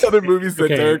comes. The only other movies that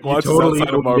Derek watches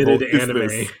outside of Marvel is anime.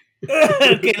 This.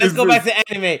 Okay, let's go back to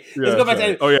anime. Let's go back to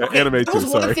anime. Oh yeah, anime too. That was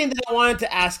one thing that I wanted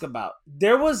to ask about.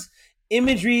 There was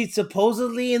imagery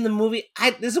supposedly in the movie.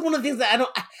 This is one of the things that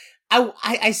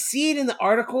I see it in the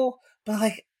article, but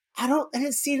like I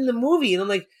didn't see it in the movie, and I'm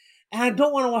like, and I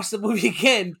don't want to watch the movie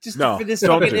again just for this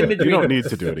fucking imagery. You don't need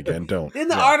to do it again. Don't. In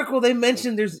the article, they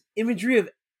mentioned there's imagery of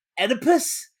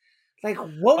Oedipus. Like,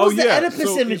 what was the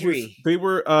Oedipus imagery? They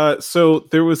were so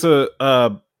there was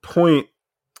a point.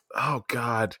 Oh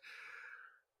God,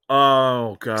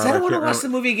 Oh Because god, I I don't want to can't watch remember. the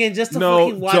movie again just to No,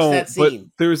 fucking watch don't. that But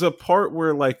scene. there's a part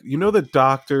where, like, you know, the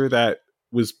doctor that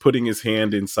was putting his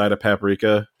hand inside of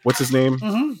Paprika. What's his name?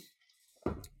 Mm-hmm.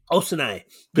 Osanai.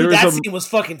 There Dude, is that a scene was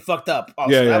fucking fucked up.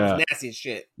 Also, Yeah, that was yeah. nasty as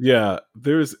shit. Yeah,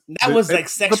 there's That was like the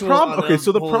sexual. problem. on Okay, a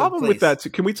so the whole problem with place.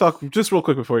 that. Can we talk just real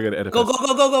quick before we get to Oedipus? Go.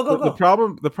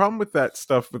 The problem with that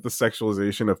stuff with the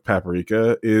sexualization of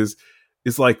Paprika is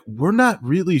like we're not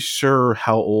really sure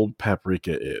how old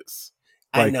Paprika is.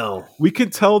 I Like, know. we can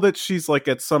tell that she's like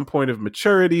at some point of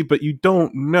maturity, but you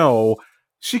don't know.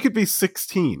 She could be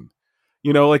 16.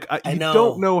 You know, like I you know.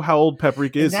 don't know how old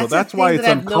Paprika And is, so that's the that's why thing it's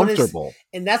that I've noticed- uncomfortable.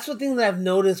 And that's the thing that I've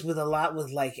noticed with a lot with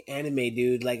like anime,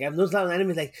 dude. Like I've noticed a lot with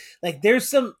anime, like there's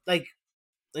some like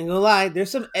I'm gonna lie,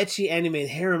 there's some ecchi anime,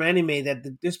 harem anime that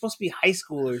they're supposed to be high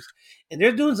schoolers, and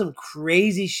they're doing some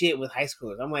crazy shit with high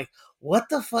schoolers. I'm like, what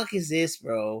the fuck is this,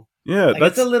 bro? Yeah, Like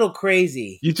that's it's a little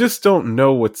crazy. you just don't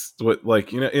know what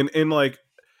like, you know, in like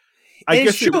I And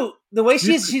guess it's true. The way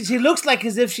you- she looks like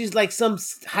as if she's like some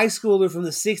high schooler from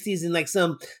the '60s in like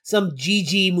some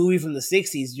GG movie from the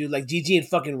 '60s, dude. Like GG in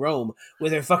fucking Rome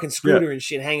with her fucking scooter and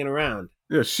shit hanging around.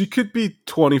 Yeah, she could be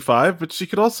 25, but she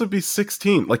could also be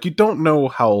 16. Like, you don't know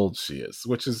how old she is,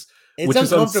 which is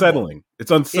uncomfortable. unsettling.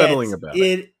 It's unsettling Yeah, about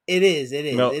it. It is.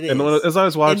 You know, It is. and as I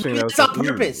was watching, And I was it's like, on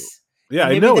 "Ooh." purpose. Yeah, I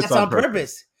Maybe know that's it's on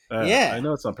purpose. Yeah. I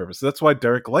know it's on purpose. That's why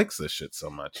Derek likes this shit so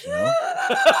much. You know?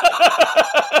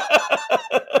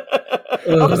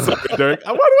 I'm sorry, Derek.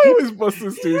 Why do I always bust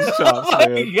this dude's chops, Oh my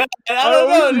man? God, I I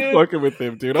don't always know, be dude. fucking with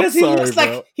him, dude. I'm Because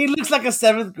sorry, he looks like a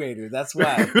 7th grader. That's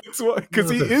why. That's why, because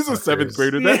he is a 7th Motherfuckers.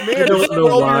 grader. That Yeah. man I is don't know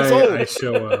 12 why years old. I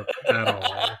show up at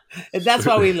all. And that's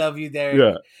why we love you, Derek.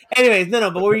 Yeah. Anyways, no.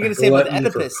 But what were you going to say about the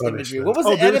Glutton for Oedipus imagery? punishment. What was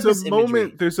the Oedipus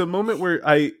imagery? There's a moment where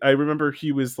I remember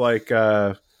he was like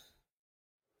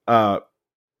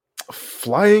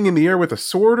flying in the air with a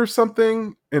sword or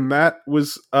something, and that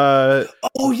was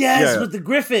Oh yes, yeah. with the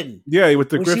griffin. with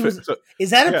the When she griffin. was- So, Is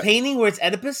that a Yeah. painting where it's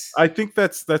Oedipus? I think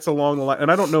that's along the line,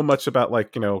 and I don't know much about,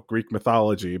 like, you know, Greek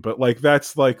mythology, but like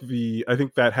that's like I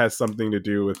think that has something to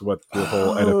do with what the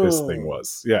whole Oedipus thing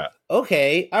was. Yeah,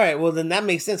 Okay, all right. Well, then that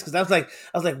makes sense because I was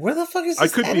like, where the fuck is I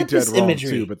this could be Oedipus dead wrong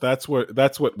imagery? too, but that's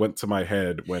what went to my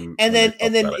head when. And when I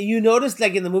then talked about it. you noticed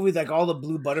like in the movie like all the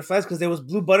blue butterflies because there was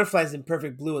blue butterflies in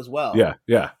Perfect Blue as well. Yeah.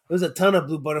 there was a ton of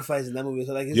blue butterflies in that movie.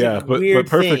 So like, it's Yeah, like a but weird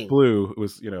Perfect thing. Blue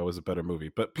was a better movie.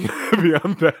 But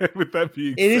beyond that, with that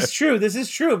being It said, is true. This is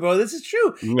true, bro. This is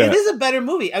true. Yeah. It is a better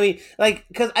movie. I mean, like,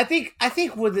 because I think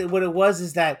what it was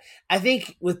is that I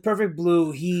think with Perfect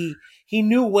Blue, he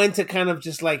knew when to kind of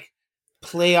just like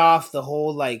play off the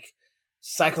whole like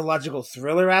psychological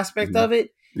thriller aspect Mhm. of it.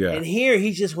 yeah, And here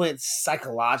he just went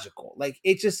psychological. Like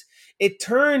it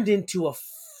turned into a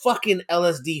fucking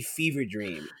LSD fever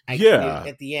dream. Yeah.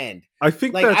 At the end. I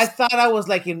think Like I that's thought I was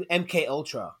like in MK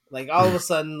Ultra. Like all of a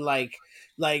sudden, like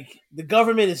the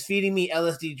government is feeding me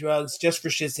LSD drugs just for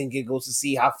shits and giggles to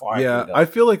see how far I yeah. can go. I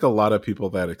feel like a lot of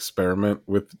people that experiment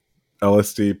with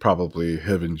LSD probably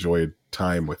have enjoyed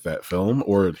time with that film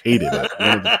or hated it.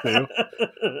 One of the two.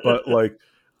 But like,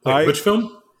 Wait, which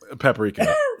film?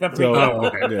 Paprika. Paprika. Oh,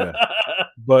 okay. Yeah.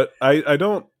 But I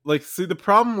don't like see the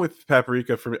problem with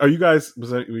Paprika for me. Are you guys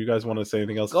want to say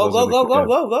anything else? Go.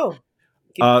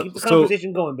 Keep the So,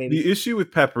 conversation going, baby. The issue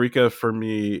with Paprika for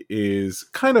me is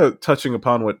kind of touching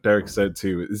upon what Derek said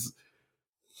too. Is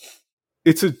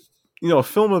it's a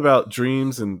film about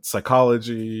dreams and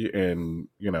psychology and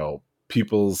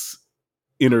people's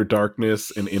inner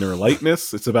darkness and inner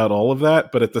lightness. It's about all of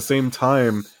that, but at the same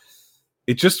time,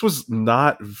 it just was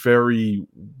not very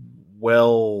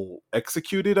well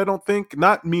executed. I don't think,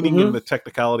 not meaning in the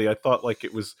technicality. I thought like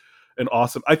it was an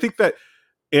awesome. I think that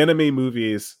anime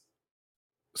movies.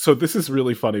 So this is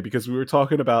really funny because we were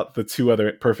talking about the two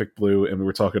other Perfect Blue, and we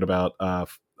were talking about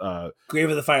Grave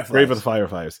of the Fireflies. Grave of the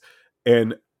Fireflies,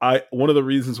 and one of the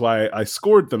reasons why I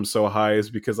scored them so high is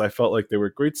because I felt like they were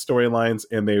great storylines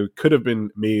and they could have been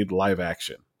made live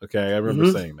action. Okay, I remember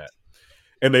saying that,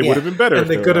 and they would have been better. And if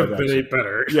they were could have live been action.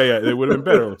 better. Yeah, they would have been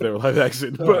better if they were live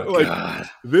action. But like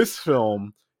this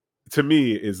film, to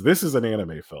me, this is an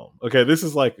anime film. Okay, this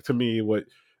is like to me what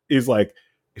is like.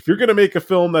 If you're going to make a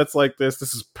film that's like this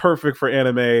is perfect for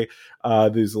anime.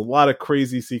 There's a lot of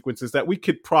crazy sequences that we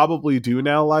could probably do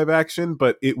now live action,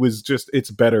 but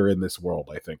it's better in this world,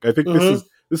 I think. I think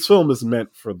this film is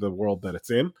meant for the world that it's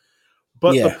in.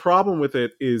 But the problem with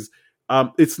it is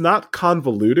it's not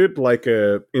convoluted like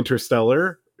a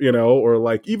Interstellar, or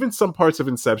like even some parts of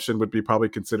Inception would be probably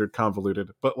considered convoluted,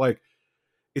 but like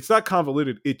it's not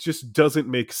convoluted. It just doesn't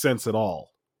make sense at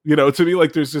all. To me,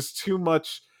 like there's just too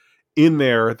much in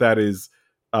there that is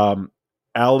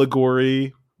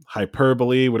allegory,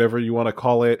 hyperbole, whatever you want to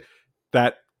call it,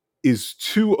 that is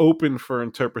too open for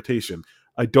interpretation.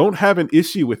 I don't have an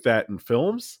issue with that in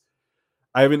films.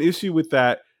 I have an issue with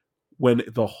that when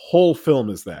the whole film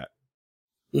is that.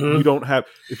 You don't have,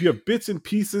 if you have bits and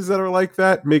pieces that are like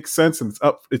that, makes sense, and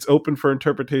it's open for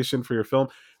interpretation for your film,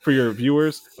 for your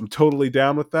viewers. I'm totally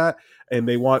down with that, and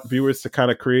they want viewers to kind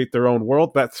of create their own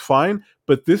world. That's fine.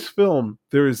 But this film,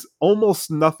 there is almost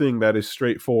nothing that is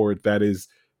straightforward that is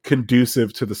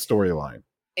conducive to the storyline.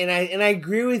 And I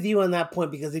agree with you on that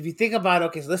point, because if you think about,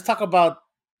 okay, so let's talk about,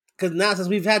 because now since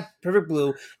we've had Perfect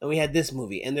Blue and we had this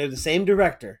movie and they're the same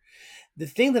director, the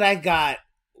thing that I got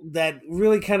that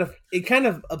really kind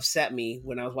of upset me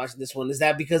when I was watching this one is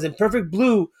that because in Perfect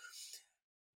Blue,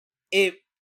 it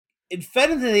fed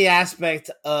into the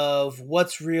aspect of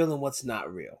what's real and what's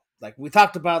not real. Like we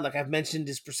talked about, like I've mentioned,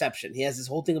 his perception. He has this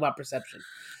whole thing about perception.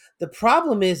 The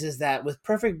problem is that with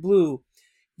Perfect Blue,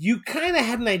 you kind of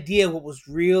had an idea what was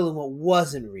real and what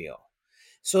wasn't real.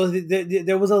 So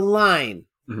there was a line.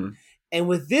 Mm-hmm. And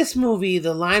with this movie,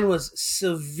 the line was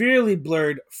severely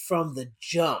blurred from the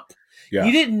jump. Yeah.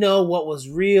 You didn't know what was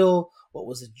real, what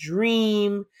was a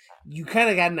dream. You kind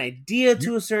of got an idea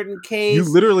to a certain case. You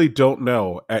literally don't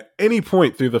know at any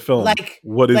point through the film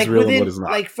what is real and what is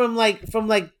not. Like from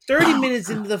 30 minutes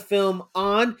into the film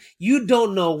on, you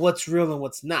don't know what's real and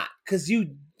what's not, because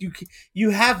you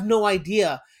have no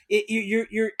idea.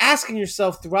 You're asking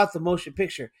yourself throughout the motion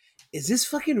picture, is this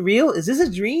fucking real? Is this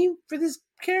a dream for these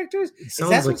characters? It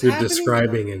sounds like you're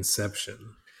describing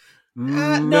Inception.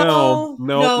 No,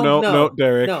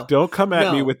 Derek. No. Don't come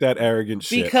at me with that arrogant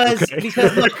shit. Because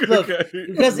look,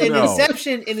 because in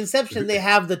Inception they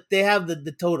have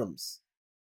the totems.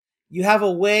 You have a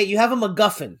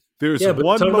MacGuffin. There's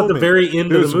one moment at the very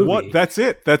end of the movie. That's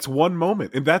it. That's one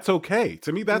moment, and that's okay.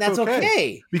 To me, that's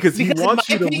okay. Because he wants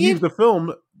you to leave the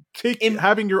film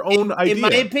having your own idea. In my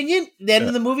opinion, the end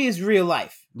of the movie is real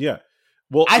life. Yeah.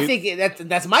 Well, I think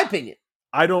that's my opinion.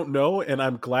 I don't know, and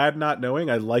I'm glad not knowing.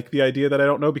 I like the idea that I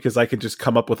don't know, because I can just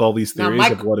come up with all these theories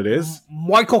of what it is.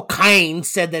 Michael Caine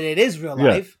said that it is real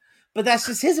life, but that's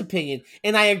just his opinion,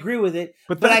 and I agree with it.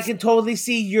 But I can totally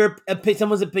see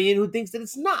someone's opinion who thinks that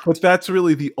it's not. But that's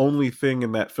really the only thing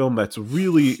in that film that's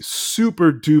really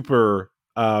super duper,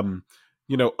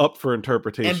 up for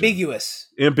interpretation. Ambiguous.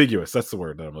 That's the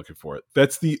word that I'm looking for.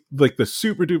 That's the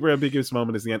super duper ambiguous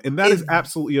moment is the end. And that is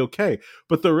absolutely okay.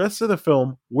 But the rest of the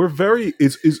film,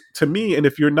 is to me, and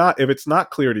if it's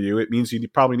not clear to you, it means you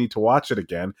probably need to watch it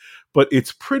again. But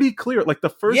it's pretty clear. Like the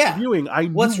first viewing, I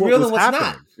knew what's real and what's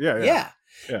happening. Not. Yeah.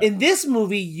 In this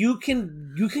movie, you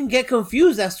can get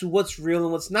confused as to what's real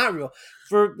and what's not real.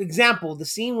 For example, the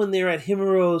scene when they're at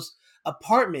Himuro's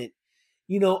apartment,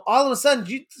 all of a sudden,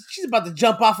 she's about to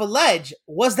jump off a ledge.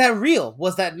 Was that real?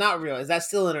 Was that not real? Is that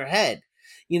still in her head?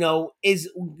 Is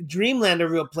Dreamland a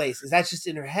real place? Is that just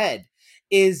in her head?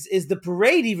 Is the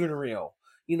parade even real?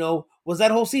 Was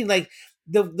that whole scene like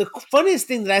the funniest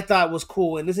thing that I thought was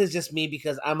cool? And this is just me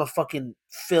because I'm a fucking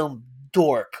film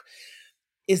dork.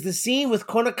 Is the scene with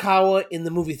Konakawa in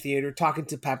the movie theater talking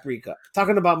to Paprika,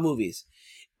 talking about movies.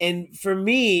 And for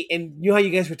me, and how you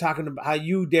guys were talking about, how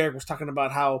you, Derek, was talking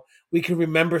about how we can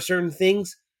remember certain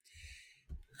things.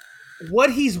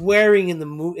 What he's wearing in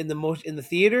the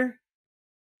theater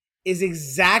is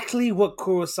exactly what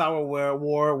Kurosawa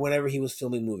wore whenever he was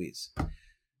filming movies.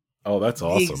 Oh, that's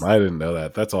awesome! I didn't know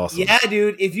that. That's awesome. Yeah,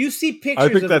 dude. If you see pictures,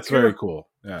 I think that's very cool.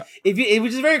 Yeah. Which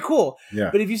is very cool. Yeah.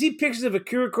 But if you see pictures of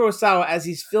Akira Kurosawa as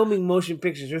he's filming motion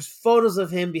pictures, there's photos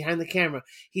of him behind the camera.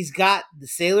 He's got the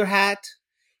sailor hat.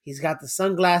 He's got the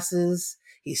sunglasses.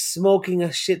 He's smoking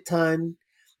a shit ton.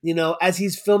 As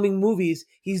he's filming movies,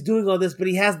 he's doing all this, but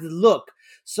he has the look.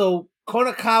 So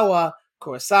Kurosawa, I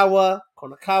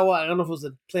don't know if it was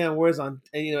a play on words on,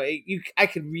 you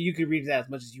could read that as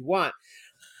much as you want.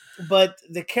 But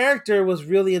the character was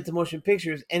really into motion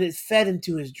pictures, and it fed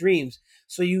into his dreams.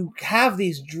 So you have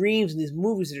these dreams and these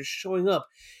movies that are showing up.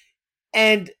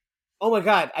 And, oh my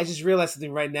God, I just realized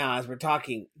something right now as we're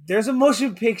talking. There's a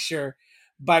motion picture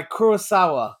by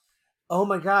Kurosawa. Oh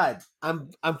my God, I'm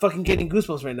fucking getting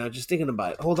goosebumps right now just thinking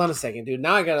about it. Hold on a second, dude.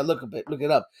 Now I gotta look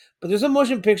it up. But there's a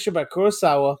motion picture by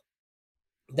Kurosawa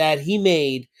that he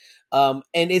made, and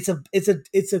it's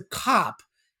a cop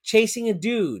chasing a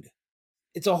dude.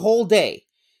 It's a whole day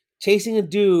chasing a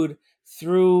dude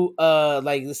through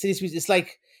the city streets. It's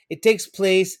like it takes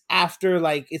place after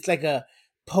it's like a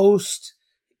post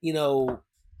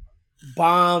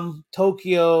bomb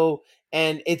Tokyo,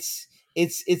 and it's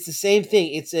the same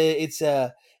thing. It's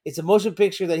a motion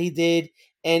picture that he did,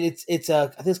 and I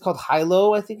think it's called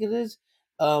Hilo, I think it is.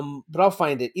 But I'll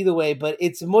find it either way. But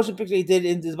it's a motion picture he did,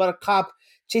 and it's about a cop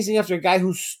chasing after a guy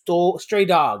who stole Stray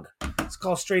Dog. It's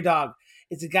called Stray Dog.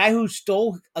 It's a guy who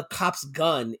stole a cop's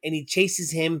gun, and he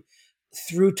chases him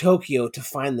through Tokyo to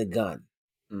find the gun.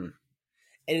 Mm.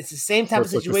 And it's the same type of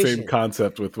It's like situation. the same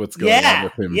concept with what's going on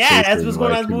with him. Yeah, that's chasing, what's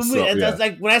going on in the movie. And that's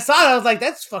like when I saw it, I was like,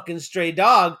 "That's fucking Stray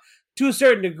Dog." To a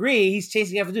certain degree, he's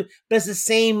chasing after dude, but it's the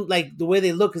same. Like the way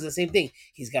they look is the same thing.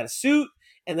 He's got a suit,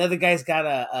 and the other guy's got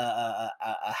a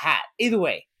hat. Either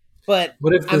way, but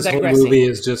What if this whole movie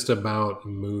is just about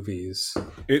movies?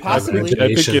 Possibly.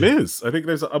 I think it is. I think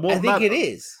there's. I think it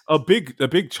is a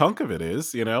big chunk of it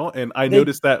is. And I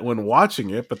noticed that when watching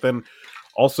it, but then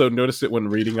also noticed it when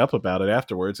reading up about it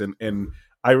afterwards. And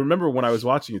I remember when I was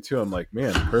watching it too, I'm like,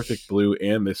 man, Perfect Blue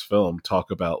and this film talk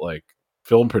about like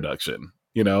film production.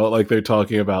 Like they're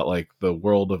talking about like the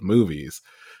world of movies,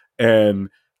 and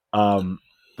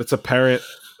that's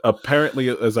apparently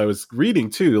as I was reading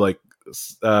too, like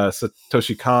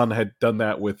Satoshi Kon had done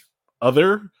that with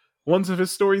other ones of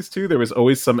his stories too. There was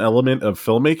always some element of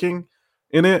filmmaking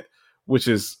in it, which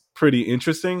is pretty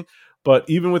interesting. But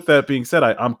even with that being said,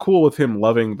 I'm cool with him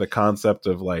loving the concept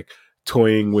of like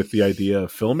toying with the idea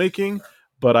of filmmaking,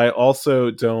 but I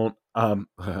also don't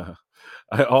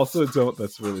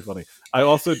that's really funny. I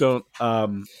also don't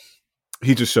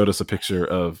he just showed us a picture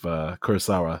of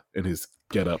Kurosawa in his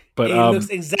getup. But he looks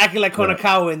exactly like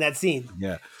Konakawa in that scene.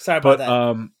 Yeah. Sorry about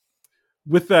that.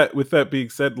 With that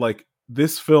being said, like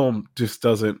this film just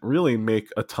doesn't really make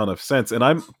a ton of sense. And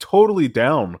I'm totally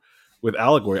down with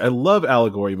allegory. I love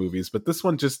allegory movies, but this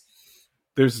one just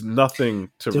there's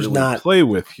nothing to really play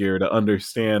with here to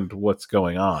understand what's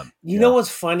going on. You know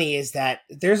what's funny is that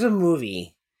there's a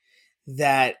movie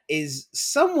that is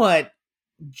somewhat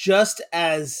just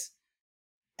as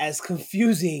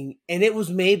confusing, and it was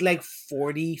made like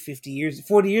 40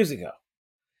 years ago.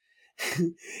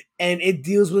 And it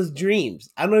deals with dreams.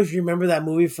 I don't know if you remember that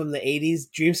movie from the 80s,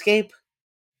 Dreamscape.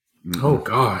 Oh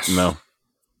gosh. No.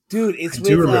 Dude, I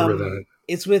do remember that.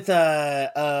 It's with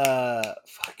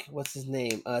what's his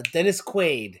name? Dennis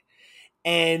Quaid.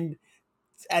 And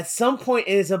at some point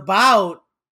it is about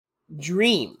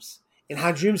dreams and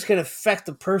how dreams can affect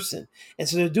a person. And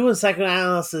so they're doing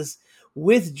psychoanalysis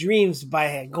with dreams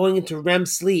by going into REM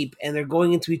sleep, and they're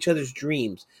going into each other's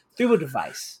dreams through a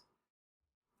device.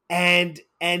 And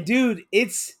dude,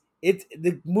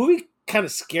 the movie kind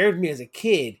of scared me as a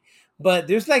kid. But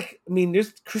there's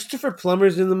there's Christopher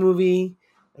Plummer's in the movie.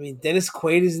 Dennis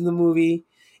Quaid is in the movie.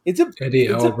 Eddie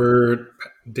Albert,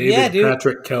 David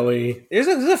Patrick Kelly. There's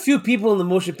a few people in the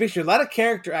motion picture. A lot of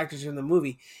character actors are in the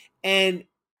movie, and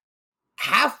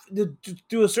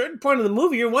to a certain point of the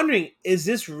movie, you're wondering, is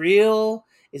this real?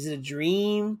 Is it a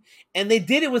dream? And they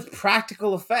did it with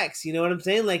practical effects. You know what I'm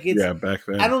saying? Like back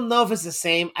then. I don't know if it's the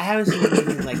same. I haven't seen the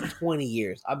movie in like 20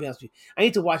 years. I'll be honest with you. I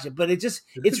need to watch it, but it's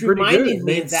reminding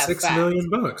me of that fact. $6 million.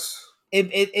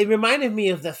 It reminded me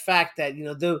of the fact that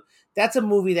that's a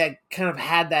movie that kind of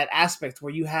had that aspect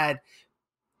where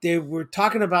they were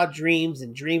talking about dreams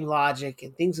and dream logic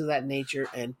and things of that nature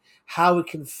and how it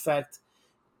can affect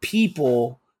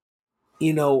people,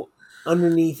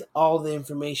 underneath all the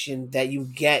information that you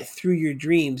get through your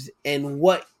dreams and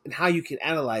how you can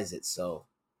analyze it. So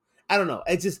I don't know.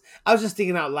 I was just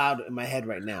thinking out loud in my head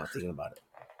right now, thinking about it.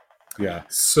 Yeah.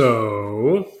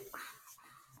 So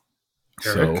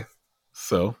Eric?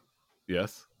 So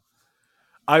yes.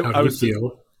 How do you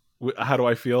feel? How do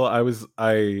I feel? I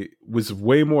was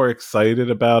way more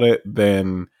excited about it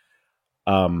than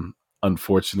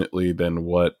unfortunately than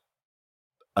what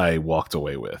I walked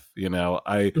away with.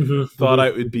 I thought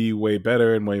it would be way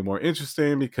better and way more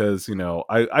interesting because,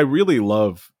 I really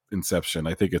love Inception.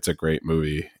 I think it's a great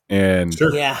movie. And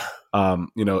yeah.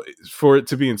 For it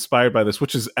to be inspired by this,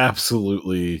 which is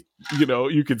absolutely,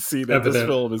 you can see that this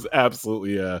film is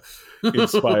absolutely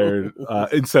inspired.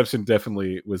 Inception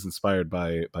definitely was inspired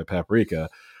by Paprika.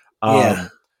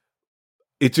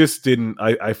 It just didn't.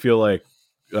 I feel like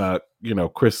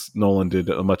Chris Nolan did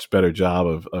a much better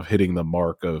job of hitting the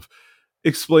mark of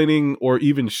explaining or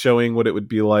even showing what it would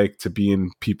be like to be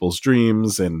in people's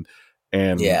dreams and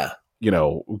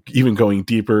even going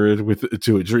deeper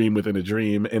to a dream within a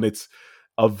dream. And it's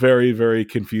a very, very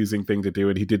confusing thing to do.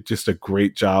 And he did just a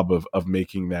great job of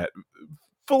making that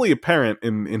fully apparent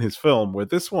in his film, where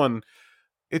this one,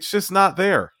 it's just not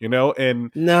there,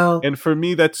 and no. And for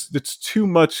me, that's too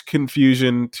much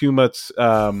confusion, too much.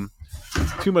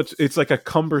 It's like a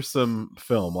cumbersome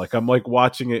film. Like I'm like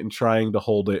watching it and trying to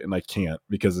hold it, and I can't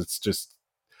because it's just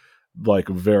like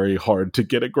very hard to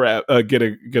get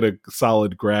a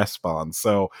solid grasp on.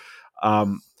 So,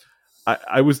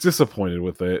 I was disappointed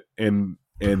with it, and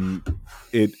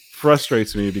it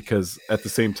frustrates me because at the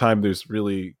same time, there's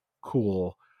really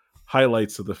cool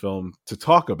highlights of the film to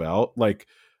talk about. Like,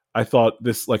 I thought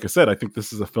this, like I said, I think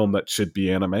this is a film that should be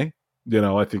anime.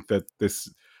 I think that this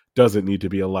doesn't need to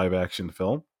be a live action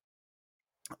film.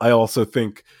 I also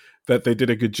think that they did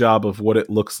a good job of what it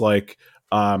looks like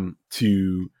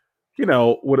to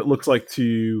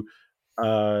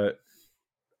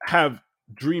have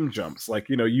dream jumps. Like,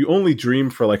 you only dream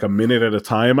for like a minute at a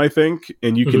time, I think,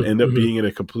 and you can end up being in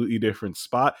a completely different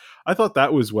spot. I thought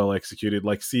that was well executed,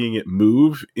 like seeing it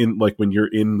move in, like when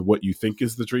you're in what you think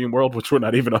is the dream world, which we're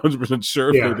not even 100%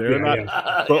 sure if they're there or not.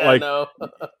 Yeah. But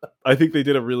I think they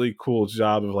did a really cool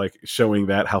job of like showing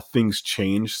that how things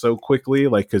change so quickly,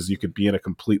 like because you could be in a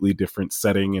completely different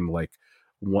setting in like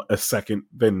a second,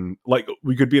 then like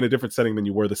we could be in a different setting than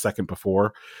you were the second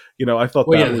before. I thought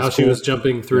that was how cool. she was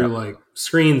jumping through like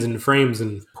screens and frames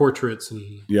and portraits and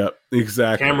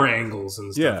exactly camera angles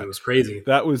and stuff. It was crazy.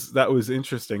 That was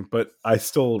interesting, but I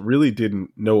still really didn't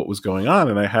know what was going on,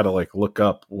 and I had to like look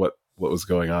up what was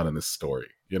going on in this story.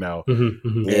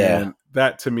 And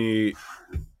that to me,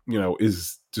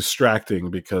 is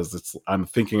distracting because I'm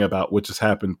thinking about what just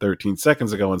happened 13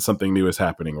 seconds ago and something new is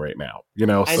happening right now. I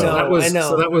know.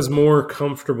 So that was more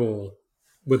comfortable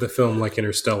with a film like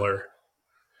Interstellar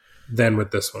than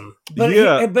with this one.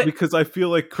 But because I feel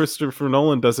like Christopher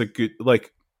Nolan does a good,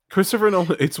 like Christopher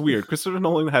Nolan, it's weird. Christopher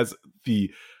Nolan has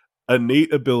the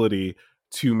innate ability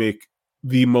to make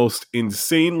the most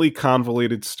insanely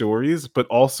convoluted stories, but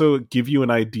also give you an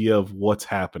idea of what's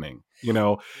happening.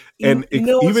 Even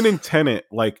in Tenet,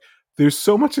 like there's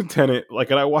so much in Tenet,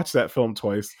 like, and I watched that film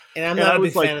twice, and I'm not a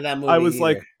big fan of that movie. I was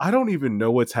like, I don't even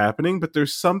know what's happening, but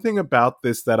there's something about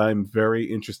this that I'm very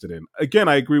interested in. Again,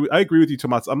 I agree with you,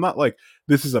 Tomas. I'm not like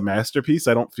this is a masterpiece.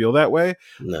 I don't feel that way,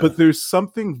 but there's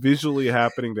something visually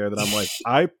happening there that I'm like,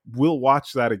 I will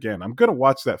watch that again. I'm gonna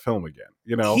watch that film again.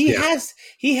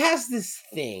 He has this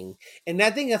thing, and I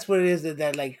think that's what it is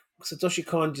that like Satoshi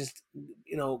Kon just,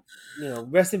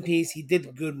 rest in peace. He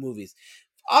did good movies.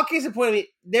 All case in point,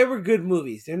 they were good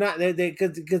movies. They're not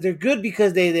because they're good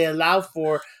because they allow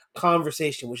for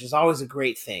conversation, which is always a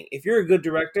great thing. If you're a good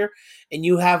director and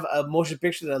you have a motion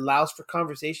picture that allows for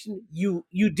conversation, you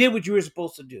did what you were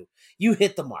supposed to do. You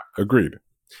hit the mark. Agreed.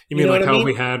 You mean like how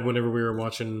we had whenever we were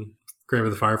watching Grave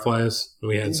of the Fireflies?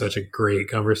 We had such a great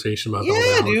conversation about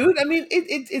that. Yeah, dude. I mean,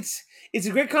 it's a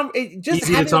great conversation.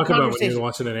 Easy to talk about when you're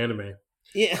watching an anime.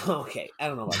 Yeah, okay. I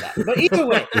don't know about that. But either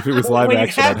way. If it was live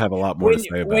action, I'd have a lot more to say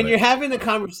about it. When you're having a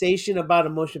conversation about a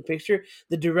motion picture,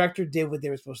 the director did what they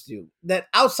were supposed to do. That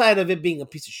outside of it being a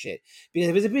piece of shit. Because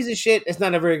if it's a piece of shit, it's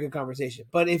not a very good conversation.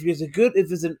 But if it's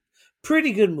a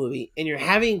pretty good movie and you're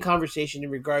having a conversation in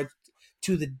regards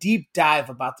to the deep dive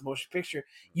about the motion picture,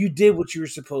 you did what you were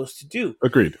supposed to do.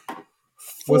 Agreed.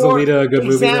 Was Alita a good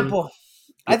movie?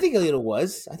 I think Alita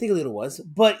was.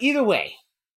 But either way,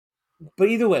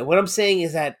 what I'm saying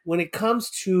is that when it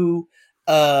comes to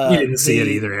you didn't see it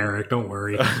either, Eric. Don't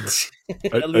worry.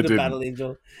 Alita Battle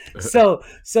Angel. So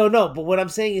no, but what I'm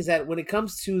saying is that when it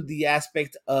comes to the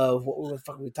aspect of what the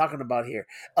fuck are we talking about here,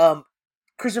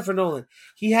 Christopher Nolan,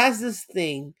 he has this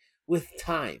thing with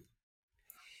time.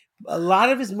 A lot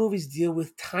of his movies deal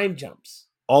with time jumps.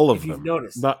 All of them. You've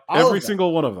noticed. Not every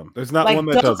single one of them. There's not one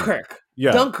that doesn't.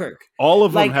 Yeah. Dunkirk. All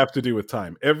of them have to do with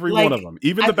time. Every one of them.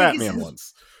 Even the Batman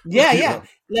ones. Yeah.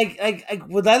 Like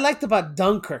what I liked about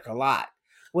Dunkirk a lot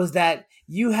was that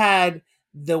you had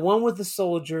the one with the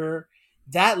soldier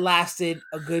that lasted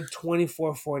a good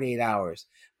 24, 48 hours.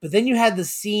 But then you had the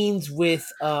scenes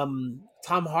with Tom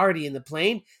Hardy in the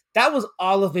plane. That was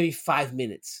all of maybe 5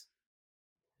 minutes.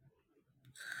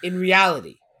 In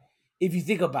reality, if you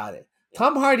think about it,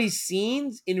 Tom Hardy's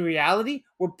scenes in reality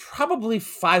were probably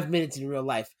 5 minutes in real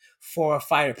life for a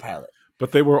fighter pilot.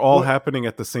 But they were all happening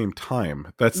at the same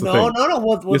time. That's the thing. No.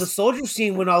 Well, the soldier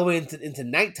scene went all the way into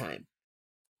nighttime.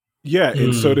 Yeah,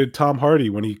 and so did Tom Hardy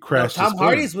when he crashed. Tom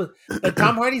Hardy's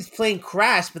plane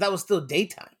crashed, but that was still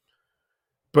daytime.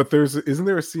 But isn't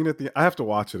there a scene at the? I have to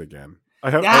watch it again. I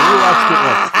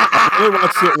only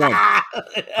watched it once.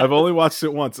 I've only watched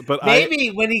it once, but maybe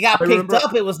when he got picked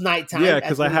up, it was nighttime. Yeah,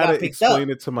 because I had to explain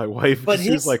it to my wife. But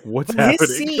she was like, "What's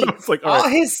happening?" I was like, all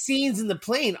his scenes in the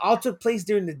plane all took place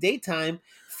during the daytime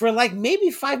for like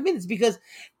maybe 5 minutes. Because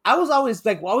I was always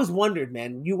wondered,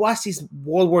 man. You watch these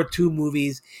World War II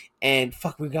movies, and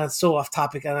fuck, we've gone so off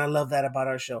topic, and I love that about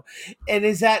our show. And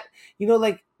is that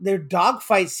like their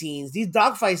dogfight scenes? These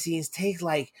dogfight scenes take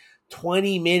like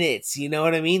 20 minutes, you know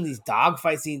what I mean? These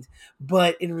dogfight scenes,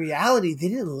 but in reality, they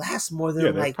didn't last more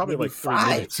than like probably maybe like 3 5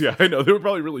 minutes. Yeah, I know they were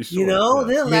probably really short.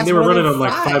 They didn't last they were more running than on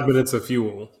like 5 minutes of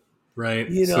fuel, right?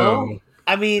 So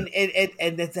I mean,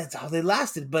 and that's how they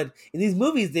lasted. But in these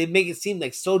movies, they make it seem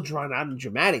like so drawn out and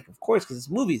dramatic, of course, because it's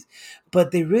movies.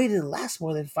 But they really didn't last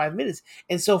more than 5 minutes.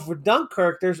 And so for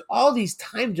Dunkirk, there's all these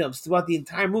time jumps throughout the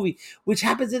entire movie, which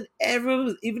happens in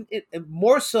every, even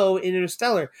more so in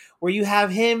Interstellar, where you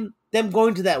have them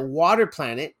going to that water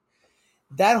planet.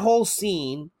 That whole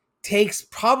scene takes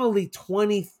probably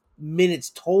 20 minutes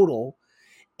total.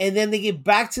 And then they get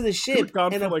back to the They ship. were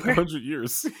gone and for like 100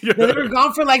 years. No, they were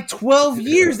gone for like 12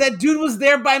 years. That dude was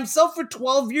there by himself for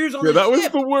 12 years on the that was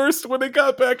ship. the worst. When they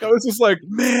got back, I was just like,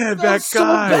 man, I that felt so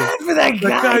guy. bad for that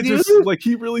guy, dude. just like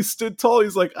he really stood tall.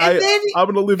 He's like, And then, I'm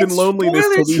gonna live in and loneliness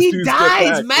till spoilers, these he dudes dies.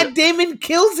 get back. Matt Damon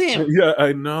kills him. Yeah,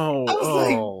 I know. I was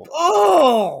like,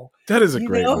 oh. That is a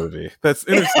great movie. That's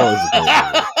Interstellar is a great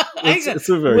movie. It's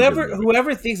a very good movie.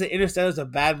 Whoever thinks that Interstellar is a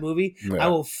bad movie, I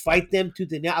will fight them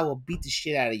tooth and nail. I will beat the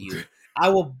shit out of you. I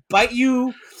will bite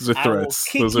you. Those are threats.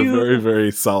 Those you. are very,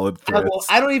 very solid threats.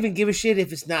 I don't even give a shit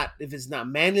if it's not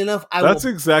manly enough. That's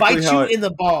will exactly bite how you in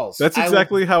the balls. That's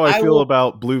exactly how I feel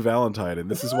about Blue Valentine,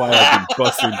 and this is why I've been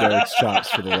busting Derek's chops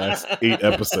for the last 8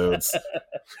 episodes.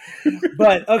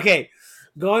 But okay,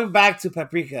 going back to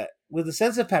Paprika, with the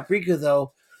sense of Paprika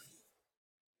though,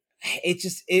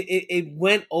 it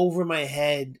went over my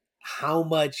head how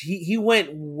much he went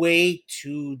way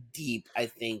too deep. I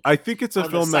think it's a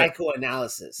film that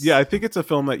psychoanalysis. Yeah, I think it's a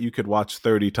film that you could watch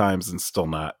 30 times and still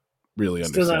not really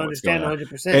understand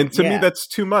 100%. And to me, that's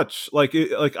too much.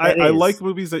 I like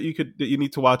movies that you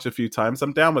need to watch a few times.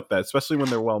 I'm down with that, especially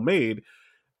when they're well made.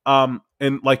 And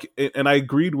I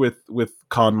agreed with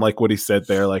Con, like what he said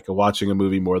there, like watching a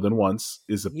movie more than once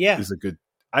is a good.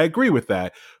 I agree with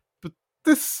that, but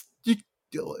this.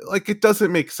 It doesn't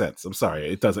make sense. I'm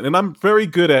sorry, it doesn't. And I'm very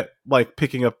good at like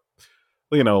picking up,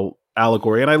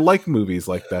 allegory, and I like movies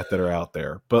like that are out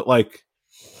there. But like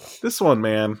this one,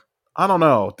 man, I don't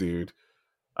know, dude.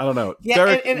 I don't know. Yeah,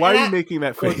 Derek, why are you making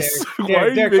that face?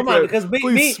 Derek, come on, because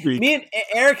me and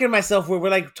Eric and myself we're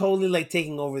like totally like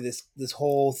taking over this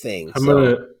whole thing.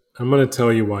 I'm gonna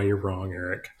tell you why you're wrong,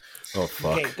 Eric. Oh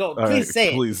fuck! Okay, go. All please right, say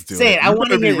it. Please do say it. I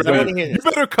want to hear this. You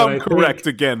better come correct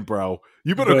again, bro.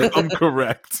 You better come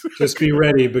correct. Just be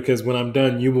ready, because when I'm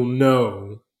done, you will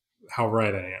know how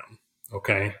right I am.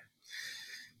 Okay?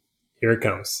 Here it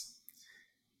comes.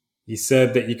 You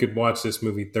said that you could watch this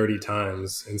movie 30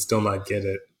 times and still not get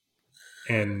it.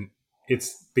 And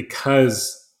it's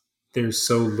because there's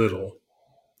so little.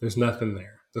 There's nothing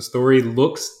there. The story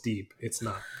looks deep. It's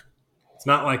not. It's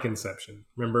not like Inception.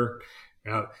 Remember?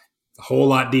 It's a whole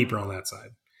lot deeper on that side.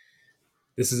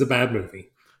 This is a bad movie.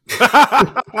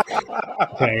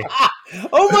 Okay.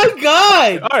 Oh my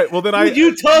god! All right. Well, then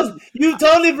you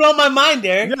totally blown my mind,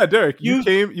 Derek. Yeah, Derek,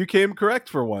 you came correct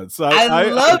for once. So I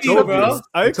love you, bro.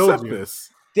 I accept this,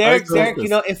 Derek.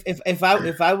 If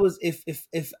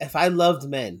I loved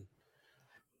men,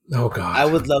 oh god, I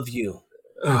would love you.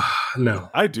 No,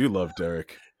 I do love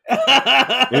Derek.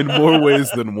 In more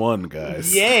ways than one,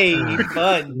 guys. Yay,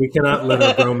 fun. We cannot let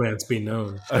our romance be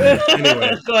known.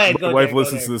 Anyway, go ahead. My wife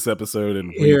listens to this episode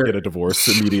and we get a divorce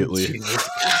immediately.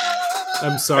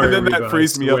 I'm sorry. And then that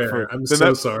frees me up I'm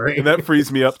so sorry. And that frees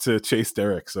me up to chase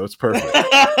Derek, so it's perfect. All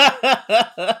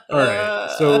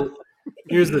right. So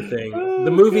here's the thing.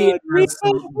 The movie has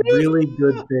some really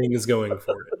good things going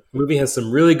for it. The movie has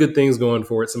some really good things going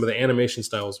for it. Some of the animation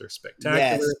styles are spectacular.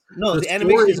 Yes. No, the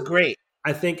animation is great.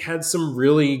 I think had some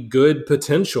really good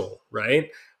potential,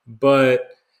 right? But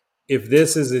if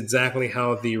this is exactly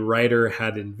how the writer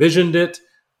had envisioned it,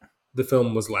 the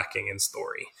film was lacking in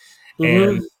story.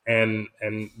 Mm-hmm. And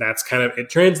that's kind of,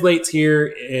 it translates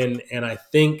here. And I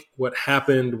think what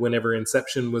happened whenever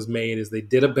Inception was made is they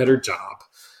did a better job.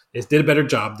 They did a better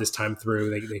job this time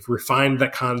through. They refined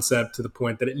that concept to the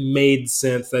point that it made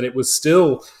sense, that it was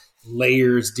still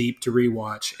layers deep to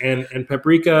rewatch. And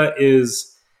Paprika is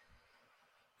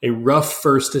a rough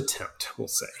first attempt, we'll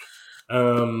say.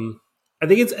 I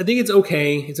think it's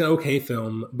okay. It's an okay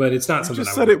film, but it's not something. You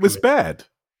just said it was bad.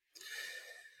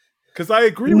 Because I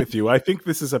agree with you. I think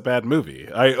this is a bad movie.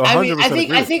 I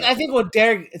think what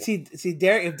Derek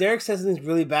Derek, if Derek says something's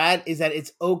really bad, is that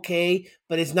it's okay,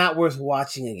 but it's not worth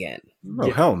watching again.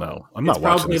 No, hell no. I'm not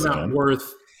watching this again. It's probably not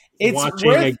worth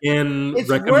watching again,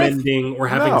 recommending, or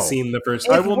having seen the first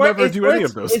time. I will never do any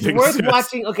of those things. It's worth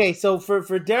watching. Okay, so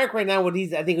for Derek right now, what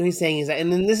he's saying is that,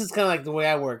 and then this is kind of like the way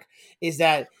I work, is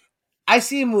that I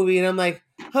see a movie and I'm like,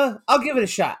 I'll give it a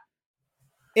shot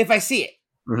if I see it.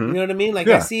 Mm-hmm. You know what I mean? Like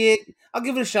I see it, I'll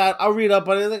give it a shot. I'll read up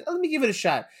on it. Like, let me give it a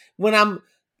shot. When I'm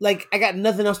like I got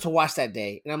nothing else to watch that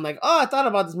day, and I'm like, oh, I thought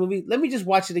about this movie. Let me just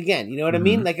watch it again. You know what I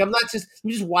mean? Like let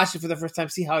me just watch it for the first time,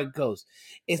 see how it goes.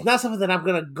 It's not something that I'm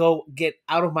gonna go get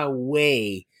out of my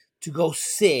way to go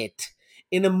sit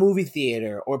in a movie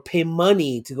theater or pay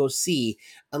money to go see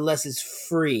unless it's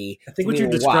free. I think what you're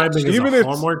describing is a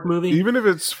Hallmark movie. Even if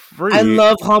it's free. I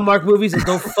love Hallmark movies and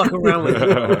don't fuck around with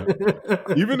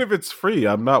it. Even if it's free,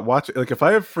 I'm not watching. Like if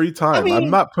I have free time, I'm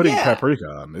not putting Paprika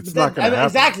on. It's not going to happen.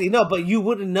 Exactly. No, but you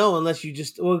wouldn't know unless you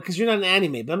just, because you're not an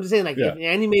anime. But I'm just saying, like, if an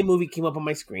anime movie came up on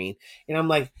my screen and I'm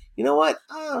like, you know what?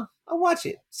 I'll watch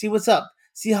it. See what's up.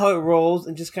 See how it rolls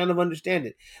and just kind of understand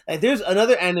it. Like there's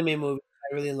another anime movie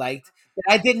I really liked that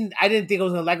I didn't think I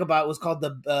was gonna like about. It was called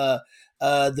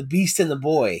the Beast and the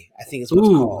Boy. I think it's what it's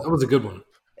called. That was a good one.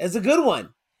 It's a good one.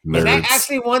 Nerds. And that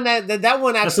actually won that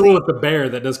one. Actually, that's the one with the bear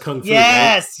that does kung fu.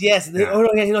 Yes, right? yes. Yeah. Oh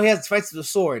no, he has fights with a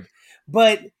sword.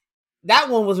 But that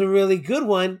one was a really good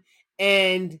one,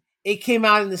 and it came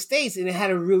out in the States, and it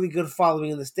had a really good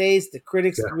following in the States. The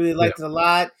critics really liked it a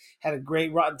lot. Had a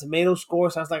great Rotten Tomatoes score,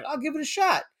 so I was like, I'll give it a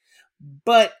shot.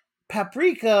 But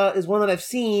Paprika is one that I've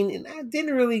seen, and I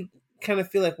didn't really kind of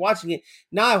feel like watching it.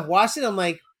 Now I've watched it, I'm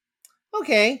like,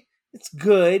 okay, it's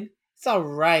good. It's all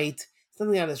right. It's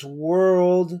nothing out of this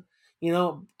world. You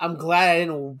know, I'm glad I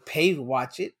didn't pay to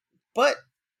watch it, but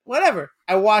whatever.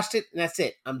 I watched it, and that's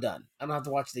it. I'm done. I don't have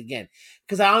to watch it again.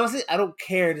 Because I don't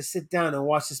care to sit down and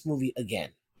watch this movie again.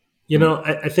 You know,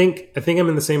 I think I'm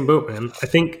in the same boat, man. I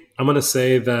think I'm going to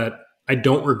say that I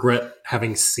don't regret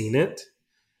having seen it.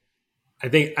 I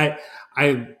think I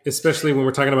especially when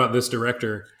we're talking about this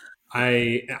director,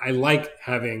 I like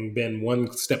having been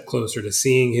one step closer to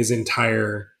seeing his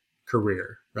entire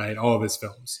career, right? All of his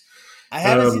films. I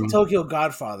haven't seen Tokyo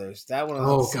Godfathers. That one.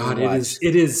 Oh God,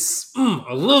 it is.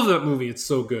 I love that movie. It's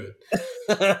so good.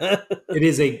 It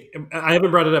is I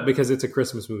haven't brought it up because it's a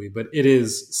Christmas movie, but it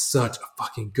is such a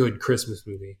fucking good Christmas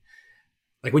movie.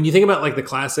 Like when you think about like the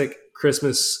classic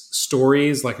Christmas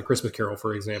stories, like A Christmas Carol,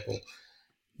 for example,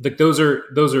 like those are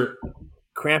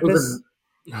Krampus.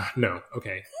 No,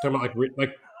 okay. Talking about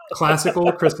like classical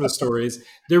Christmas stories.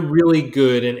 They're really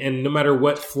good, and no matter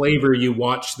what flavor you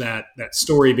watch that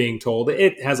story being told,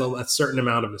 it has a certain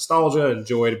amount of nostalgia and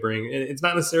joy to bring. It's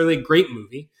not necessarily a great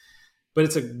movie, but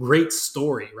it's a great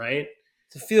story, right?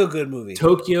 It's a feel-good movie.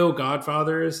 Tokyo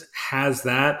Godfathers has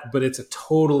that, but it's a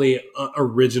totally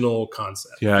original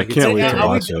concept. Yeah, I can't wait to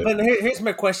watch it. But here's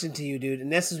my question to you, dude. And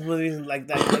this is really like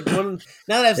that. Like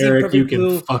now that I've seen Eric, Perfect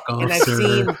Blue, fuck off, and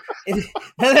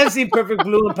now that I've seen Perfect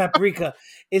Blue and Paprika,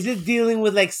 is it dealing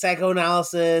with like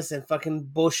psychoanalysis and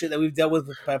fucking bullshit that we've dealt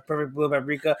with Perfect Blue and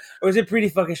Paprika, or is it pretty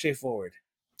fucking straightforward?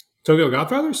 Tokyo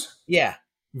Godfathers? Yeah,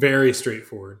 very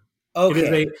straightforward.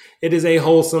 Okay. It is a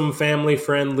wholesome,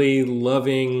 family-friendly,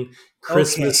 loving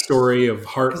Christmas story of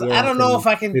heartwarming. I don't know if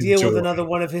I can deal with another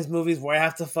one of his movies where I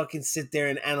have to fucking sit there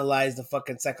and analyze the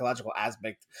fucking psychological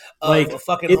aspect of a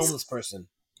fucking homeless person.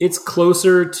 It's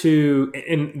closer to,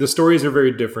 and the stories are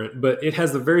very different, but it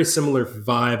has the very similar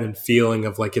vibe and feeling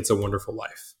of like It's a Wonderful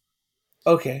Life.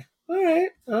 Okay. All right.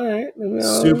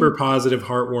 Super positive,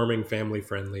 heartwarming,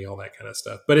 family-friendly, all that kind of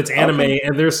stuff. But it's anime,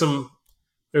 and there's some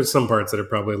parts that are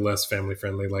probably less family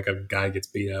friendly, like a guy gets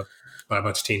beat up by a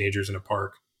bunch of teenagers in a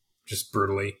park, just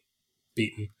brutally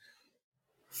beaten.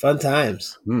 Fun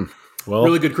times. Well,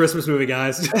 really good Christmas movie,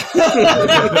 guys.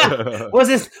 Was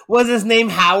his name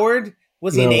Howard?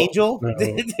 Was he an angel? No.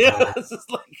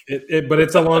 But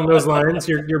it's along those lines.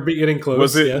 You're getting close.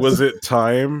 Was it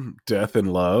Time, Death,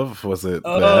 and Love? Was it?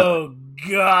 Oh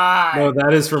God! No,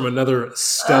 that is from another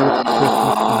stellar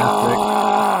Christmas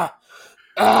classic.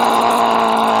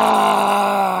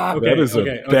 That is a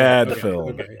bad film.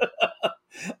 Okay.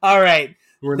 All right.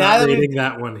 We're not rating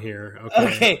that one here.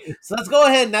 Okay. So let's go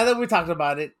ahead now that we're talking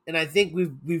about it, and I think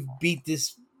we've beat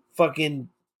this fucking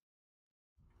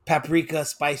Paprika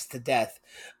spice to death.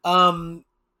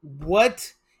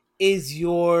 What is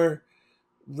your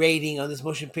rating on this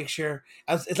motion picture?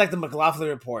 It's like the McLaughlin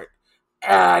Report.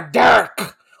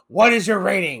 Dirk, what is your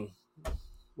rating?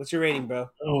 What's your rating, bro?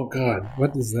 Oh God,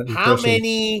 what is that? How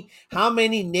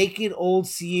many naked old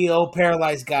CEO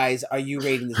paralyzed guys are you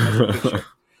rating this motion picture?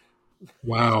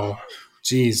 Wow,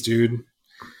 jeez, dude.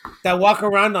 That walk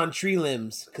around on tree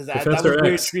limbs because that was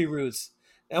weird. Tree roots.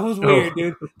 That was weird,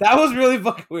 dude. That was really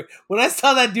fucking weird. When I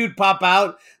saw that dude pop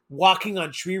out walking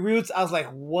on tree roots, I was like,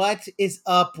 "What is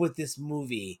up with this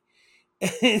movie?"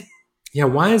 Yeah,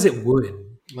 why is it wood?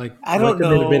 Like, I don't know.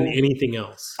 Could it have been anything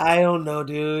else? I don't know,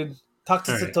 dude. Talk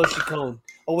to Satoshi Kon.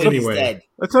 Oh wait, anyway, he's dead.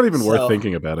 That's not even worth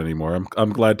thinking about anymore.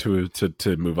 I'm glad to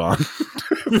move on.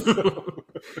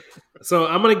 So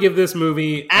I'm gonna give this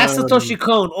movie. Ask Satoshi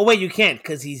Kon. Oh wait, you can't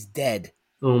because he's dead.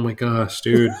 Oh my gosh,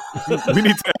 dude. We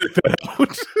need to edit that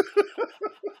out.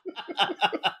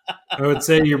 I would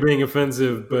say you're being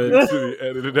offensive, but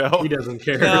Edit it out. he doesn't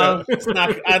care. No, it's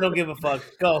not. I don't give a fuck.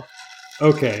 Go.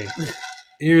 Okay,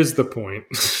 here's the point.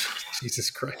 Jesus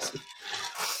Christ.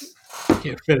 I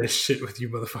can't finish shit with you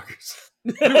motherfuckers.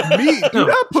 Do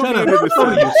not put me into the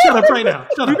same. Shut up right now.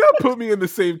 Shut Do up. not put me in the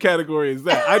same category as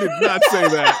that. I did not say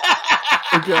that.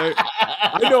 Okay,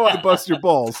 I know I bust your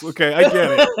balls. Okay, I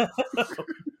get it.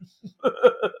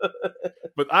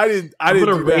 But I didn't. I'm do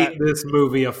gonna that. rate this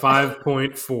movie a 5.4.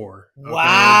 Okay?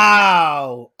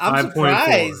 Wow, I'm 5.4.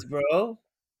 surprised, bro.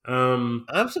 I'm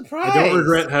surprised. I don't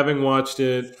regret having watched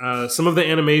it. Some of the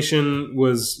animation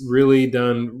was really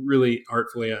done really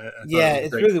artfully. I thought Yeah, it was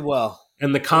it's great. really well.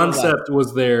 And the concept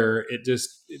was there. It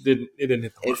didn't hit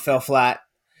the It mark. fell flat.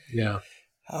 Yeah.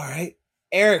 All right,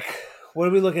 Eric, what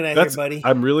are we looking at here, buddy?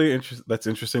 I'm really interested. That's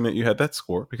interesting that you had that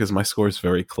score because my score is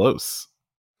very close.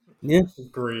 Yeah,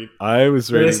 Great. I was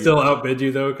Did I rating. still outbid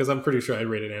you though? Because I'm pretty sure I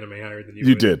rated anime higher than you. You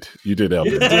would. did. You did. You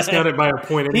Albert. did discount it by a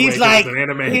point anyway. He's 'cause like- it's an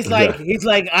anime. he's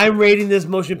like, I'm rating this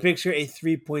motion picture a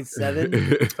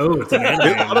 3.7. oh, it's an anime.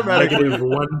 It automatically- Negative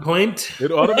 1 point.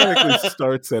 It automatically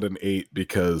starts at an 8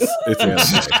 because it's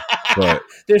anime. But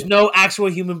There's no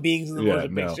actual human beings in the Yeah,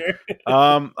 motion no. picture.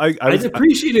 I I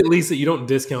appreciate at least that you don't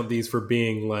discount these for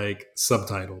being like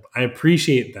subtitled. I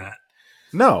appreciate that.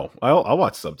 no, I'll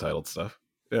watch subtitled stuff.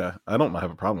 Yeah, I don't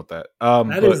have a problem with that. That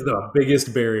but- is the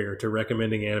biggest barrier to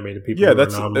recommending anime to people. yeah, who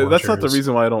that's are that's not the non-watchers.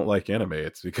 reason why I don't like anime.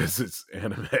 It's because it's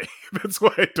anime. That's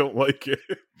why I don't like it.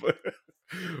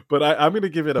 But I'm gonna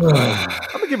give it a 5.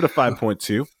 I'm gonna give it a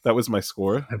 5.2. That was my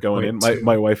score going in. 5.2.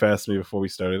 My wife asked me before we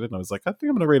started it, and I was like, I think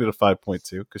I'm gonna rate it a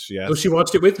 5.2 because she asked. Oh, she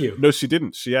watched it with you. No, she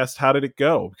didn't. She asked, "How did it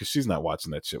go?" Because she's not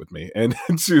watching that shit with me. And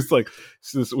she was like,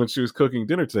 when she was cooking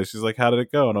dinner today, she's like, "How did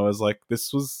it go?" And I was like,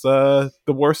 "This was the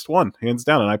worst one, hands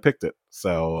down." And I picked it.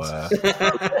 So I'll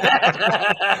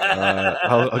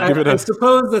give it I a.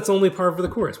 suppose that's only par for the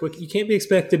course. You can't be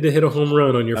expected to hit a home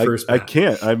run on your first. I bat.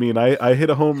 can't. I mean, I hit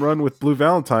a home run with Blue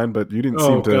Valentine, but you didn't Oh,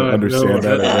 seem to God, understand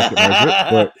no. that or recognize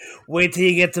it. But Wait till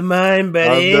you get to mine,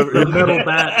 buddy. I've The metal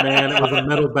bat, man. It was a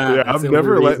metal bat. yeah, That's I'm the only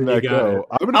never reason letting that you got go. it.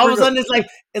 I'm gonna All of bring a sudden,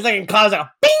 it's like in college, like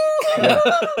a bing.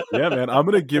 Yeah, man. I'm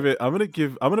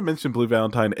gonna mention Blue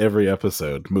Valentine every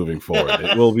episode moving forward.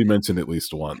 It will be mentioned at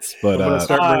least once. I'm But gonna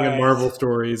start bringing Alright. Marvel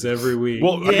stories every week.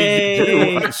 well, I mean, you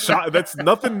do. That's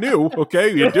nothing new. Okay,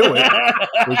 you do it.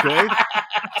 Okay,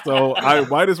 so I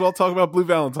might as well talk about Blue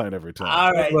Valentine every time.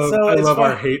 All right, so I as love far-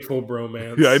 our hateful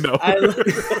bromance. Yeah, I know.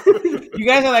 you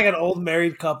guys are like an old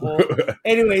married couple.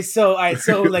 Anyway, so all right,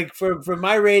 so like for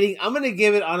my rating, I'm gonna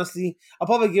give it honestly. I'll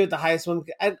probably give it the highest one.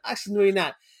 Actually, no, you're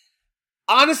not.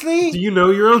 Honestly, Do you know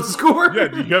your own score?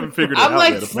 Yeah, you haven't figured it I'm out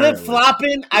like yet, flip apparently.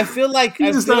 flopping. I feel like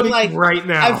right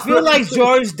now. I feel like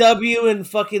George W. and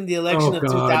fucking the election Oh of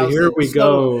God, 2000. here we So,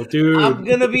 go, dude. I'm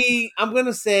gonna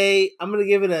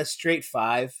give it a straight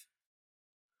 5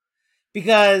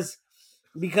 because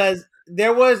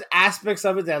there was aspects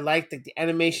of it that I liked, like the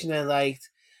animation I liked,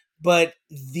 but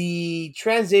the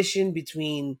transition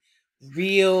between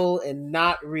real and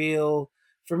not real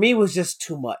for me was just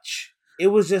too much. It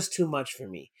was just too much for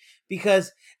me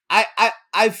because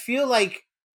I feel like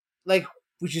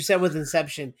what you said with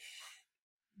Inception,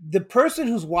 the person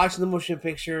who's watching the motion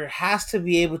picture has to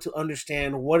be able to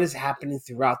understand what is happening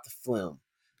throughout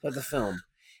the film.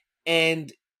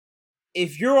 And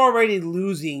if you're already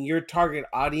losing your target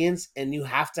audience and you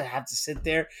have to sit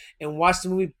there and watch the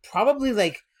movie probably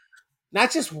like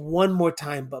not just one more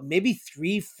time, but maybe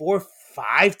 3, 4,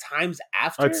 5 times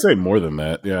after. I'd say more than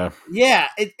that. Yeah. Yeah,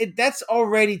 that's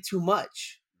already too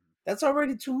much. That's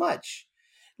already too much.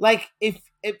 Like if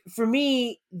for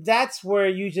me, that's where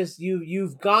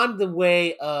you've gone the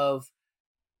way of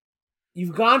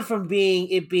you've gone from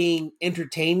being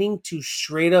entertaining to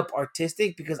straight up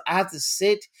artistic because I have to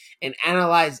sit and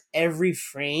analyze every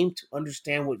frame to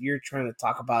understand what you're trying to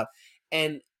talk about.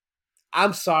 And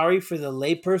I'm sorry for the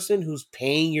layperson who's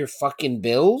paying your fucking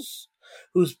bills,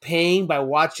 who's paying by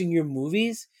watching your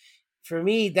movies. For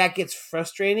me, that gets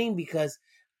frustrating because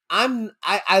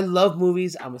I love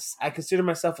movies. I consider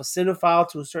myself a cinephile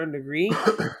to a certain degree,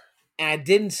 and I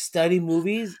didn't study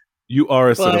movies. You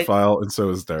are a But- cinephile, and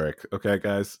so is Derek. Okay,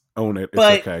 guys, own it. It's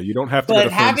But- okay. You don't have to but go to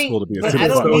film having- school to be a but I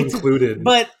don't cinephile. need to- included.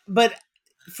 But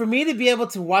for me to be able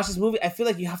to watch this movie, I feel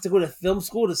like you have to go to film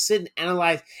school to sit and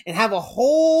analyze and have a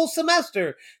whole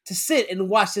semester to sit and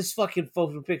watch this fucking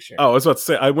photo picture. Oh, I was about to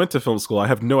say, I went to film school. I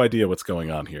have no idea what's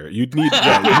going on here. You would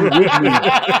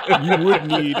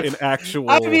need an actual.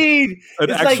 I mean, an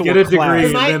it's actual like, Get a degree class.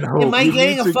 and then hope. am I You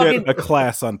getting need a to fucking? get a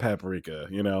class on Paprika,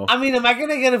 you know? I mean, am I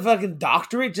gonna get a fucking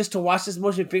doctorate just to watch this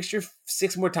motion picture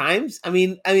 6 more times? I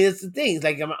mean, that's the thing. It's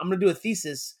like I'm gonna do a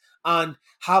thesis on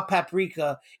how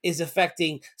Paprika is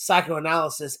affecting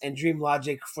psychoanalysis and dream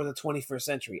logic for the 21st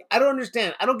century. I don't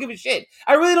understand. I don't give a shit.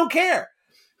 I really don't care.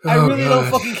 I Oh, really God.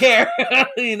 don't fucking care.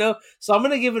 You know? So I'm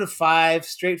gonna give it a 5,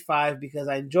 straight 5, because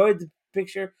I enjoyed the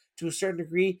picture to a certain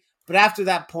degree. But after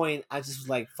that point, I just was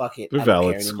like, fuck it. They're I don't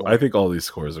valid. care anymore. I think all these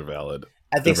scores are valid.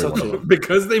 I think so every one of too.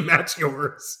 Because they match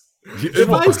yours. Yeah, If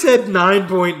I said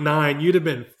 9.9, you'd have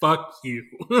been fuck you.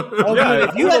 Oh, Yeah, dude,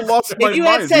 if you I had, would've lost my if you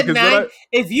had mind said because then 9,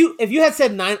 if you had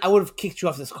said 9, I would have kicked you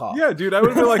off this call. yeah, dude, I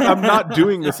would be like, I'm not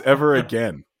doing this ever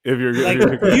again. If you're Like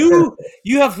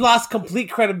you have lost complete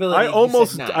credibility. I if you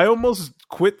almost said 9. I almost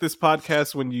quit this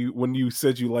podcast when you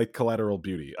said you liked Collateral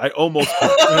Beauty. I almost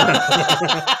quit.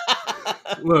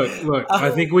 Look,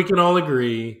 I think we can all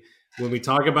agree when we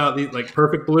talk about these, like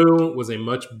Perfect Blue was a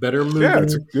much better movie. Yeah,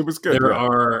 it was good. There yeah.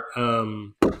 are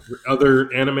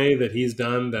other anime that he's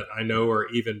done that I know are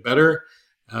even better.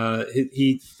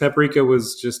 Paprika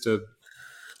was just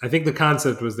I think the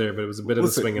concept was there, but it was a bit of a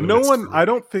swing and a no miss one. for me. I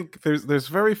don't think there's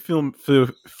very few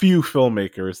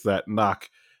filmmakers that knock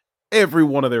every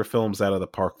one of their films out of the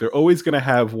park. They're always going to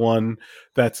have one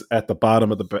that's at the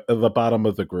bottom of the bottom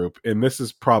of the group, and this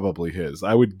is probably his.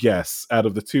 I would guess out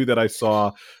of the two that I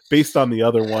saw, based on the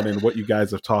other one and what you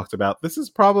guys have talked about, this is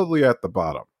probably at the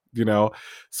bottom. You know,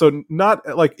 so not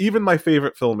like even my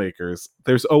favorite filmmakers.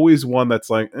 There's always one that's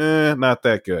like, not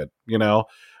that good. You know,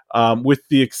 with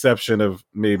the exception of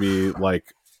maybe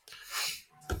like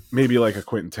a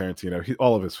Quentin Tarantino.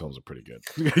 All of his films are pretty good.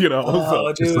 You know,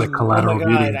 Oh, Just dude, like Collateral oh my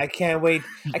God, Beauty. I can't wait.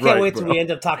 I can't Right, wait till bro. we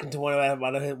end up talking to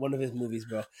one of his movies,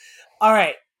 bro. All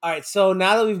right. So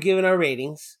now that we've given our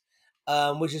ratings,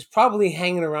 which is probably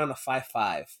hanging around a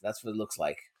 5.5. That's what it looks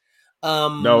like.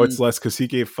 no, it's less because he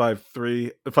gave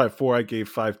 5.3, 5.4. I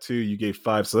gave 5.2. You gave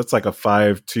 5, so that's like a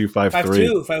 5.2, 5.3.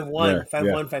 5.2, 5.1, Yeah,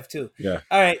 5.1, 5.2. Yeah.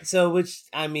 All right. So, which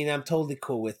I mean, I'm totally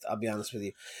cool with. I'll be honest with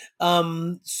you.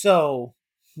 So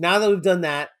now that we've done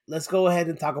that, let's go ahead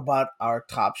and talk about our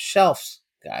top shelves,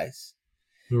 guys.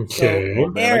 Okay. Oh,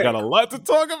 man, I Eric. got a lot to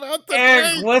talk about today.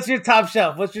 Eric, what's your top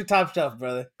shelf? What's your top shelf,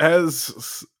 brother?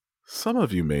 As some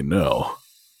of you may know,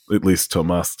 at least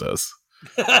Tomas does,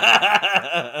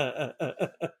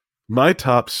 my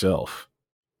top shelf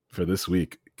for this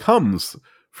week comes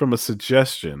from a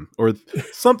suggestion or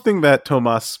something that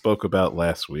Tomas spoke about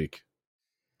last week.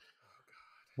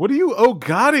 What are you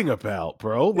oh-godding about,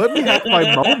 bro? Let me have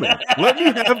my moment. Let me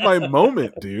have my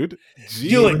moment, dude.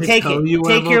 Do it. Jeez. Take Tell it. you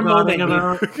Take what your I'm moment.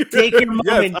 nodding dude. Take your moment,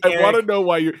 Yes, I Eric. want to know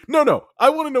why you're... No, I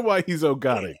want to know why he's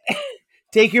oh-godding.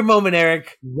 Take your moment,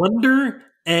 Eric. Wonder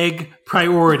Egg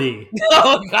Priority.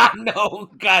 Oh God, no,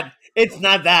 God, it's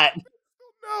not that.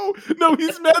 No,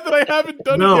 he's mad that I haven't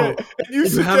done No, it yet. And you you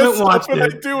suggest haven't stuff watched and I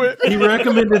it. do it. He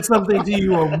recommended something to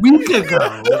you a week ago.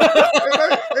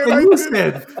 and And you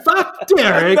said, fuck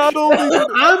Derek. Not only did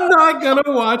I'm not going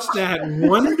to watch that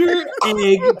Wonder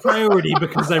Egg Priority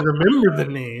because I remember the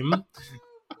name.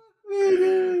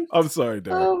 I'm sorry,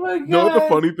 Derek. Oh my God. You know what the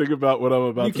funny thing about what I'm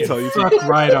about You to can tell you? fuck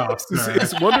right off, sir.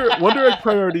 It's Wonder Egg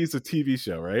Priority is a TV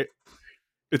show, right?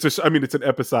 It's an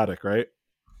episodic, right?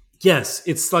 Yes,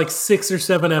 it's like 6 or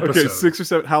 7 episodes. Okay, 6 or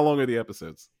 7. How long are the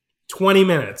episodes? 20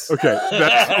 minutes. Okay,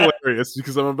 that's hilarious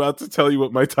because I'm about to tell you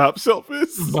what my top shelf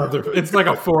is. It's like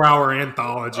a 4-hour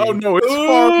anthology. Oh no, it's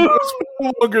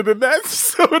far longer than that.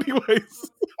 So,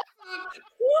 anyways,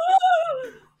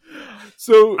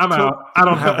 so I'm out. I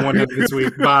don't have one this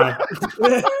week. Bye.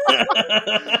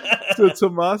 So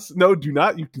Tomas, no, do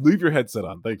not. You leave your headset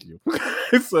on. Thank you.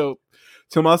 So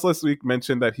Tomas last week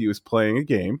mentioned that he was playing a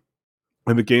game,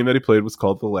 and the game that he played was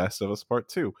called The Last of Us Part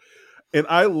 2. And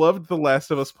I loved The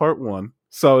Last of Us Part 1.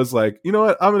 So I was like, you know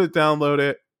what? I'm going to download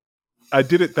it. I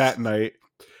did it that night.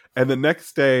 And the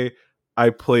next day, I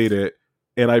played it.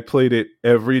 And I played it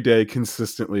every day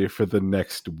consistently for the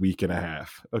next week and a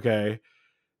half. Okay?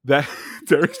 That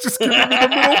Derek's just giving me the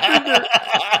middle finger.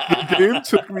 The game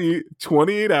took me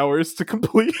 28 hours to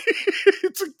complete.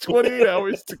 It took 28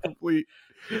 hours to complete.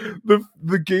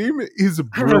 The game is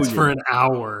brilliant. That's for an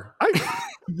hour.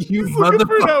 You He's looking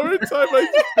for an hour motherfucker. of time.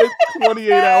 I spent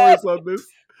 28 hours on this.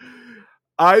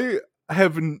 I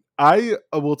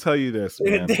will tell you this,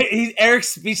 man. Eric's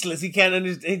speechless. He can't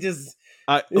understand. He just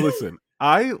Listen,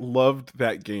 I loved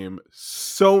that game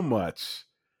so much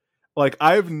Like,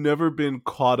 I've never been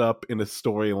caught up in a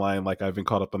storyline like I've been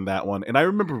caught up in that one. And I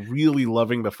remember really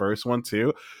loving the first one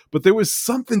too, but there was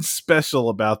something special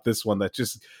about this one that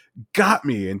just got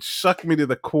me and shook me to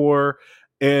the core.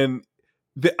 And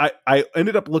I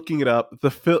ended up looking it up.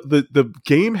 The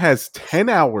game has 10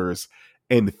 hours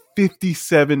and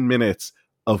 57 minutes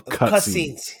of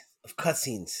cutscenes. Of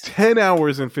cutscenes. 10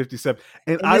 hours and 57.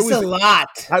 And it's a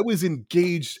lot. I was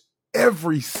engaged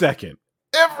every second.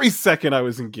 Every second I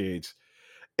was engaged.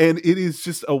 And it is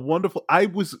just a wonderful.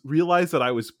 Realized that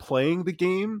I was playing the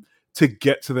game to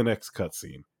get to the next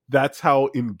cutscene. That's how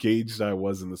engaged I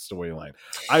was in the storyline.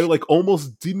 I like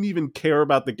almost didn't even care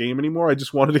about the game anymore. I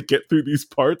just wanted to get through these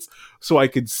parts so I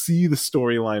could see the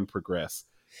storyline progress.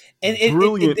 And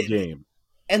brilliant game.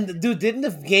 And dude, didn't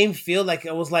the game feel like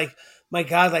it was like, my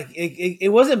God, like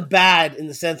it wasn't bad in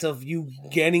the sense of you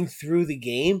getting through the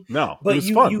game. No, but it was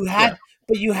fun.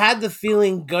 But you had the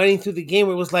feeling going through the game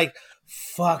where it was like,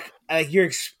 fuck, like your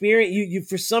experience. You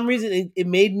for some reason it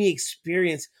made me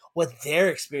experience what they're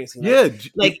experiencing.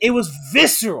 Like it was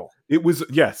visceral. It was,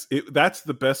 yes. That's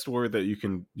the best word that you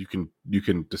can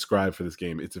describe for this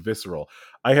game. It's visceral.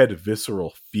 I had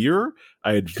visceral fear.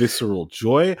 I had visceral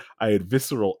joy. I had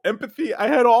visceral empathy. I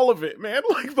had all of it, man.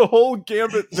 Like the whole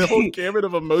gamut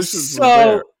of emotions.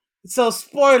 So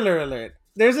spoiler alert.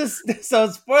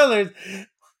 Spoilers.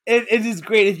 It is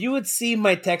great. If you would see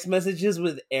my text messages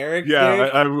with Eric.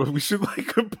 Yeah, we should like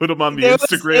put them on the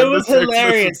Instagram. It was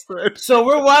hilarious. So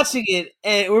we're watching it,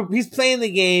 and he's playing the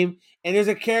game, and there's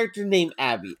a character named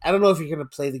Abby. I don't know if you're going to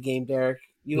play the game, Derek.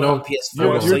 You don't have a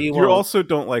PS4, so you also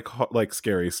don't like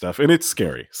scary stuff, and it's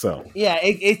scary. So yeah,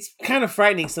 it's kind of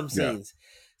frightening, some scenes.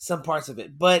 Some parts of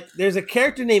it, but there's a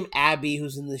character named Abby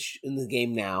who's in the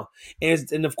game now,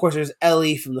 and of course there's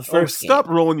Ellie from the first. Stop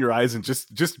rolling your eyes and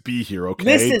just be here, okay?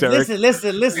 Listen. Derek?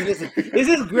 Listen. This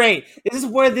is great. This is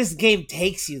where this game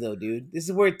takes you, though, dude. This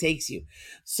is where it takes you.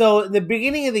 So in the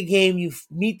beginning of the game, you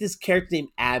meet this character named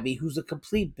Abby, who's a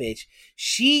complete bitch.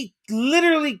 She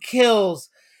literally kills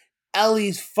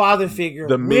Ellie's father figure,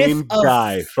 the main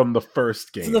guy from the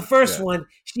first game. From the first one,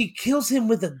 she kills him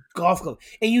with a golf club,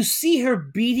 and you see her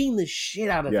beating the shit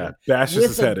out of him. Bashes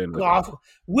his head in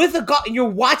with a golf. You're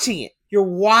watching it. You're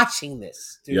watching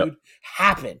this, dude,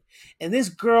 happen. And this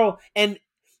girl, and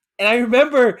I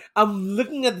remember I'm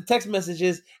looking at the text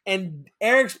messages, and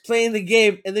Eric's playing the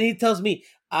game, and then he tells me,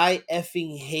 I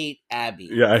effing hate Abby.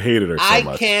 Yeah, I hated her so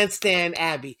much. I can't stand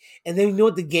Abby. And then you know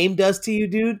what the game does to you,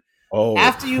 dude? Oh,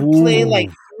 after you play like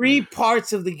 3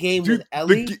 parts of the game with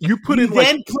Ellie, you put in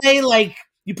like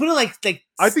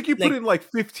I think you put in like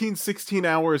 15, 16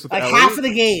 hours with like Ellie, half of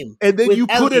the game. And then you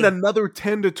put in another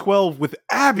 10 to 12 with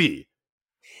Abby.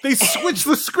 They switch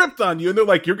the script on you, and they're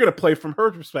like, you're going to play from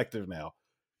her perspective now.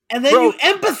 And then you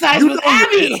empathize with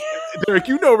Abby. Derek,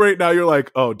 you know right now you're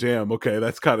like, oh, damn, okay,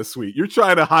 that's kind of sweet. You're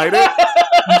trying to hide it.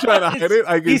 You're trying to hide it.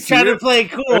 I can He's trying to play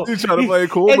it cool. He's trying to play it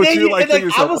cool, but you're like,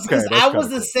 I was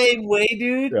the same way,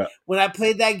 dude. Yeah. When I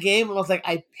played that game, I was like,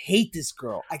 I hate this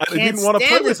girl. I didn't want to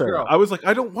play with her. I was like,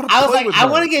 I don't want to play with her. I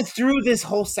want to get through this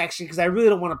whole section because I really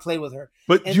don't want to play with her.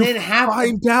 But you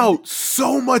find out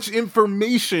so much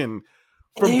information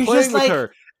from playing with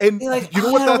her. And you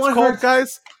know what that's called,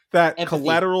 guys? That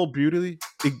collateral beauty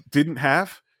it didn't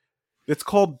have. It's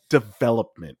called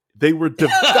development. They were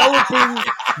developing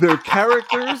their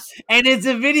characters, and it's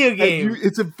a video game.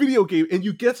 It's a video game, and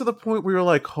you get to the point where you're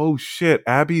like, "Oh shit,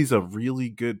 Abby's a really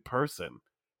good person,"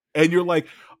 and you're like,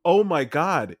 "Oh my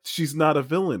god, she's not a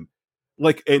villain."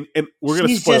 Like, and we're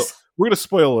gonna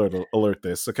spoiler alert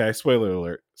this, okay? Spoiler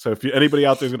alert. So if anybody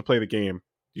out there is gonna play the game,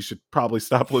 you should probably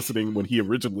stop listening when he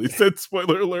originally said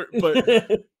spoiler alert.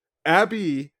 But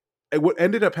Abby. What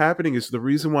ended up happening is the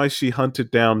reason why she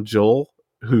hunted down Joel,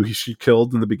 who she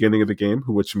killed in the beginning of the game,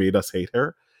 which made us hate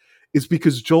her, is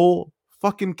because Joel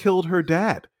fucking killed her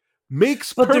dad.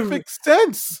 Makes perfect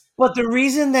sense. But the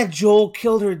reason that Joel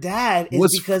killed her dad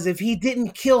is because if he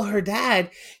didn't kill her dad,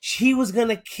 he was going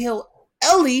to kill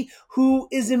Ellie, who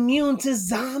is immune to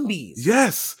zombies.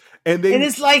 Yes. And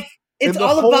it's like, it's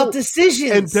all about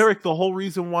decisions. And Derek, the whole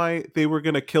reason why they were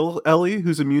going to kill Ellie,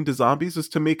 who's immune to zombies, is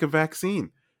to make a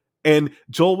vaccine. And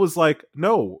Joel was like,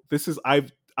 no,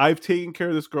 I've taken care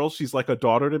of this girl. She's like a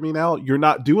daughter to me now. You're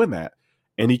not doing that.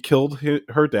 And he killed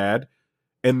her dad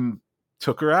and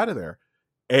took her out of there.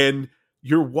 And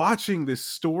you're watching this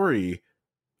story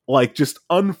like just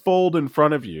unfold in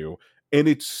front of you. And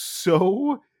it's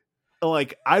so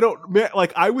like I don't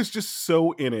like I was just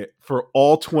so in it for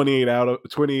all 28 of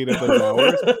those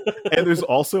hours. And there's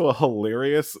also a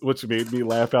hilarious, which made me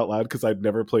laugh out loud because I'd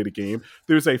never played a game.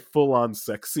 There's a full-on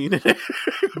sex scene in it.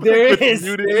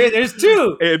 There's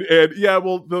two. And yeah,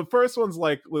 well, the first one's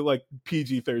like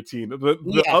PG-13.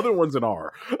 The other one's an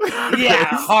R. Yeah,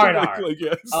 hard R.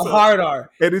 Hard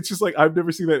R. And it's just like I've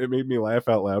never seen that. It made me laugh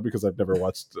out loud because I've never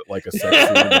watched like a sex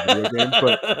scene in a video game.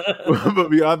 But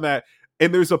beyond that.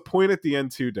 And there's a point at the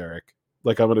end too, Derek,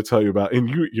 like I'm going to tell you about, and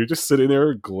you're just sitting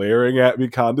there glaring at me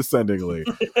condescendingly.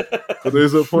 But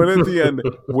there's a point at the end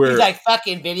where he's like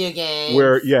fucking video games.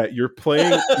 Where you're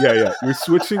playing, you're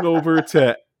switching over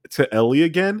to Ellie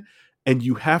again, and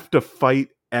you have to fight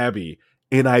Abby,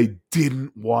 and I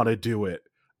didn't want to do it.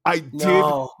 I did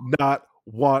not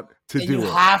want to do it. You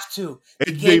have to.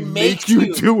 And they make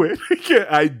you do it.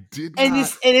 I did not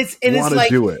want to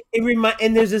do it.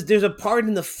 And there's a part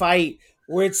in the fight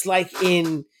where it's like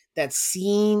in that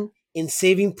scene in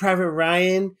Saving Private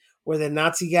Ryan where the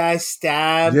Nazi guy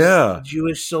stabs the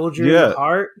Jewish soldier in the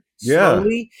heart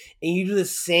slowly, and you do the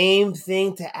same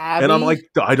thing to Abby. And I'm like,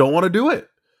 I don't want to do it.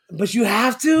 But you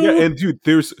have to. Yeah, and dude,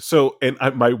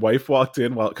 my wife walked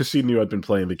in because she knew I'd been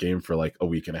playing the game for like a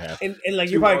week and a half. And like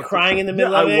you're probably crying in the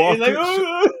middle of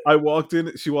it. I walked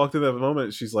in, she walked in that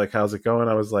moment. She's like, how's it going?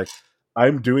 I was like,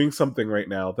 I'm doing something right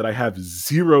now that I have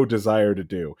zero desire to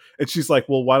do. And she's like,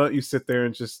 well, why don't you sit there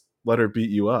and just let her beat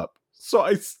you up? So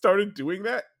I started doing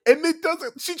that. And it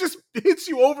doesn't. She just hits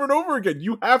you over and over again.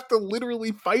 You have to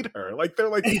literally fight her. Like they're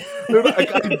like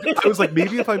I was like,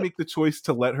 maybe if I make the choice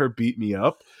to let her beat me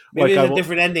up, maybe it's a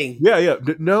different ending. Yeah.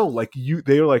 No, like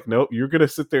they were like, no, you're gonna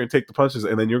sit there and take the punches,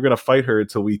 and then you're gonna fight her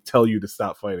until we tell you to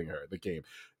stop fighting her. The game,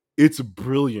 it's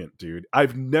brilliant, dude.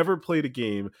 I've never played a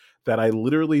game that I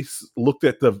literally looked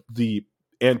at the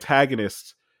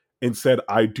antagonist and said,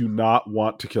 I do not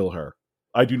want to kill her.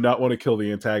 I do not want to kill the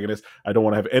antagonist. I don't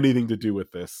want to have anything to do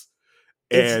with this.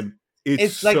 And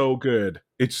it's so good.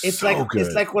 It's so good.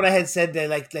 It's like what I had said there.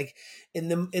 Like in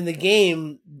the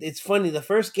game, it's funny. The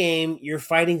first game, you're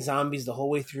fighting zombies the whole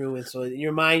way through, and so in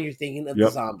your mind, you're thinking of the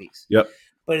zombies. Yep.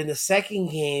 But in the second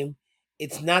game,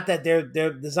 it's not that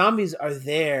the zombies are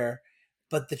there,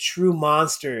 but the true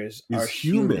monsters are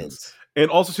humans.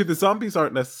 And also, too, the zombies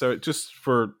aren't necessarily just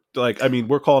for like. I mean,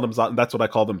 we're calling them zombies. That's what I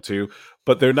call them too.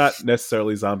 But they're not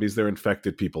necessarily zombies. They're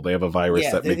infected people. They have a virus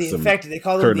that makes them infected. They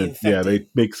call them the infected. Yeah, they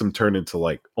make them turn into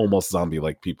like almost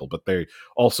zombie-like people. But they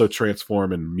also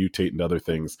transform and mutate into other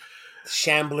things.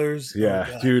 Shamblers.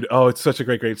 Yeah, dude. Oh, it's such a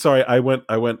great game. Sorry, I went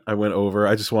over.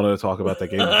 I just wanted to talk about that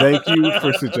game. Thank you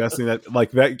for suggesting that.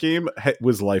 Like that game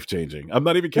was life changing. I'm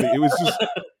not even kidding. It was just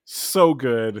so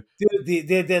good. Dude,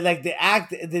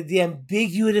 the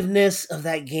ambiguousness of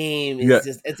that game is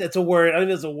just it's a word. I don't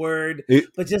know if it's a word,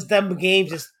 but just that game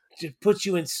just puts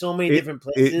you in so many different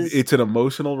places. It's an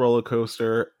emotional roller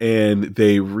coaster, and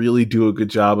they really do a good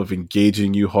job of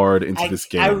engaging you hard into this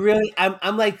game.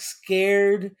 I'm like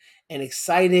scared and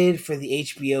excited for the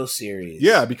HBO series.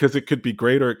 Yeah, because it could be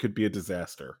great or it could be a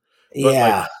disaster. But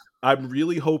like, I'm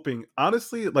really hoping,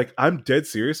 honestly, like I'm dead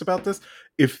serious about this.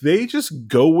 If they just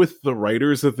go with the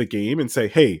writers of the game and say,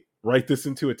 hey, write this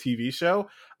into a TV show,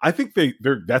 I think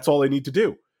that's all they need to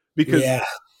do. Because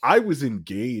I was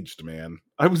engaged, man.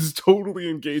 I was totally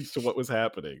engaged to what was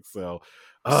happening. So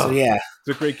it's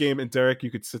a great game. And Derek,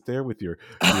 you could sit there with your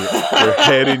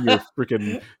head in your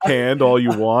freaking hand all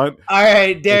you want. All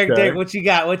right, Derek, okay. Derek, what you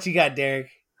got? What you got, Derek?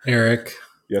 Eric,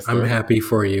 yes, I'm happy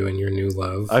for you and your new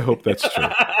love. I hope that's true.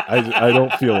 I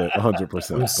don't feel it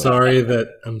 100%.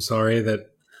 I'm sorry that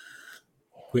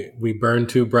we burned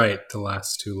too bright to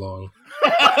last too long.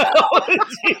 Oh,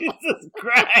 Jesus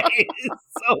Christ.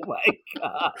 Oh, my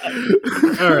God.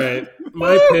 All right.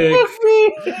 My pick.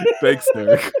 Thanks,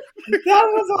 Derek. That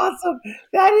was awesome.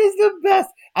 That is the best.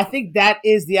 I think that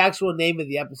is the actual name of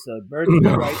the episode. Burned too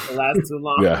bright to last too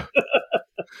long. Yeah.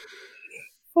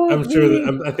 I'm sure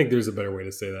that I think there's a better way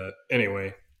to say that.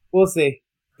 Anyway. We'll see.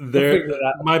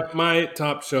 My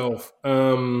top shelf.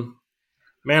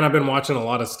 Man, I've been watching a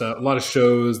lot of stuff, a lot of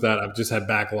shows that I've just had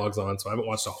backlogs on, so I haven't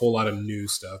watched a whole lot of new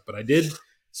stuff. But I did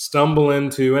stumble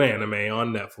into an anime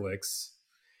on Netflix,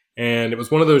 and it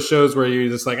was one of those shows where you're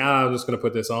just like, I'm just going to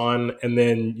put this on, and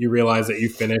then you realize that you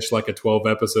finished like a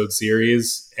 12-episode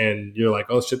series, and you're like,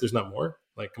 oh shit, there's not more?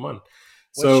 Like, come on.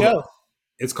 What show?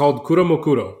 It's called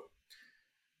Kuromukuro,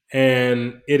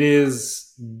 and it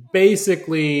is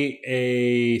basically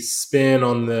a spin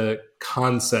on the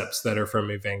concepts that are from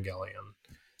Evangelion.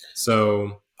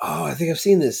 So, I think I've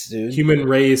seen this, dude. Human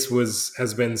race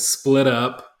has been split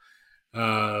up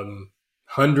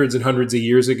hundreds and hundreds of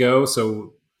years ago.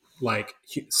 So, like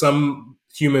some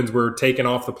humans were taken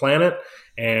off the planet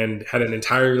and had an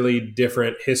entirely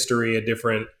different history, a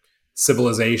different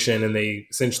civilization, and they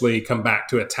essentially come back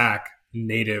to attack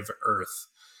native Earth.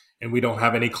 And we don't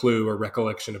have any clue or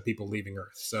recollection of people leaving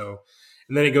Earth. So,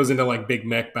 and then it goes into like big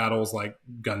mech battles like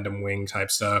Gundam Wing type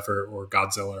stuff or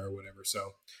Godzilla or whatever.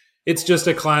 So it's just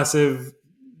a class of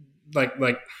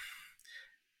like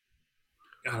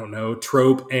I don't know,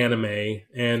 trope anime,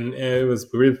 and it was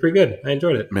pretty good. I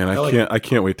enjoyed it. Man, I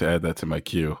can't wait to add that to my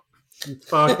queue.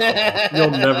 Fuck off.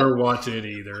 You'll never watch it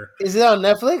either. Is it on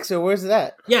Netflix or where's it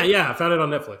at? Yeah, I found it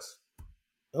on Netflix.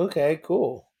 Okay,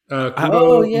 cool. I'm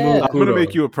going to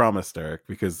make you a promise, Derek,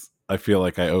 because I feel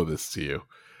like I owe this to you.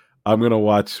 I'm going to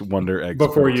watch Wonder Egg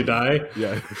before Protein. You die.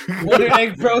 Yeah. Wonder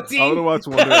Egg Protein? I'm going to watch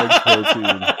Wonder Egg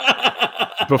Protein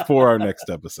before our next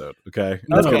episode, okay?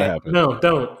 That's going to happen. No,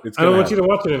 don't. I don't want you to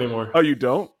watch it anymore. Oh, you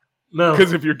don't? No.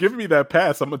 Because if you're giving me that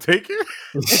pass, I'm going to take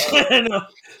it. No.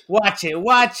 Watch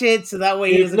it so that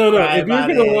way he doesn't cry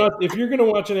if you're gonna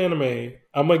watch an anime,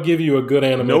 I'm gonna give you a good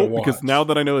anime to watch. Because now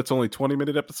that I know it's only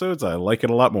 20-minute episodes, I like it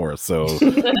a lot more. So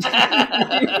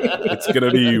it's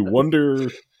gonna be Wonder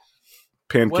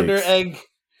Pancakes,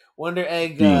 Wonder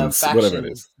Egg Beans, whatever it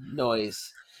is.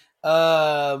 Noise.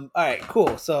 All right,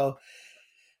 cool. So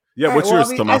yeah, what's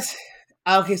yours, Tomas?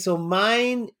 Okay, so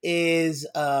mine is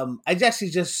I actually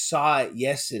just saw it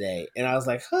yesterday, and I was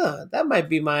like, that might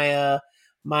be my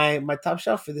my top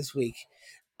shelf for this week.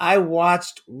 I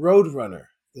watched Roadrunner,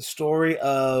 the story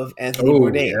of Anthony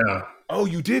Bourdain. Yeah. Oh,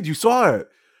 you did? You saw it?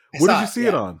 What did you see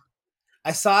it on?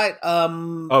 I saw it.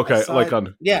 Okay,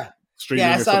 on streaming.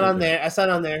 Yeah, I saw it on there. I saw it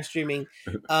on there streaming.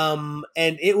 And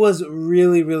it was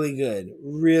really, really good.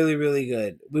 Really, really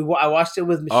good. I watched it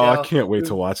with Michelle. Oh, I can't wait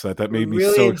to watch that. That made me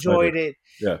really so enjoyed excited.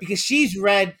 it. Because she's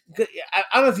read. I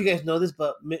don't know if you guys know this,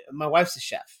 but my wife's a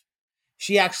chef.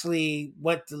 She actually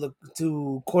went to Le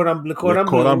Cordon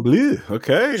Bleu.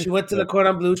 Okay. She went to Le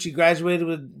Cordon Bleu. She graduated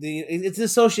with it's an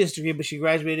associate's degree, but she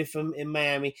graduated in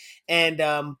Miami. And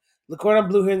Le Cordon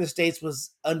Bleu here in the States was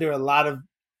under a lot of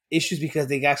issues because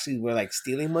they actually were like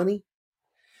stealing money.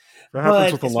 That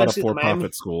happens with a lot of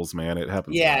for-profit schools, man. It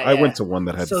happens. Yeah, I went to one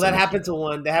that had. So that happened to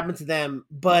one. That happened to them,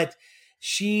 but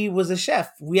she was a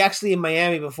chef. We actually in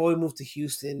Miami before we moved to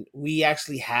Houston, we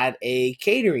actually had a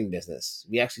catering business.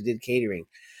 We actually did catering.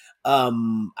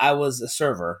 I was a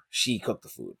server. She cooked the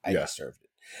food. I just served it.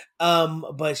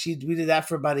 But we did that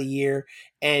for about a year,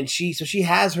 and she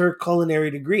has her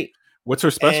culinary degree. What's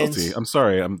her specialty? I'm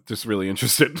sorry, I'm just really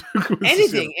interested.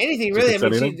 anything really. I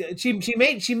mean,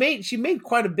 she made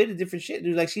quite a bit of different shit,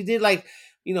 dude. Like she did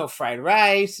fried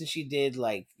rice, and she did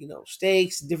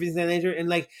steaks and different things of that nature. And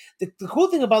like the cool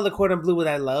thing about Le Cordon Bleu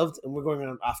that I loved, and we're going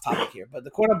on off topic here, but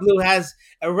the Cordon Bleu has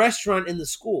a restaurant in the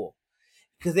school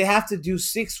because they have to do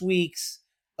 6 weeks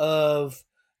of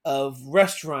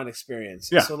restaurant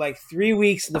experience. Yeah. So like 3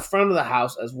 weeks in the front of the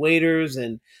house as waiters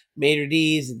and maitre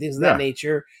d's and things of that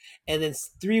nature. And then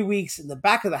 3 weeks in the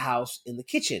back of the house in the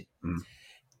kitchen. Mm.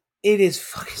 It is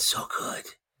fucking so good.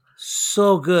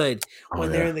 So good.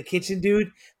 When they're in the kitchen, dude,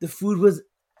 the food was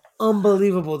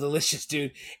unbelievable delicious,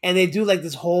 dude. And they do like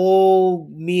this whole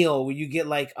meal where you get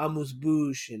like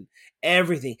amuse-bouche and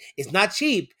everything. It's not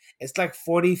cheap. It's like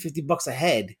 $40-$50 a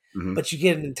head, but you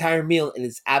get an entire meal and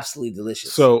it's absolutely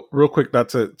delicious. So real quick,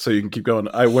 so you can keep going.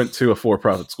 I went to a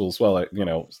for-profit school as well,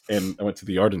 and I went to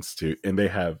the Art Institute, and they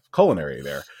have culinary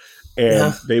there.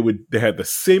 And they had the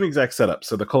same exact setup.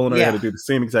 So the culinary had to do the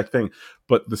same exact thing,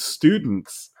 but the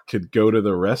students could go to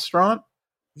the restaurant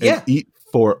and eat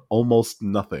for almost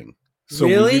nothing. So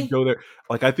we would go there.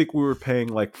 Like, I think we were paying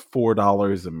like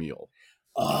 $4 a meal.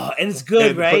 Oh, and it's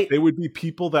good, right? But they would be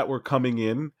people that were coming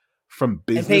in from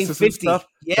businesses and stuff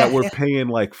that were paying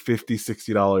like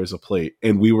 $50-$60 a plate,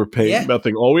 and we were paying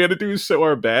nothing. All we had to do is show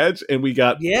our badge, and we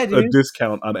got a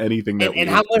discount on anything that. And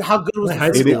how good was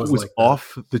the food? It was like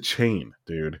off the chain,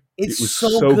 dude. It was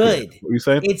so good. What are you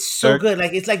saying? It's so good.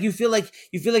 Like it's like you feel like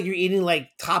you're eating like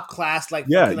top class, like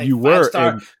you were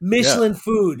 5-star Michelin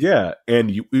food. Yeah, and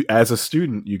you as a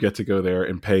student, you get to go there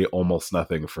and pay almost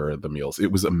nothing for the meals.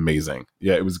 It was amazing.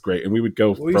 Yeah, it was great, and we would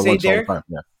go for lunch all the time.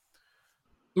 Yeah.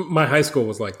 My high school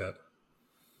was like that.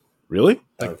 Really?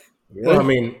 Well, I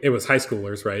mean, it was high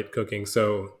schoolers, right? Cooking.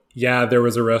 So yeah, there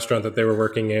was a restaurant that they were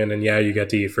working in, and you got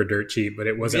to eat for dirt cheap, but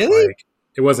it wasn't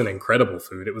it wasn't incredible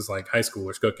food. It was like high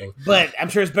schoolers cooking. But I'm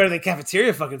sure it's better than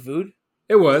cafeteria fucking food.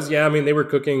 It was, yeah. I mean, they were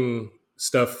cooking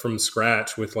stuff from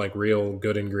scratch with like real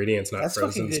good ingredients, not frozen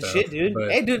fucking good stuff. Shit, dude. But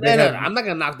hey, dude, I'm not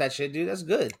gonna knock that shit, dude. That's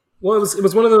good. Well, it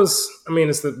was one of those. I mean,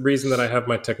 it's the reason that I have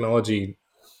my technology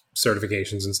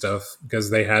certifications and stuff, because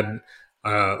they had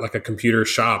like a computer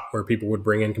shop where people would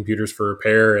bring in computers for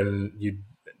repair, and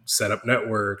set up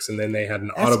networks, and then they had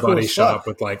an That's auto cool body as shop fuck.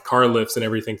 with like car lifts and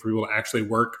everything for people to actually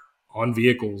work on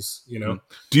vehicles.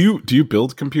 Do you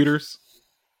build computers?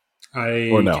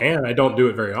 Or no? I don't do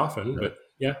it very often, but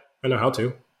yeah, I know how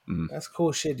to. That's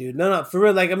cool shit, dude. No, for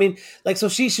real. Like, I mean, like, so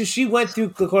she went through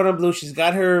the Cordon Bleu. She's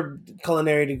got her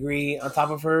culinary degree on top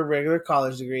of her regular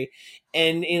college degree,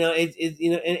 and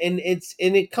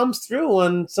it comes through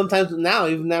on sometimes now,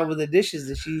 even now with the dishes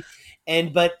that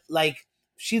but like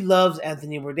she loves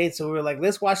Anthony Bourdain, so we were like,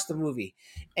 let's watch the movie,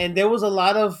 and there was a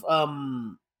lot of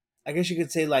I guess you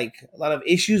could say like a lot of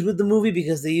issues with the movie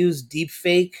because they use deep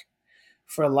fake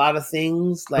for a lot of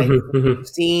things, like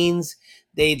scenes.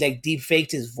 They like deep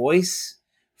faked his voice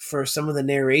for some of the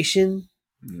narration.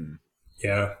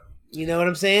 Yeah. You know what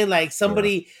I'm saying? Like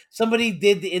somebody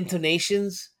did the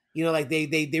intonations, like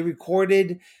they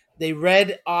recorded, they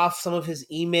read off some of his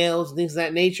emails and things of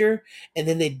that nature, and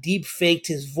then they deep faked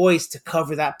his voice to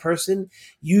cover that person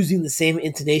using the same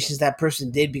intonations that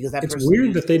person did because that it's person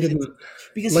weird that they didn't,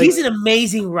 because he's an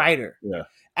amazing writer. Yeah.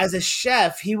 As a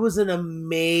chef, he was an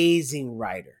amazing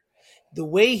writer. The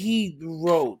way he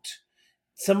wrote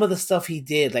some of the stuff he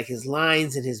did, like his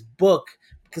lines in his book,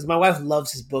 because my wife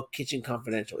loves his book, Kitchen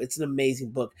Confidential. It's an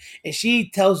amazing book. And she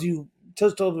told me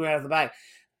right off the back,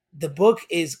 the book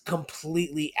is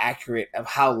completely accurate of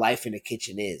how life in the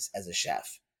kitchen is as a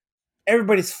chef.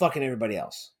 Everybody's fucking everybody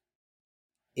else.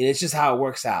 And it's just how it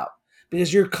works out.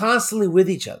 Because you're constantly with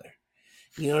each other.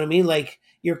 You know what I mean? Like,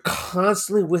 you're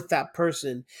constantly with that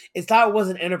person. It's not it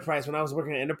wasn't Enterprise. When I was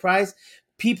working at Enterprise,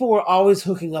 people were always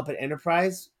hooking up at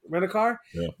Enterprise Rent-A-Car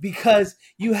because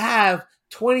you have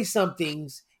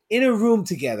 20-somethings in a room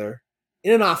together,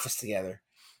 in an office together,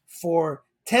 for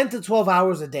 10 to 12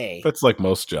 hours a day. That's like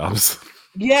most jobs.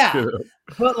 Yeah.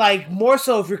 But like more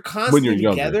so if you're constantly when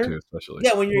you're together. Younger too, especially.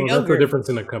 Yeah, when you're younger. That's the difference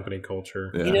in a company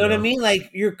culture. You know what I mean? Like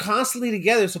you're constantly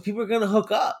together, so people are going to hook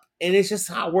up. And it's just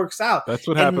how it works out. That's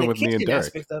what happened with me and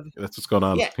Derek. That's what's going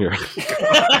on here.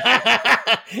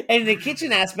 And the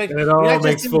kitchen aspect, and it all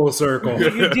makes full circle.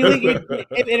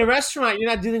 In a restaurant, you're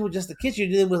not dealing with just the kitchen;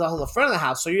 you're dealing with all the front of the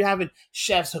house. So you're having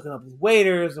chefs hooking up with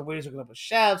waiters, and waiters hooking up with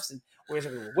chefs, and waiters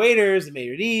hooking up with waiters, and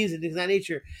maitre d's, and things of that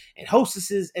nature, and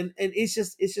hostesses, and it's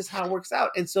just how it works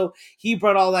out. And so he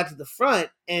brought all that to the front,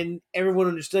 and everyone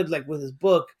understood like with his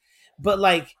book. But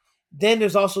like then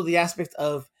there's also the aspect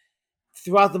of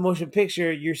throughout the motion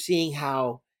picture, you're seeing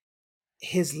how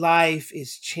his life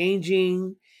is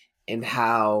changing and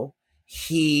how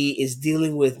he is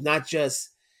dealing with not just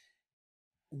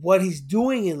what he's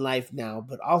doing in life now,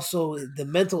 but also the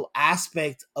mental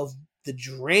aspect of the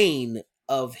drain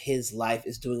of his life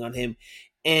is doing on him.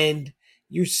 And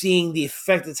you're seeing the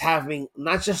effect it's having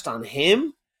not just on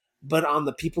him, but on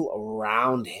the people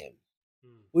around him.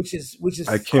 Which is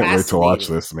I can't wait to watch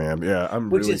this, man. Yeah,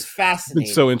 is fascinating.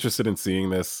 Been so interested in seeing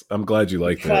this. I'm glad you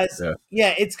liked it.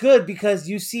 Yeah, it's good because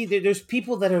you see there's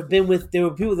people that have been with. There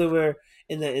were people that were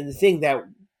in the thing that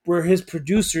were his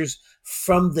producers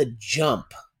from the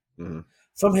jump,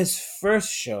 from his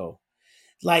first show.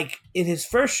 Like in his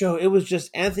first show, it was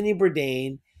just Anthony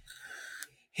Bourdain,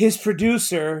 his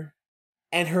producer,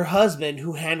 and her husband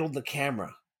who handled the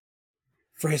camera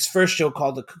for his first show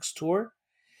called The Cook's Tour.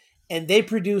 And they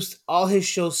produced all his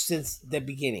shows since the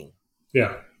beginning.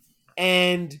 Yeah.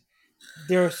 And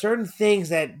there are certain things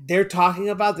that they're talking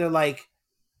about. They're like,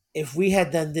 if we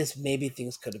had done this, maybe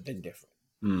things could have been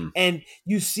different. And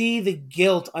you see the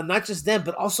guilt on not just them,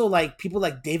 but also like people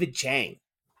like David Chang,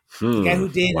 the guy who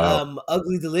did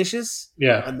Ugly Delicious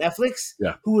on Netflix,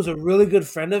 who was a really good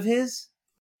friend of his.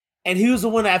 And he was the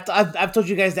one that I've told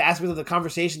you guys the aspect of the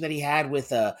conversation that he had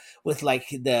with like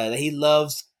he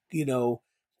loves,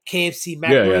 KFC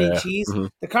macaroni and cheese.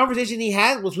 The conversation he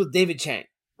had was with David Chang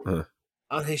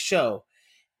on his show.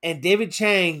 And David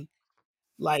Chang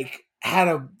like had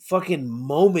a fucking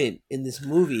moment in this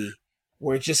movie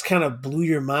where it just kind of blew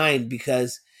your mind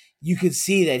because you could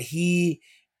see that he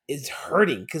is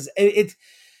hurting because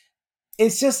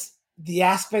it's just the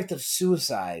aspect of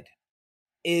suicide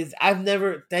is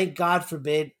thank God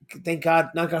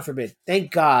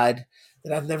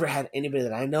that I've never had anybody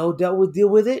that I know deal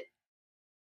with it.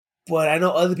 But I know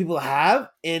other people have,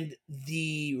 and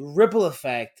the ripple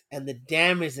effect and the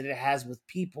damage that it has with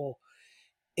people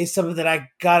is something that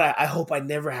I hope I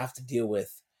never have to deal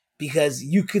with. Because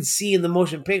you could see in the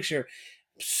motion picture,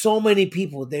 so many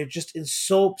people, they're just in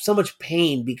so much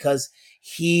pain because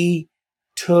he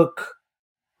took,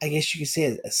 I guess you could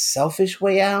say, a selfish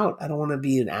way out. I don't want to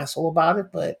be an asshole about it,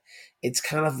 but it's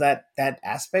kind of that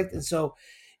aspect. And so,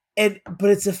 but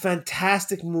it's a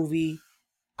fantastic movie.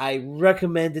 I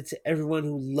recommend it to everyone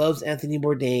who loves Anthony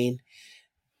Bourdain,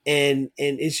 and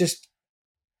it's just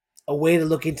a way to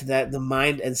look into the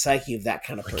mind and psyche of that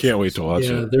kind of I person. can't wait to watch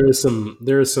Yeah, it. there is some,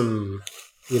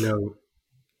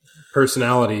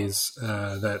 personalities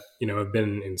that have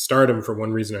been in stardom for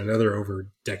one reason or another over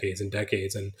decades and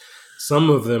decades, and some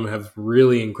of them have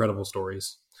really incredible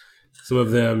stories. Some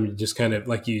of them just kind of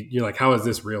like you're like, how is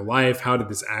this real life? How did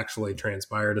this actually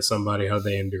transpire to somebody? How did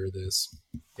they endure this?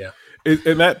 Yeah,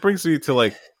 And that brings me to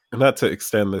like, not to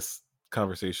extend this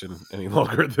conversation any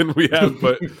longer than we have,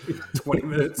 but 20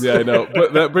 minutes. yeah, I know.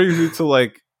 But that brings me to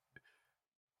like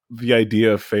the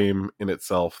idea of fame in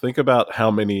itself. Think about how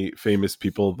many famous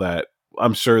people that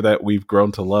I'm sure that we've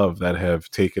grown to love that have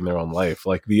taken their own life.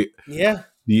 Like the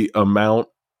amount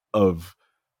of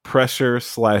pressure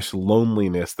 /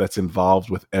 loneliness that's involved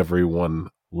with everyone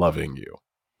loving you.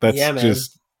 That's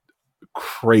just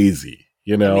crazy.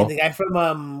 You know, I mean, the guy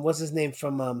from what's his name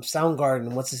from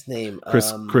Soundgarden? What's his name?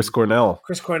 Chris Cornell.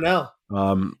 Chris Cornell.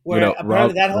 Where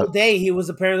apparently that whole day he was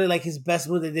apparently like his best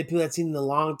movie that people had seen in a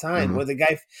long time. Mm-hmm. Where the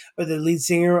guy or the lead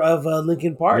singer of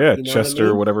Linkin Park, yeah,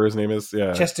 Chester, whatever his name is,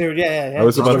 yeah, Chester, yeah. I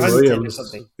was about to say or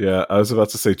something. Yeah, I was about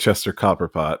to say Chester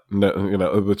Copperpot,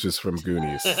 no, which is from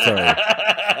Goonies. Sorry,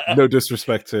 no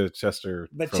disrespect to Chester,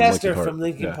 but Chester from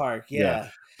Linkin Park, yeah.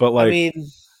 But like, I mean,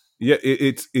 yeah,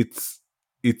 it's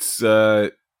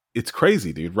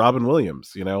crazy, dude. Robin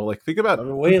Williams, like think about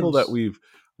people that we've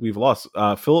lost.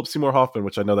 Philip Seymour Hoffman,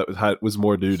 which I know that was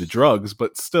more due to drugs,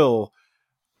 but still,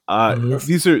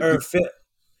 these are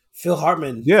Phil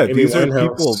Hartman. Yeah, these are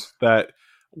people that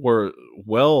were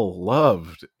well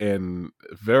loved and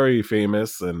very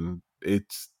famous, and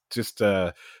it's just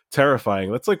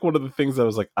terrifying. That's like one of the things that I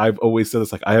was like, I've always said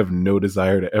this, like I have no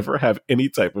desire to ever have any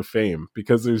type of fame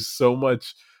because there's so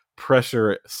much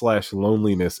pressure /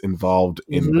 loneliness involved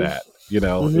in that.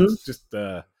 It's just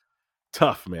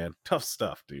tough, man. Tough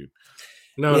stuff, dude.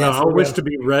 No, I wish to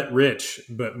be rich,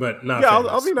 but not. Yeah,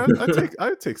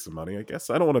 I'd take some money. I guess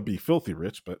I don't want to be filthy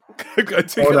rich, but I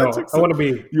want to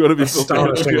be. You want to be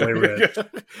astonishingly rich.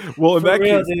 Well, in that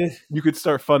case, you could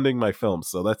start funding my films,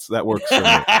 so that works for me.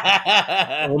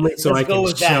 Only so I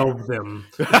can shelve them.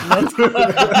 He's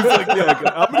like, yeah,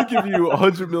 I'm going to give you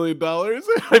 $100 million.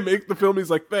 I make the film. He's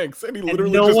like, thanks, and he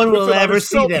literally no one will ever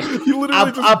see them. He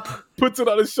literally puts it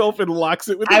on his shelf and locks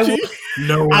it with the key.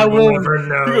 No one will ever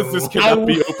know. He goes, this cannot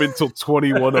be open till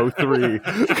 2103.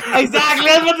 Exactly.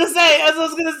 I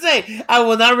was going to say. I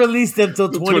will not release them till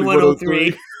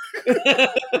 2103.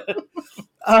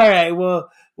 All right. Well,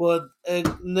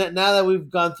 now that we've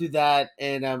gone through that,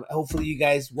 and hopefully you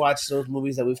guys watch those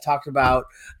movies that we've talked about.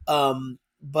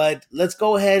 But let's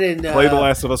go ahead and play The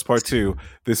Last of Us Part 2.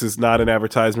 This is not an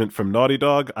advertisement from Naughty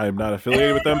Dog. I am not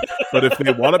affiliated with them. But if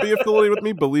they want to be affiliated with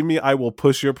me, believe me, I will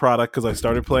push your product because I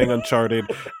started playing Uncharted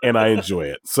and I enjoy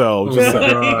it. So,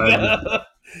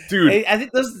 dude, I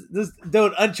think this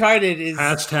Uncharted is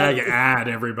 #ad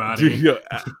everybody. Dude,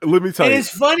 let me tell you, it's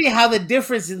funny how the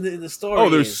difference in the story. Oh,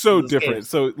 they're so different. Games.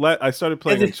 So I started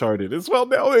playing Uncharted as well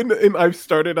now, and I've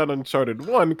started on Uncharted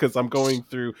 1 because I'm going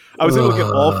through. I was able to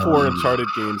get all 4 Uncharted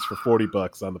games for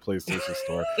 $40 on the PlayStation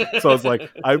Store. So I was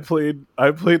like, I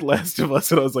played Last of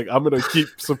Us, and I was like, I'm gonna keep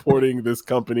supporting this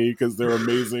company because they're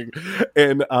amazing.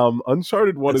 And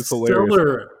Uncharted 1 is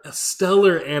hilarious. A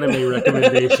stellar anime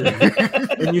recommendation.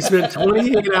 And you spent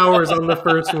 28 hours on the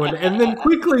first one and then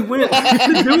quickly went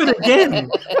to do it again.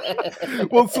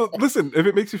 Well, so listen, if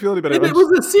it makes you feel any better. And it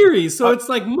was a series, so it's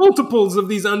like multiples of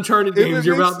these Uncharted games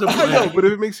you're about to play. I know, but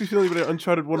if it makes you feel any better,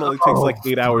 Uncharted 1 only takes like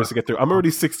 8 hours to get through. I'm already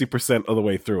 60% of the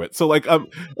way through it. So like, I'm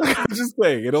just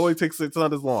saying, it's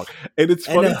not as long. And it's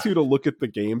funny too to look at the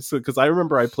games, because I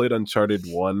remember I played Uncharted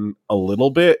 1 a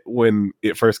little bit when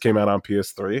it first came out on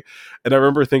PS3. And I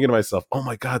remember thinking to myself, oh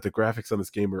my God, the graphics on this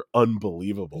game are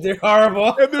unbelievable. They're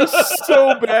horrible. And they're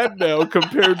so bad now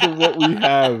compared to what we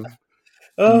have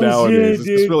nowadays.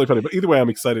 It's really funny. But either way, I'm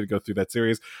excited to go through that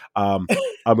series. I'm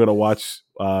going to watch,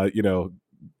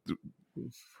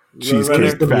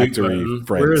 Cheesecake Factory Friends.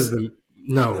 Where is the...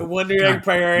 No. The Wonder Egg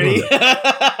priority.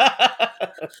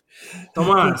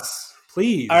 Tomas,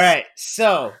 please. All right.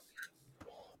 So,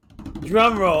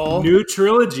 drum roll. New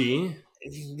trilogy.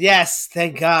 Yes.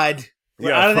 Thank God.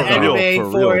 We're out of the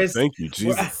anime forest. Thank you,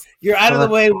 Jesus. You're out of the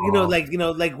way. Like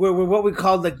we're what we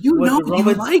called like you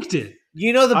liked it.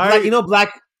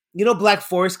 Black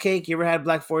Forest cake. You ever had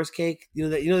Black Forest cake?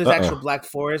 There's actual Black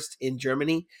Forest in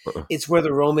Germany. It's where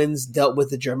the Romans dealt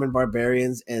with the German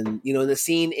barbarians, and in the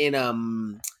scene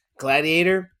in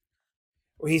Gladiator,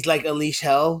 where he's like unleash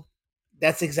hell.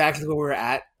 That's exactly where we're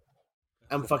at.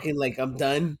 I'm fucking like I'm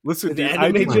done. Listen, with the dude,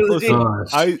 anime trilogy.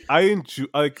 Gosh. I enjoy,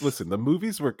 like, listen, the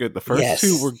movies were good. The first Yes.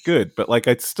 two were good, but like,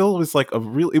 it still was like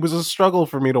it was a struggle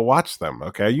for me to watch them.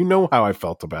 Okay. You know how I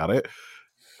felt about it.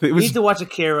 It You was, need to watch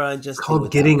Akira and just It's deal called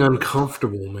with getting that.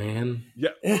 uncomfortable, man.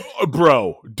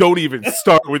 bro, don't even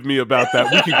start with me about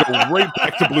that. We can go right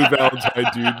back to Blue Valentine,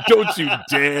 dude. Don't you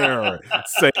dare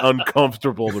say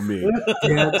uncomfortable to me.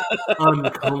 Get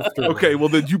uncomfortable. Okay, well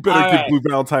then you better All give right. Blue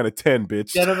Valentine a 10,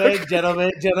 bitch.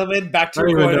 Gentlemen, back to I don't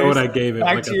your even know corners. what I gave it.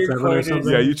 Back like to a your 7 or corners.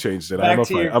 something? Yeah, you changed it. Back I'm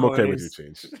to okay. your I'm okay with corners. your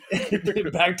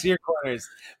change. Back to your corners.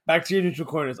 Back to your neutral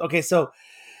corners. Okay, so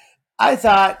I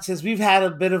thought since we've had a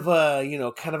bit of a,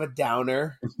 kind of a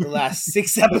downer the last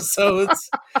 6 episodes,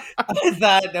 I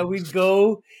thought that we'd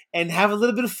go and have a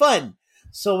little bit of fun.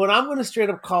 So what I'm going to straight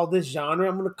up call this genre,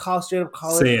 I'm going to straight up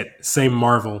call Say it. it. Say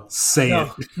Marvel. Say it.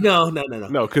 No.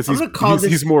 No, because I'm gonna call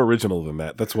he's more original than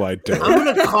that. That's why I don't. I'm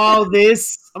going to call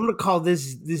this. I'm going to call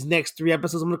these next 3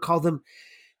 episodes. I'm going to call them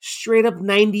straight up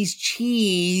 90s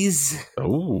cheese. Oh,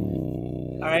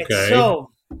 All right. Okay.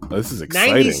 So this is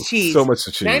exciting. 90s cheese. So much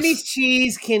to choose. 90s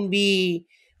cheese can be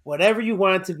whatever you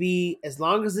want it to be, as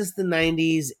long as it's the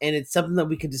 90s and it's something that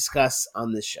we can discuss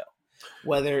on this show.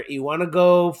 Whether you want to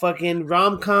go fucking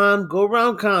rom-com, go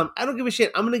rom-com. I don't give a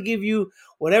shit. I'm going to give you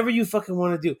whatever you fucking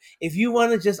want to do. If you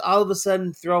want to just all of a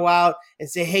sudden throw out and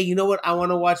say, hey, you know what? I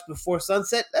want to watch Before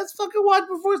Sunset. Let's fucking watch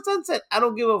Before Sunset. I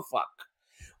don't give a fuck.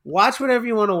 Watch whatever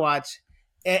you want to watch.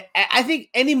 I think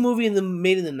any movie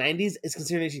made in the 90s is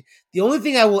considered cheese. The only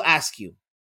thing I will ask you,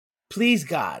 please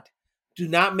God, do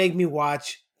not make me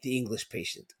watch The English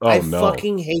Patient. Oh, I no.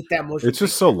 fucking hate that motion It's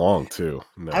just picture. so long too.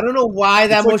 No. I don't know why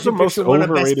that It's like motion the most picture won a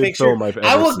Best overrated Picture. film I've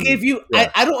I ever will seen. give you.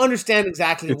 Yeah. I don't understand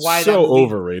exactly It's why so that movie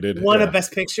overrated. won Yeah. a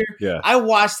Best Picture. Yeah. I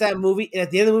watched that movie, and at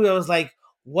the end of the movie, I was like,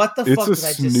 "What the It's fuck a did I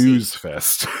just see?" snooze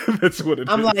fest. That's what it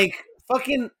is. I'm like,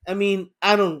 fucking. I mean,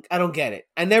 I don't get it.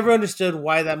 I never understood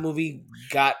why that movie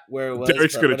got where it was.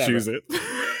 Derek's but gonna whatever. choose it.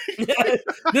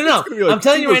 No. gonna be like, I'm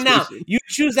telling you right English now. Patient. You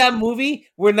choose that movie,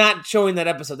 we're not showing that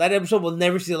episode. That episode will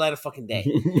never see the light of fucking day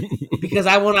because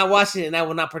I will not watch it and I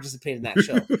will not participate in that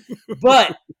show.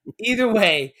 But either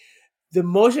way, the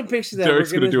motion picture that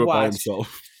Derek's we're gonna going to do it by watch.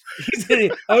 himself.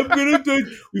 I'm gonna do.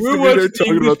 He's We're gonna be there watching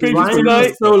talking English about the Patient English tonight.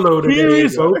 Patient. Solo today,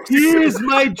 Here's folks. here's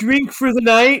my drink for the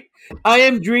night. I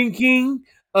am drinking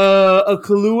a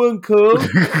Kahlua and Coke,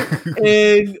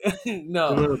 and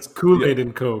no, It's Kool-Aid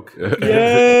and Coke. Kool-Aid and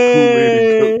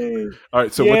yay. Coke. All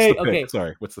right, so what's Yay. the pick? Okay.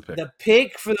 Sorry, what's the pick? The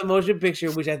pick for the motion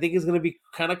picture, which I think is going to be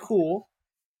kind of cool,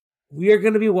 we are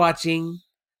going to be watching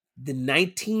the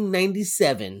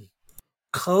 1997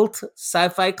 cult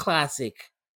sci-fi classic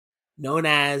known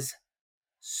as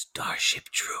Starship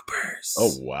Troopers.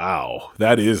 Oh wow,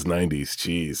 that is '90s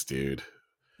cheese, dude.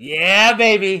 Yeah,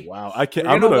 baby. Wow, I can't.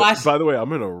 We're I'm gonna gonna. watch- By the way, I'm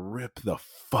gonna rip the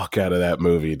fuck out of that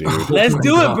movie, dude. Let's Oh my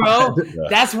do it, bro. God. Yeah.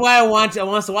 That's why I want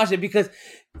us to watch it, because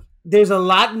there's a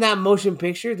lot in that motion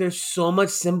picture. There's so much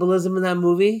symbolism in that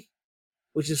movie,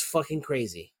 which is fucking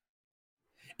crazy.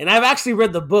 And I've actually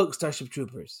read the book Starship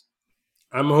Troopers.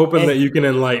 I'm hoping that you can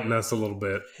enlighten us a little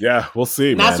bit. Yeah, we'll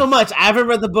see. Not man. so much. I haven't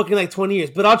read the book in like 20 years,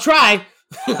 but I'll try.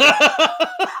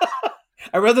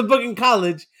 I read the book in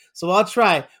college, so I'll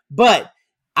try. But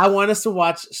I want us to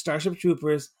watch Starship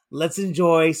Troopers. Let's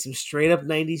enjoy some straight up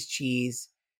 90s cheese.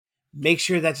 Make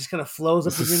sure that just kind of flows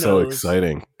up This in is your so nose.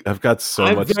 exciting. I've got so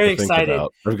I'm much very to think excited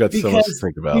about. I've got so much to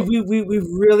think about. We've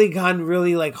really gone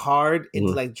really like hard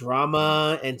into Mhm. like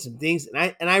drama and some things,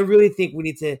 and I really think we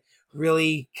need to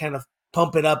really kind of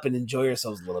pump it up and enjoy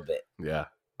ourselves a little bit. Yeah.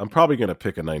 I'm probably gonna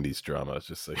pick a '90s drama. It's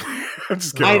just like I'm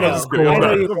just I kidding. know. I'm just kidding. I know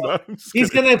I'm you not- will. I'm just He's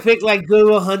kidding. gonna pick like Good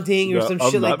Will Hunting or No, some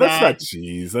I'm shit not. like That's that. not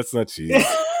cheese. That's not cheese.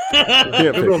 can't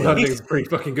Good pick Will that. Hunting is a pretty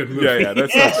fucking good movie. Yeah,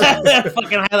 that's not cheese.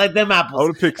 Fucking highlight them I apples.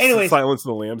 want to pick Anyways. Silence of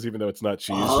the Lambs, even though it's not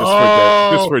cheese.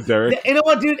 Oh. Just for Derek. You know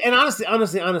what, dude? And honestly, I'm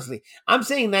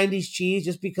saying 90s cheese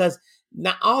just because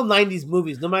not all 90s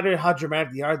movies, no matter how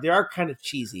dramatic they are kind of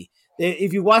cheesy.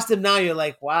 If you watch them now, you're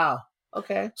like, wow,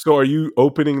 okay. So, are you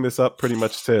opening this up pretty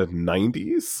much to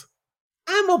 '90s?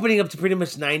 I'm opening up to pretty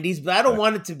much 90s, but I don't Okay.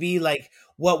 want it to be like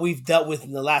what we've dealt with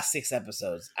in the last 6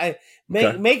 episodes. I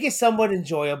Okay. make it somewhat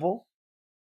enjoyable.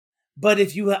 But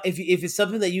if it's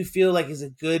something that you feel like is a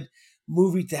good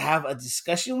movie to have a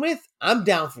discussion with, I'm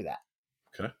down for that.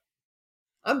 Okay.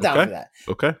 I'm down Okay. for that.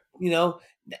 Okay. You know,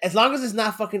 as long as it's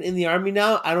not fucking In the Army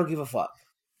now, I don't give a fuck.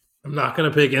 I'm not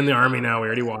gonna pick In the Army now. We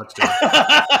already watched it.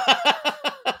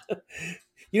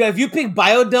 If you pick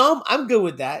Biodome, I'm good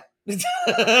with that.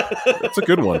 That's a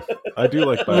good one. I do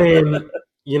like I that. mean,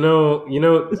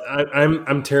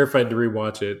 I'm terrified to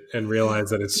rewatch it and realize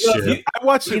that it's You know, shit. I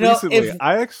watched it You know, recently. if-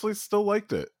 I actually still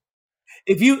liked it.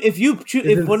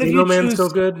 if one of you Man choose still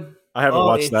good? I haven't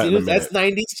watched that in a minute. that's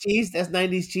 90s cheese. That's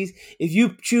 90s cheese. If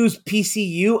you choose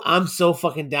PCU, I'm so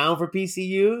fucking down for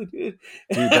PCU, dude.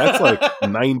 Dude, that's like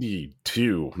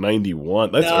 92,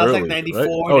 91. That's No, it's early. like 94, right?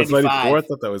 Oh, it's 94. 95. I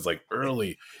thought that was like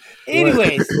early.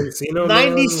 Anyways, Encino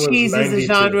Man 90s was cheese is the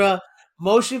 92. genre.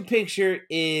 Motion picture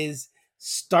is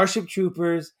Starship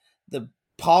Troopers, the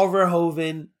Paul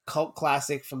Verhoeven cult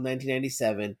classic from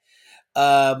 1997.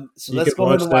 So You let's can go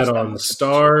ahead watch and watch that that on motion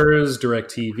Stars,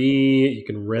 DirecTV. You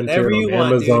can rent Whatever it you on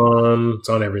want, dude. Amazon. It's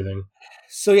on everything.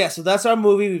 So yeah, so that's our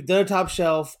movie. We've done a top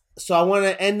shelf. So I want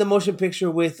to end the motion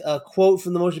picture with a quote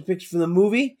from the motion picture from the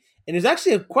movie. And there's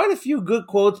actually quite a few good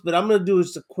quotes, but I'm going to do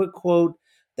just a quick quote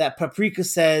that Paprika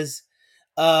says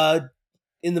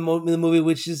in the movie,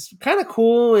 which is kind of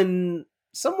cool and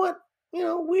somewhat,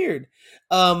 weird,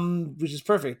 which is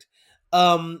perfect.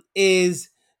 Is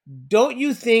don't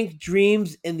you think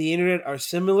dreams and the internet are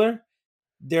similar?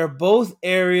 They're both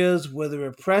areas where the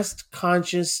repressed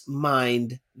conscious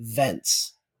mind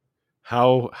vents.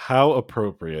 How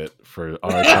appropriate for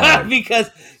our time. Because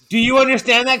do you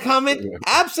understand that comment? Yeah.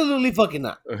 Absolutely fucking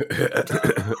not.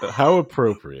 How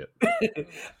appropriate.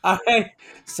 All right.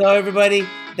 So everybody,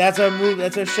 that's our move.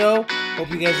 That's our show.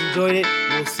 Hope you guys enjoyed it.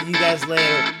 We'll see you guys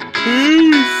later.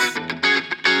 Peace.